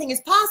absolutely anything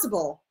is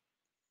possible,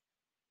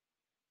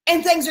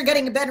 and things are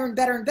getting better and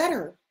better and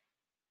better,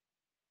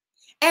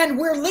 and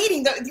we're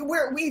leading,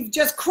 we've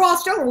just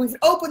crossed over, we've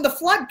opened the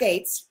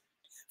floodgates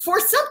for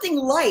something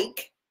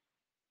like,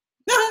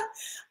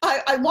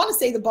 I want to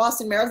say the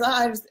Boston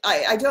Marathon.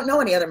 I don't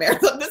know any other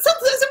marathon.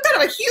 Some kind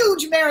of a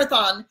huge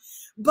marathon,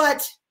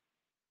 but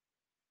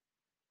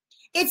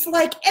it's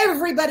like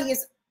everybody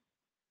is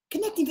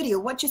connecting video.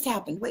 What just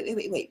happened?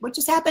 Wait. What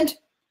just happened?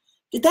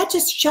 Did that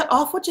just shut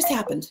off? What just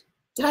happened?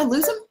 Did I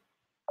lose him?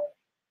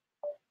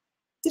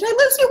 Did I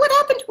lose you? What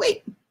happened?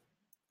 Wait.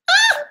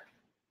 Ah!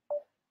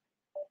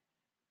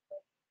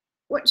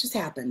 What just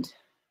happened?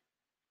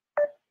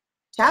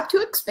 Tap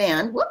to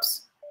expand.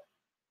 Whoops.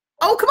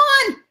 Oh, come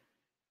on.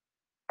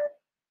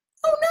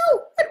 Oh,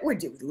 no. Where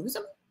did we lose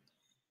him?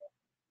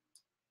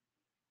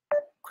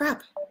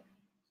 Crap.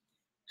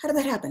 How did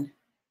that happen?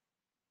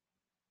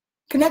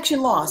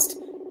 Connection lost.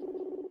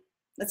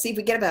 Let's see if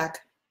we get it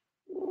back.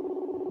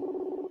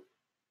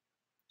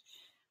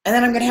 And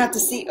then I'm going to have to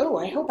see. Oh,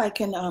 I hope I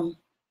can.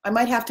 I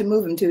might have to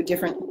move him to a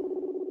different.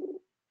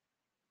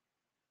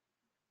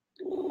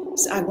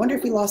 So I wonder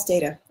if we lost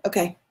data.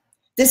 Okay.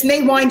 This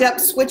may wind up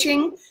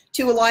switching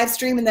to a live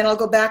stream, and then I'll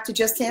go back to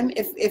just him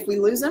if we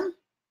lose him.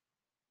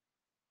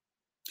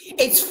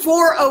 It's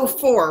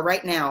 4:04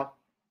 right now.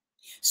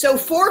 So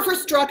 4 for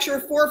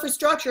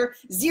structure,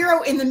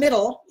 0 in the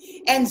middle,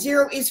 and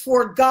 0 is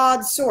for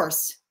God's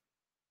source.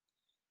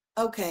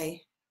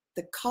 Okay,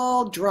 the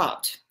call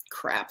dropped.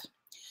 Crap.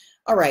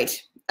 All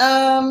right.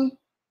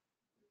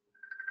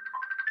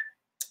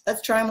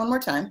 Let's try him one more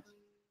time.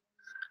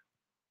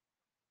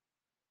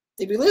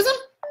 Did we lose him?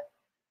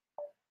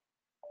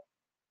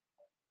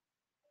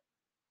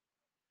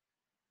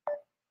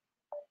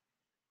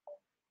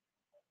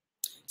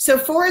 So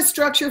 4 is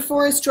structure,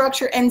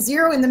 and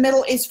 0 in the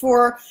middle is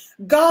for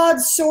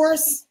God's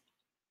source,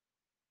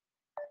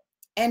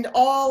 and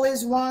all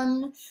is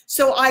one.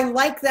 So I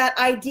like that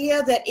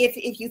idea that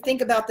if you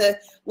think about the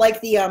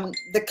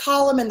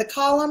column and the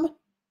column,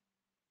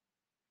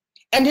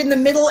 and in the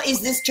middle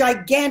is this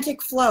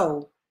gigantic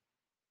flow.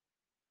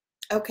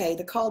 Okay,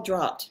 the call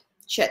dropped.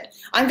 Shit.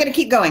 I'm going to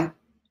keep going.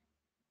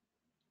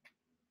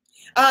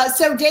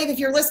 So Dave, if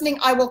you're listening,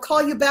 I will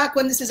call you back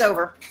when this is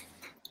over.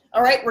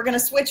 All right, we're going to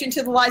switch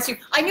into the live stream.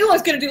 I knew I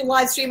was going to do a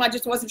live stream. I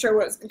just wasn't sure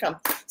what was going to come.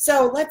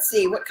 So let's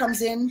see what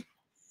comes in.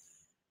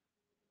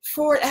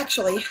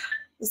 Actually,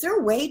 is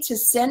there a way to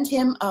send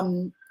him?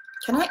 Can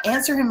I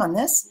answer him on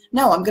this?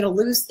 No, I'm going to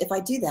lose if I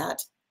do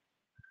that.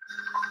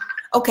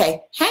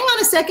 Okay, hang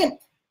on a second.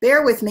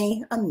 Bear with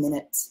me a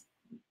minute.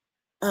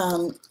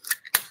 Hang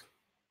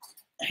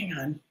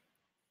on.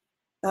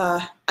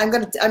 I'm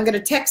gonna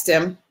text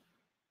him.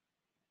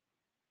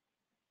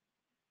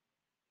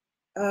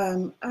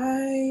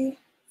 I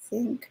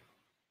think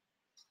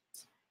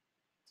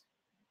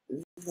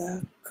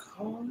the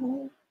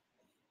call.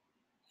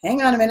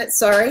 Hang on a minute.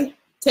 Sorry.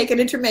 Take an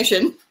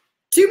intermission.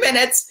 2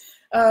 minutes.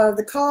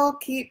 The call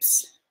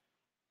keeps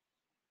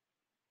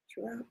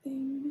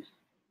dropping.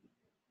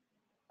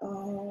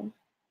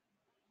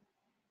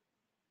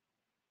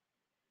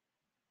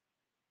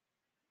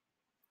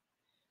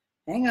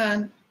 Hang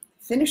on.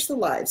 Finish the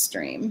live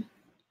stream.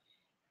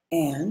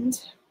 And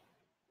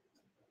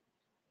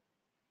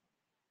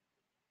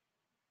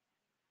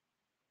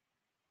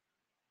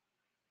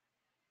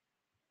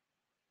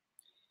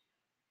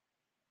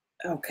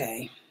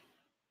okay.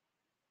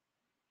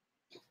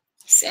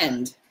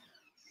 Send.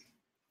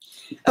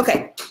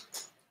 Okay.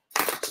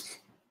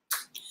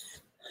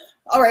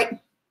 All right.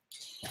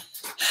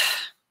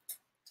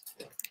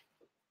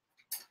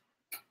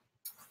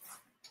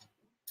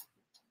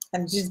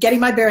 I'm just getting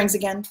my bearings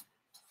again.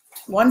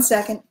 1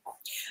 second.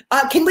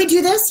 Can we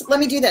do this? Let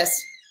me do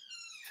this.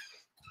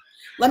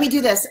 Let me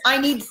do this. I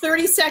need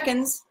 30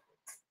 seconds.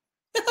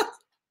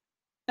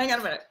 Hang on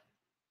a minute.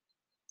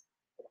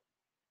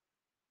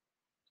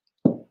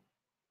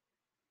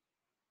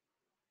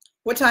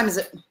 What time is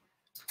it?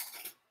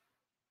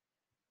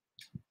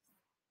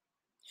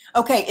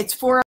 Okay, it's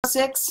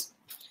 4:06.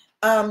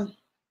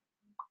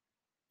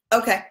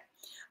 Okay.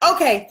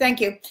 Okay,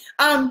 thank you.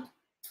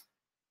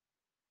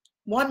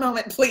 1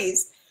 moment,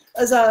 please.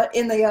 As I've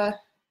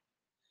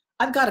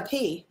got to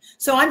pee,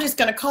 so I'm just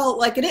going to call it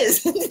like it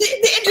is. In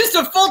the interest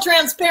of full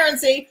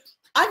transparency,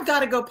 I've got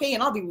to go pee,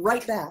 and I'll be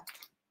right back.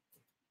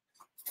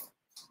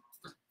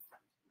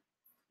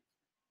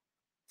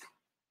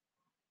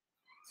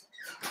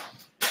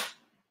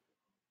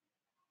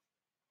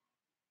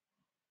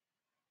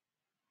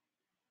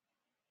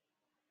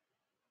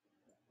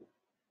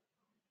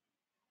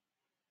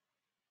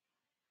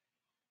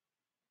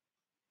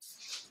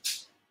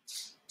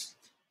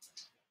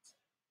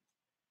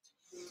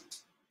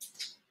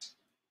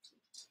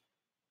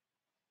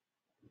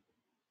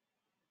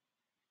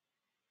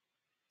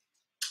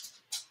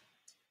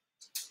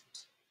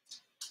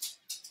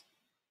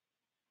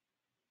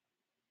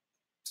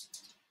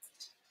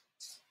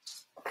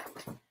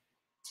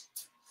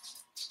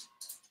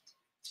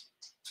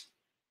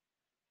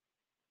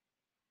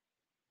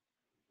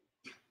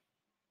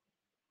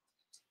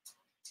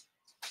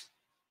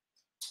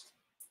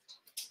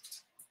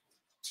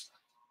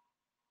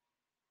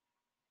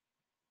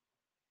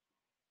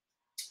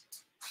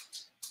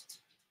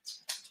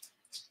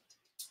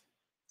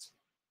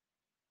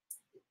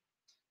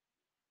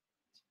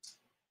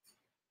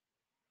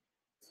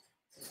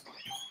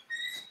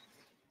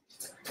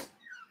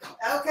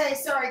 Okay,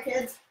 sorry,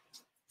 kids.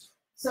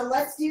 So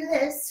let's do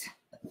this.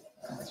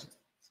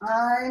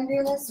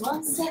 Undo this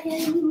 1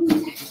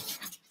 second.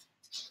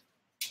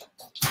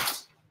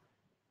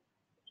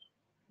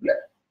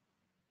 Yep.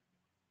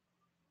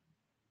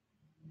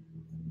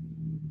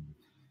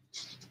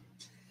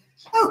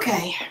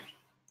 Okay,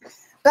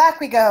 back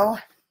we go.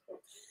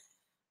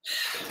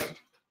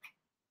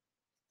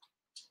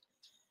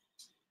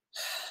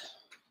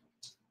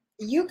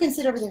 You can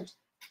sit over there.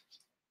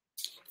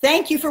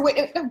 Thank you for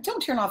waiting. No,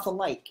 don't turn off the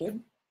light, kid.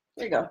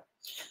 There you go.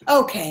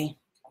 Okay.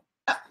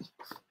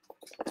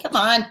 Come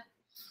on.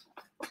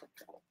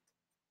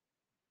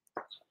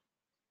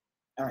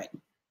 All right.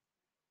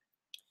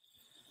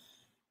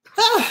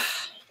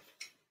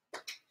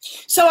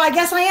 So I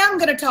guess I am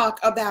going to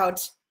talk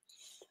about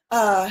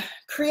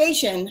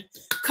creation,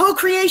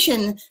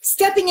 co-creation,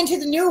 stepping into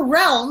the new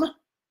realm.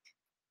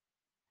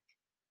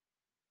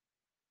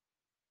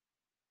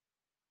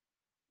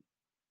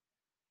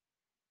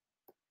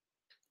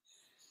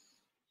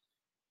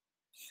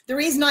 The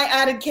reason I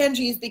added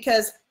Kenji is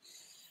because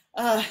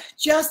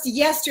just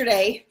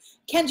yesterday,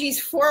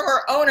 Kenji's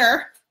former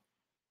owner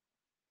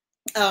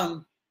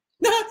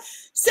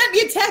sent me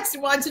a text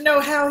and wanted to know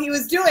how he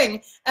was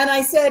doing. And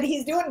I said,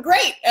 he's doing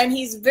great. And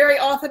he's very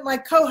often my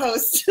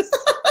co-host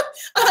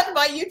on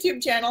my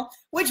YouTube channel,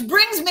 which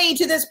brings me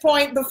to this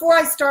point before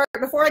I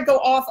go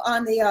off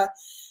on the,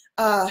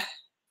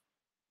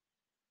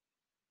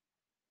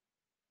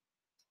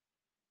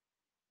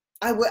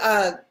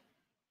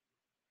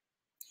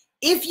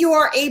 if you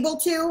are able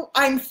to,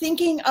 I'm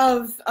thinking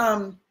of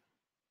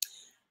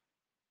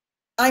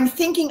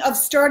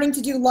starting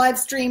to do live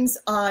streams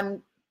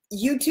on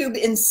YouTube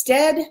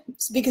instead,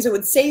 because it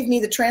would save me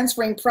the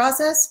transferring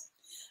process.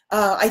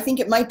 I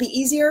think it might be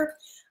easier.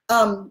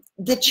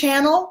 The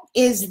channel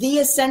is The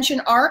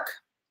Ascension Ark.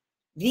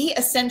 The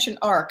Ascension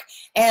Ark.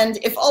 And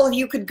if all of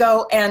you could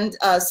go and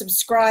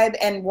subscribe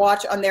and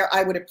watch on there,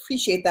 I would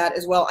appreciate that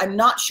as well. I'm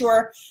not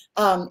sure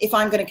if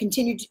I'm going to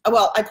continue to,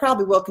 well, I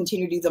probably will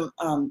continue to do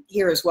them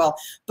here as well,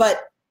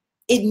 but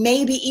it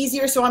may be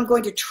easier, so I'm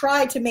going to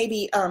try to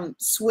maybe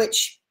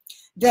switch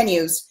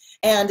venues.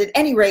 And at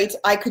any rate,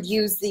 I could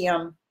use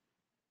the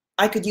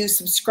I could use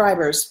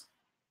subscribers.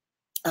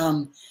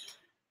 The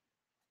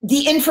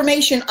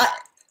information,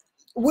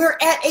 we're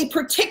at a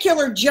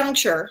particular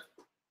juncture,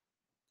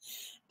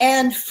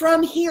 and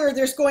from here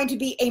there's going to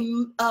be a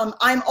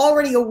I'm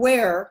already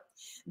aware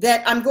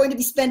that I'm going to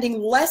be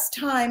spending less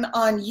time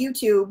on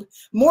YouTube,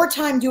 more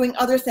time doing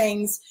other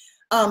things.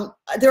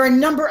 There are a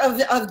number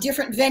of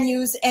different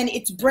venues, and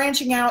it's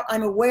branching out.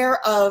 I'm aware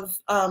of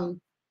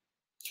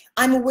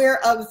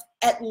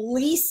at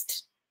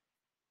least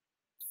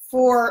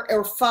 4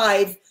 or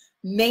 5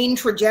 main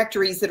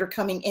trajectories that are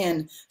coming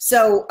in.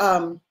 So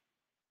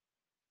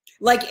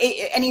like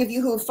any of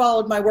you who have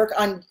followed my work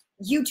on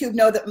YouTube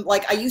know that,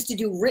 like, I used to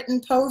do written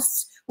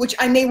posts, which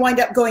I may wind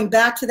up going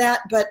back to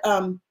that, but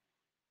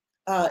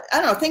I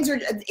don't know, things are,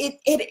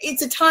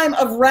 it's a time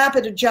of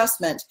rapid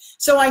adjustment.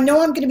 So I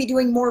know I'm going to be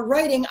doing more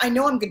writing. I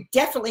know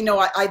definitely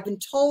know, I've been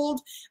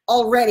told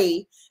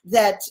already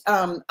that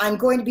I'm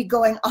going to be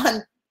going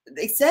on,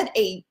 they said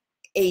a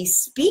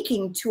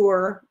speaking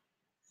tour,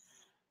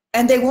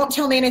 and they won't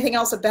tell me anything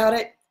else about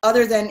it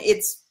other than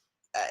it's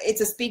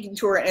a speaking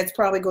tour, and it's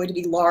probably going to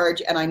be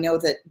large, and I know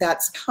that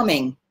that's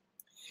coming.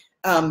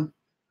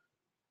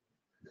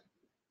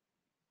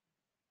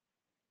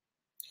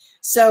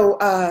 So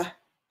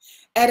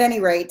at any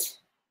rate,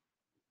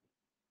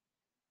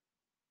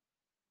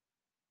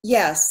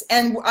 yes,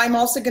 and I'm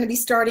also going to be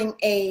starting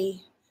a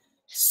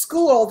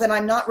school that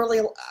I'm not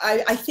really,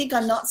 I think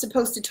I'm not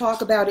supposed to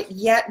talk about it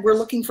yet. We're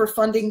looking for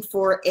funding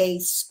for a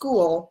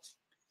school.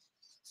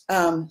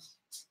 I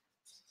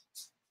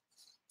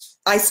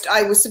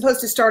was supposed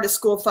to start a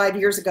school 5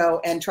 years ago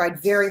and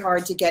tried very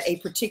hard to get a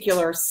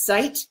particular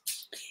site.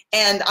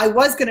 And I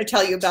was going to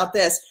tell you about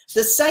this.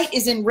 The site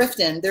is in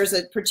Rifton. There's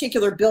a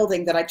particular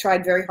building that I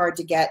tried very hard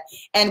to get.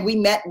 And we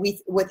met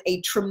with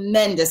a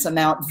tremendous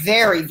amount,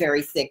 very,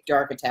 very thick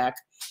dark attack.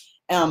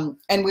 And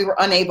we were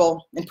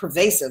unable, and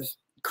pervasive,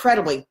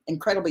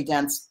 incredibly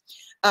dense.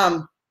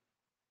 And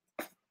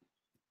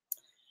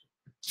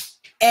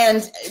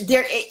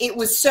there, it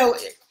was so,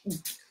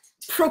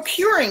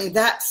 procuring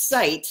that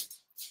site,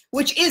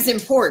 which is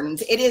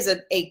important, it is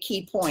a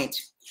key point,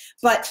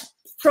 but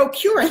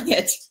procuring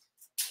it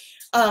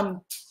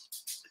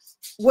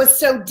was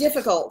so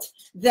difficult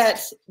that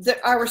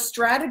our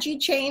strategy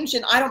changed,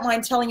 and I don't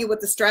mind telling you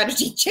what the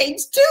strategy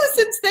changed to,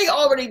 since they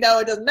already know,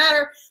 it doesn't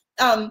matter.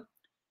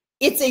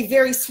 It's a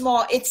very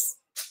small, it's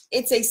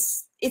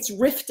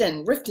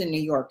Rifton,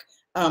 New York,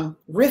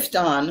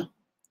 Rifton,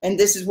 and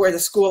this is where the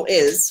school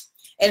is,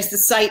 and it's the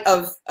site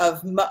of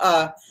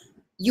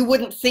you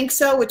wouldn't think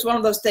so. It's one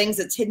of those things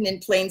that's hidden in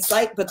plain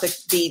sight, but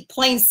the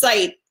plain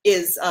sight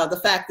is the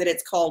fact that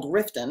it's called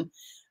Rifton.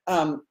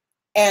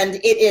 And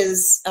it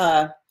is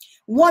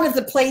one of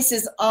the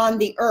places on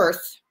the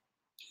earth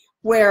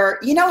where,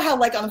 you know how,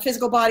 like, on the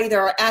physical body,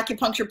 there are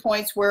acupuncture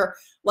points where,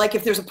 like,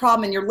 if there's a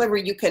problem in your liver,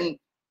 you can,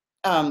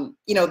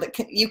 you know,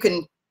 you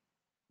can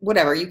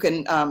whatever, you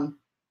can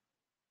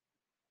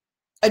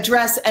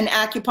address an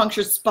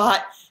acupuncture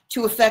spot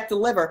to affect the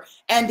liver.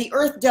 And the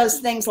earth does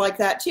things like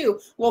that too.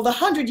 Well, the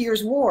 100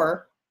 Years'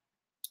 War,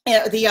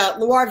 the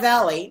Loire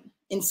Valley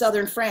in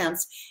southern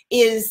France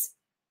is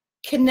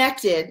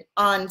connected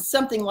on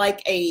something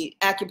like a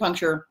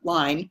acupuncture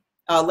line,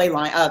 ley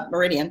line,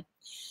 meridian,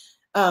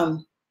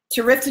 to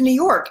Rifton, New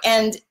York.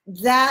 And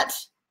that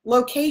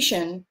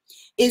location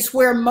is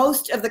where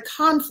most of the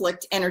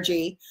conflict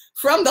energy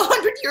from the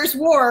 100 Years'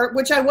 War,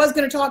 which I was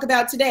going to talk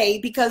about today,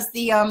 because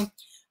the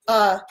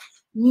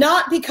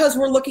not because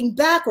we're looking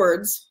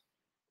backwards,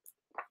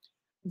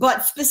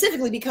 but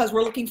specifically because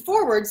we're looking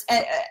forwards,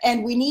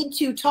 and we need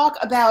to talk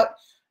about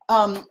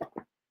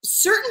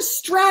certain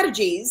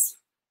strategies.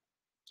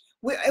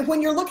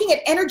 When you're looking at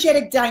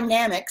energetic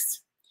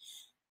dynamics,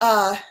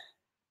 the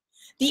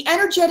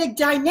energetic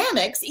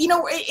dynamics, you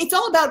know, it's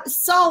all about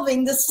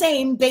solving the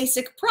same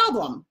basic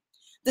problem.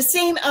 The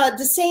same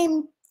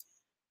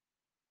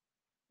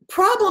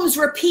problems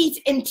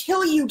repeat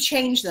until you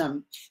change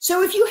them.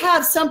 So if you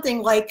have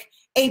something like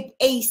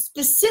a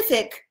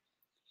specific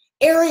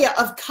area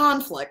of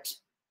conflict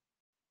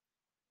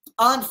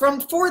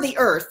for the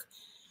earth,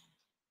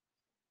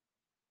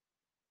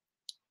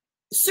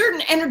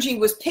 certain energy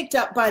was picked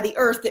up by the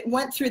earth that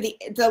went through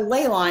the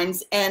ley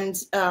lines and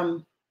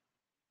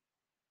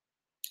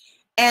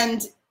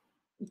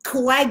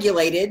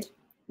coagulated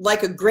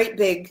like a great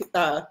big,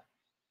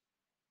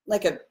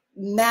 like a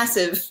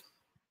massive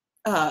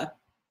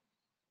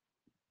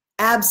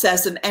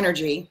abscess of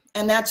energy,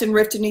 and that's in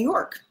Rifton, New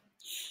York.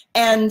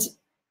 And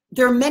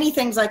there are many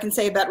things I can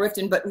say about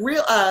Rifton, but and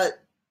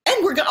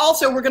we're going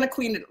to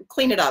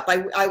clean it up.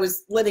 I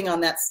was living on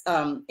that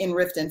in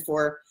Rifton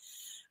for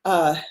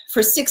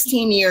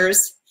 16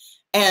 years,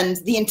 and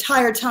the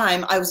entire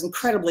time I was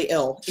incredibly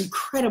ill.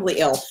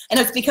 And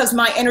it's because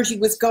my energy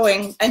was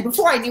going, and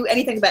before I knew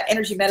anything about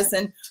energy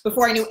medicine,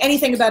 before I knew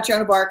anything about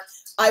Joan of Arc,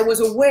 I was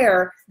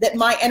aware that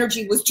my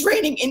energy was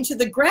draining into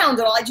the ground,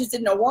 and I just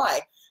didn't know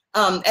why.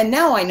 And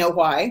now I know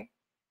why.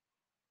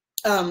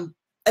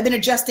 I've been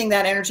adjusting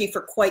that energy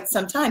for quite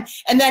some time.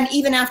 And then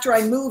even after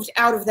I moved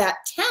out of that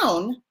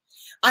town,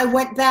 I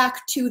went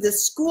back to the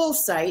school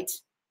site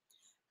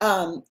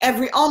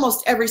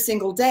almost every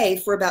single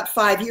day for about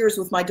 5 years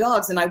with my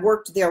dogs. And I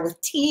worked there with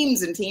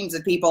teams and teams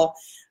of people,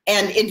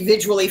 and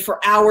individually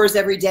for hours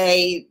every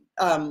day,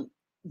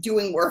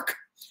 doing work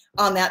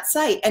on that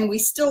site. And we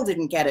still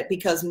didn't get it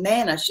because,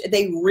 man,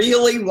 they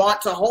really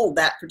want to hold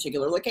that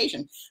particular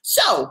location.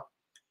 So,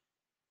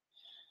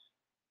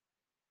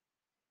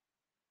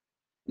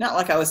 not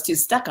like I was too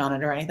stuck on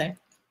it or anything.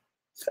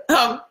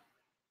 The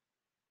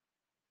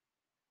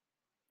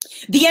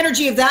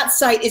energy of that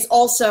site is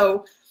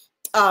also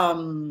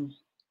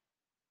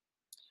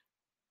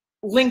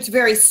linked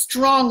very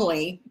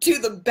strongly to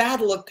the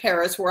Battle of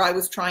Paris, where I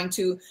was trying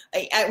to,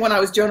 when I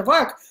was Joan of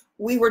Arc,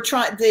 we were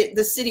trying,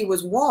 the city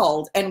was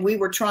walled, and we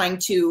were trying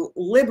to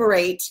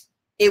liberate,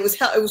 it was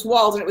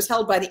walled and it was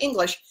held by the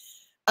English.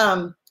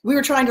 We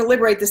were trying to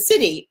liberate the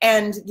city,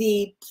 and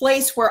the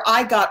place where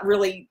I got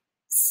really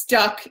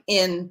stuck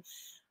in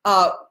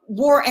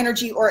war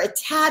energy or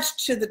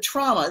attached to the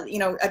trauma, you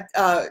know,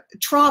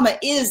 trauma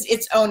is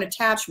its own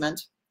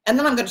attachment. And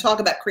then I'm going to talk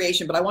about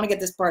creation, but I want to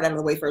get this part out of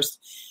the way first.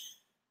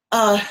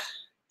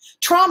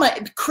 Trauma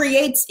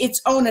creates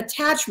its own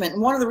attachment.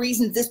 And one of the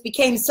reasons this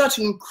became such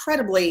an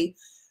incredibly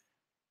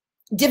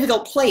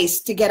difficult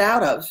place to get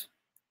out of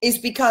is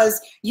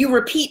because you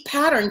repeat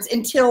patterns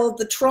until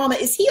the trauma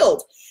is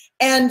healed.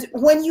 And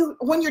when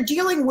you're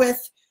dealing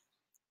with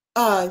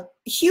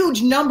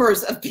huge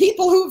numbers of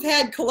people who've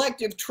had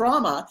collective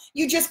trauma,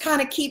 you just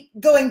kind of keep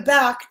going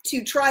back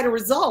to try to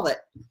resolve it.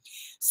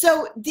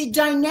 So the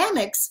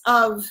dynamics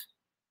of,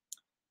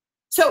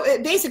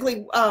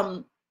 basically,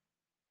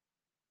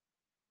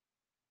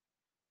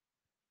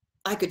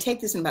 I could take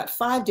this in about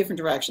 5 different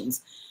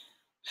directions.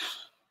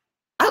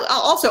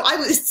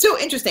 It's so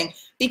interesting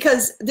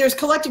because there's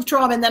collective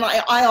trauma, and then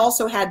I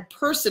also had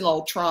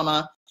personal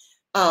trauma,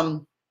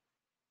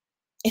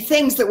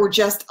 things that were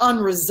just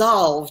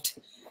unresolved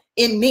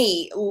in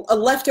me,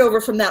 left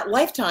over from that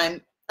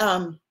lifetime.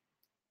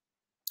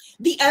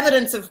 The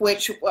evidence of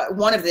which,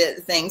 one of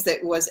the things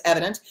that was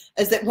evident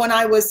is that when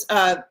I was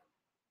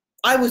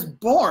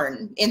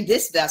born in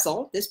this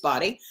vessel, this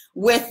body,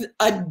 with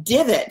a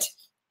divot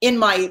in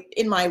my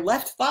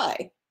left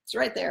thigh. It's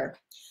right there.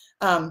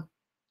 If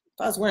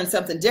I was wearing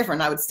something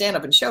different, I would stand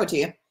up and show it to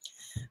you.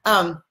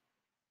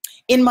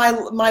 In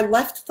my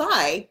left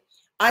thigh,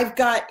 I've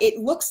got, it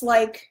looks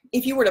like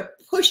if you were to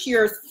push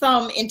your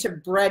thumb into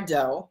bread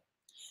dough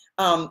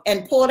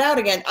and pull it out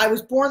again, I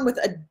was born with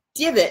a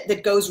divot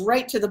that goes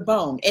right to the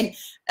bone. And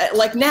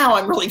like now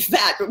I'm really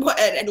fat, and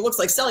it looks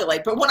like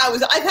cellulite, but when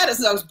I've had it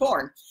since I was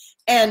born.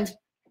 And,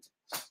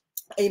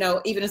 you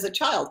know, even as a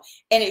child,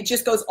 and it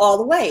just goes all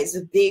the way. It's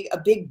a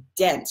big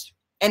dent,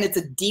 and it's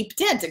a deep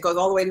dent. It goes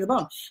all the way to the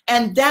bone.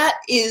 And that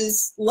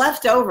is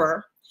left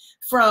over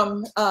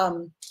from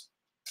the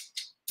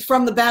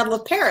Battle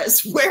of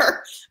Paris,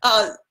 where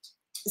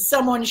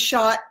someone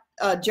shot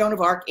Joan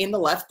of Arc in the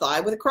left thigh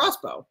with a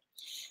crossbow.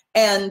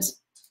 And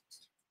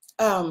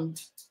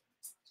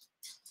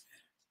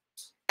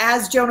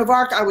as Joan of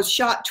Arc, I was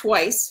shot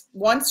twice.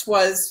 Once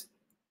was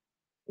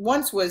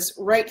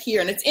right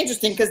here, and it's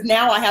interesting because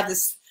now I have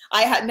this.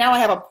 Now I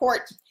have a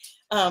port.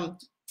 I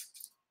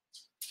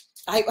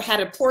had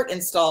a port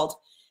installed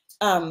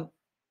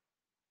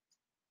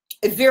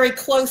very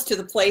close to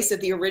the place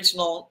of the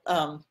original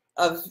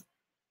of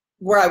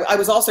where I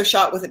was also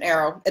shot with an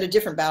arrow at a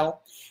different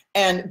battle.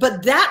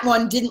 But that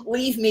one didn't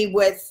leave me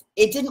with,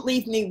 it didn't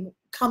leave me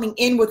coming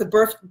in with a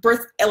birth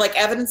like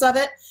evidence of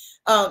it,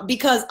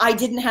 because I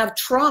didn't have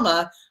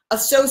trauma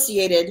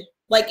associated.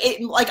 Like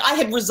I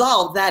had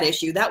resolved that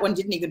issue. That one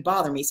didn't even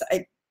bother me. So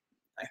I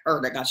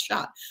heard I got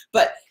shot,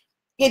 but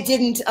it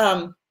didn't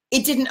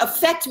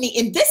affect me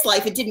in this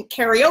life. It didn't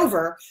carry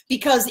over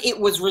because it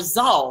was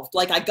resolved.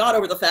 Like I got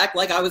over the fact,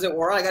 like I was at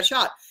war, I got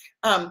shot.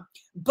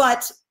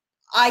 But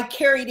I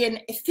carried in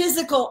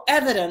physical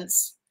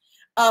evidence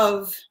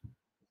of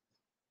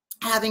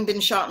having been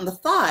shot in the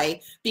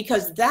thigh,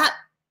 because that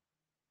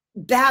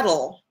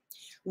battle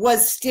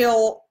was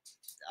still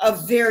I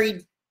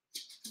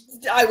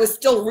was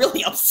still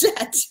really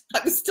upset. I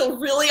was still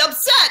really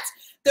upset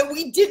that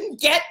we didn't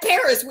get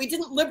Paris. We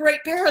didn't liberate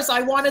Paris. I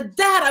wanted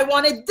that. I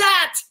wanted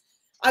that.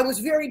 I was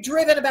very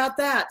driven about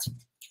that.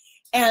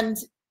 And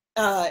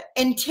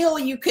until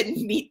you can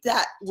meet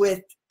that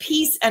with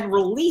peace and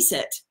release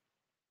it.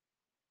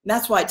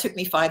 That's why it took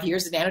me 5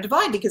 years at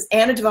NewDivine, because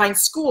NewDivine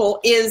school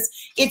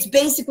it's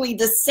basically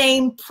the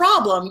same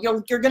problem.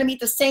 You're going to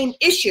meet the same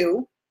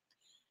issue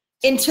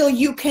until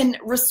you can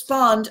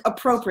respond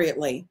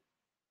appropriately.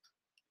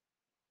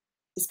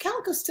 Is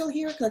Calico still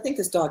here? Because I think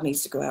this dog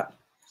needs to go out.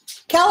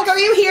 Calico, are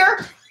you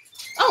here?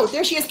 Oh,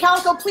 there she is.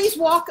 Calico, please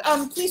walk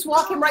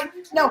him right.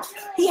 No,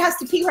 he has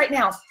to pee right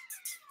now.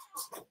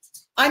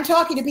 I'm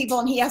talking to people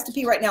and he has to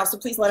pee right now, so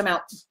please let him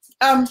out.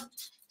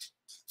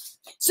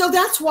 So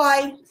that's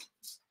why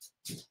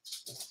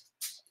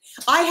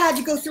I had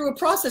to go through a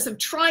process of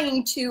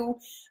trying to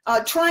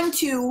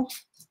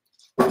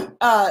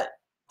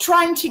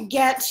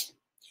get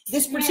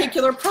this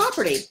particular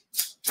property,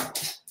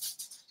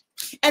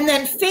 and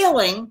then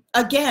failing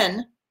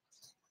again,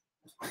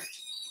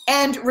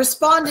 and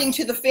responding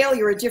to the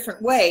failure a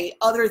different way,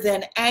 other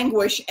than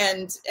anguish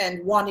and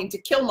wanting to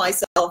kill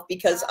myself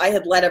because I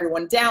had let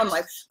everyone down.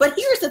 But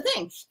here's the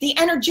thing: the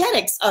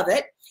energetics of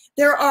it.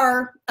 There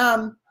are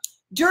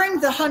during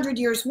the 100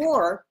 Years'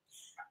 War.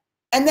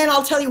 And then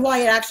I'll tell you why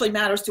it actually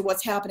matters to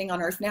what's happening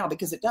on Earth now,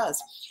 because it does.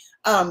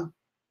 The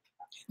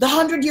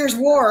 100 Years'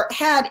 War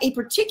had a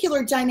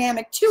particular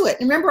dynamic to it.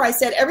 Remember, I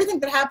said everything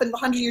that happened in the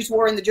 100 Years'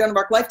 War in the Joan of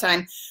Arc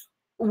lifetime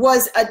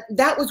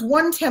that was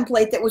one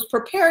template that was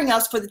preparing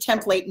us for the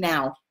template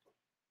now.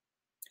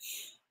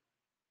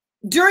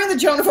 During the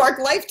Joan of Arc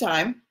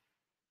lifetime,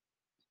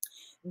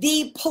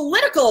 the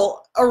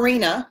political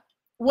arena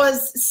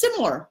was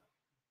similar.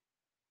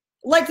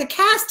 Like the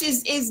cast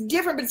is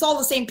different, but it's all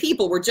the same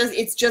people.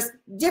 It's just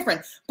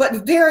different,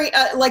 but very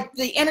like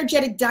the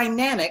energetic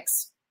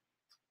dynamics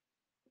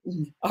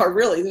are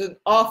really an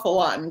awful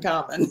lot in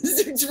common.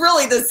 It's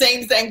really the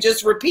same thing,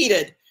 just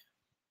repeated.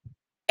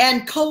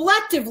 And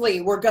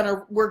collectively, we're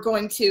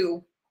going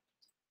to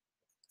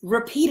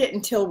repeat it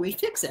until we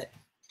fix it.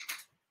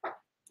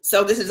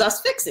 So this is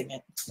us fixing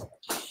it.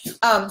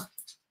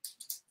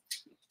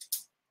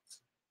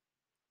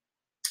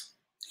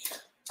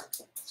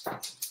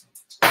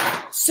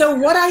 So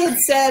what I had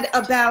said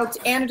about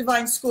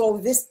NewDivine school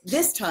this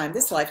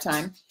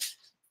lifetime,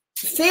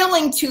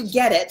 failing to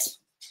get it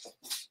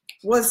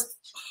was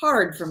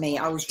hard for me.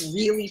 I was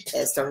really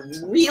pissed. I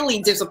was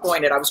really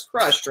disappointed. I was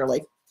crushed,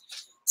 really.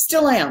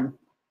 Still am.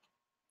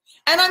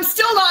 And I'm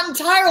still not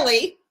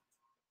entirely.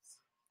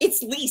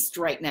 It's leased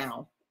right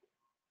now.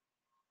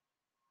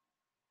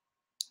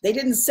 They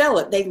didn't sell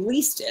it. They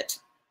leased it.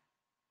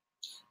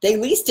 They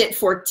leased it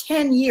for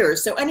 10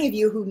 years. So any of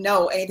you who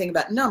know anything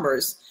about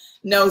numbers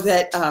know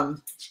that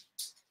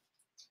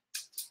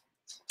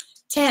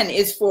 10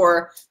 is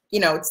for,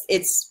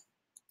 it's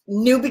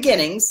new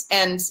beginnings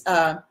and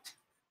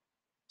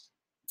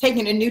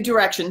taking a new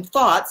direction,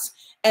 thoughts,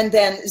 and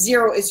then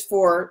 0 is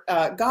for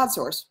God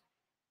source.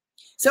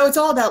 So it's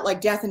all about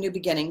like death and new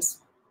beginnings.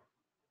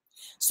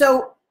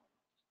 So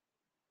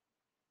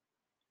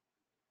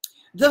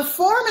the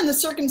form and the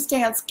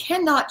circumstance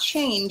cannot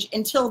change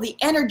until the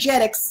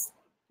energetic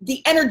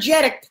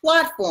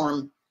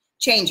platform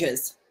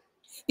changes.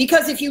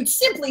 Because if you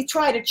simply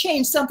try to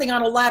change something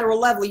on a lateral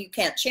level, you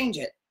can't change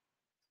it.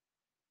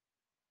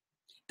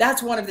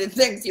 That's one of the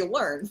things you'll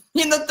learn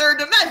in the third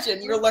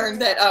dimension. You'll learn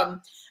that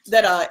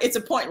it's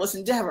a pointless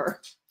endeavor,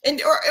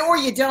 or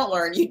you don't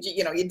learn. You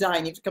die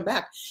and you have to come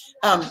back.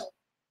 I'm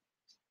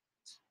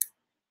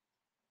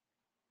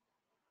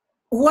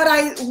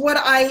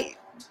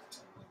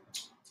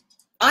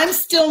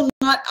still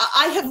not.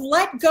 I have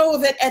let go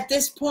of it at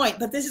this point,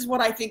 but this is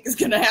what I think is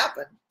going to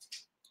happen.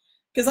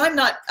 Because I'm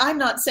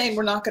not saying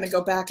we're not going to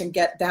go back and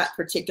get that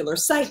particular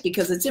site,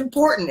 because it's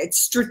important. It's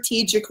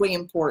strategically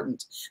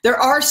important. There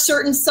are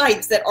certain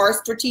sites that are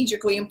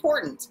strategically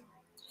important.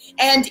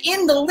 And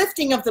in the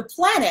lifting of the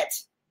planet,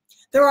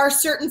 there are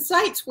certain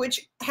sites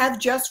which have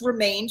just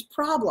remained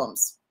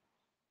problems.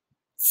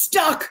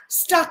 Stuck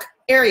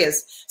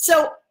areas.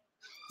 So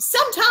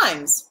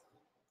sometimes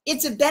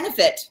it's a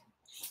benefit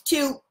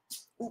to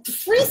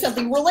free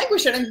something,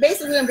 relinquish it, and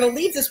basically I'm going to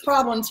leave this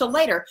problem until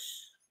later.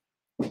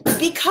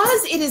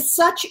 Because it is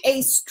such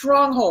a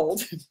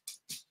stronghold,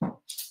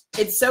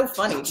 it's so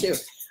funny too.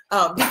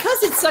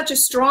 Because it's such a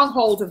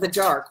stronghold of the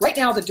dark. Right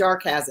now the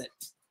dark has it.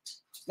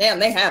 Man,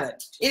 they have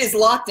it. It is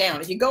locked down.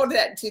 If you go to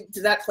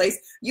that place,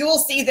 you will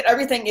see that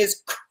everything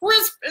is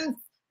crisp and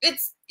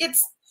it's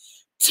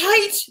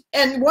tight.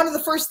 And one of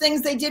the first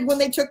things they did when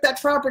they took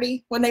that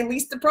property, when they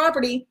leased the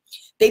property,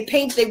 you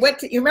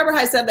remember how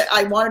I said that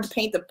I wanted to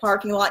paint the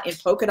parking lot in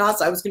polka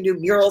dots? I was going to do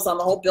murals on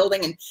the whole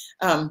building,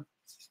 and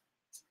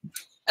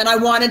I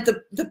wanted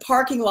the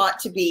parking lot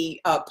to be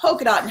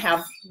polka dot and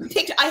have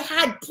pictures. I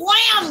had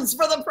plans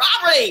for the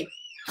property.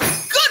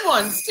 Good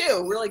ones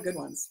too, really good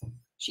ones.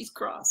 She's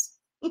cross.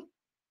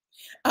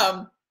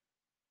 I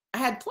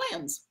had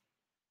plans.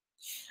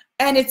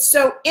 And it's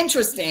so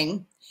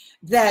interesting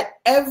that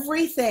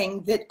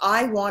everything that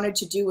I wanted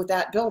to do with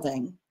that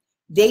building,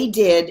 they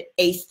did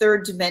a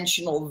third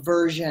dimensional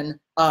version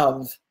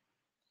of.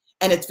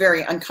 And it's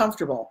very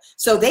uncomfortable.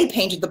 So they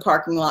painted the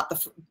parking lot.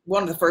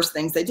 One of the first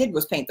things they did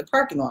was paint the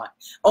parking lot.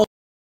 Only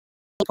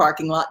the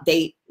parking lot,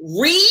 they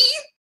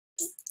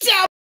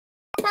re-established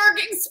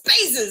parking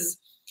spaces.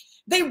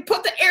 They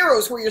put the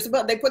arrows where you're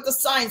supposed. They put the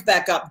signs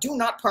back up. Do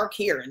not park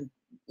here. And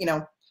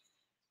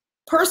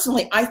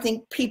personally, I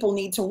think people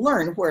need to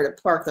learn where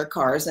to park their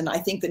cars. And I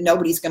think that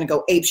nobody's going to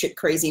go apeshit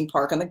crazy and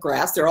park on the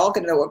grass. They're all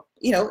going to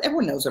know,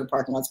 everyone knows what a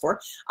parking lot's for.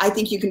 I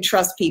think you can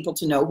trust people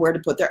to know where to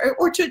put their,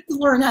 or to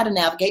learn how to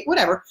navigate,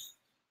 whatever.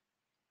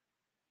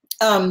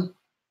 But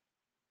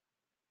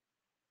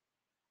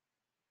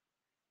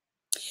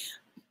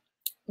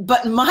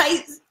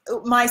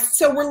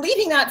so we're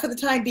leaving that for the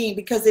time being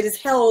because it is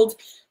held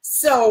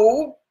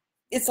so.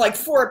 It's like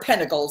 4 of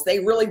Pentacles. They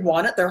really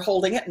want it. They're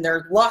holding it and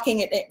they're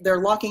locking it.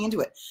 They're locking into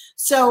it.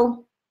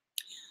 So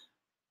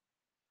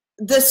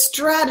the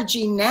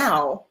strategy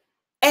now,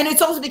 and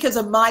it's also because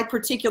of my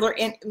particular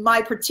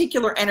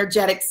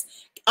energetics.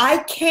 I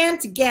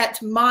can't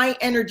get my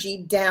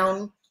energy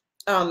down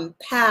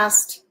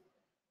past.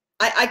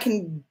 I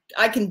can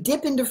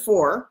dip into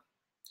 4,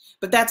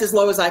 but that's as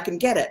low as I can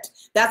get it.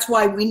 That's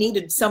why we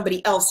needed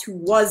somebody else who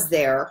was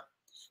there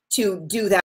to do that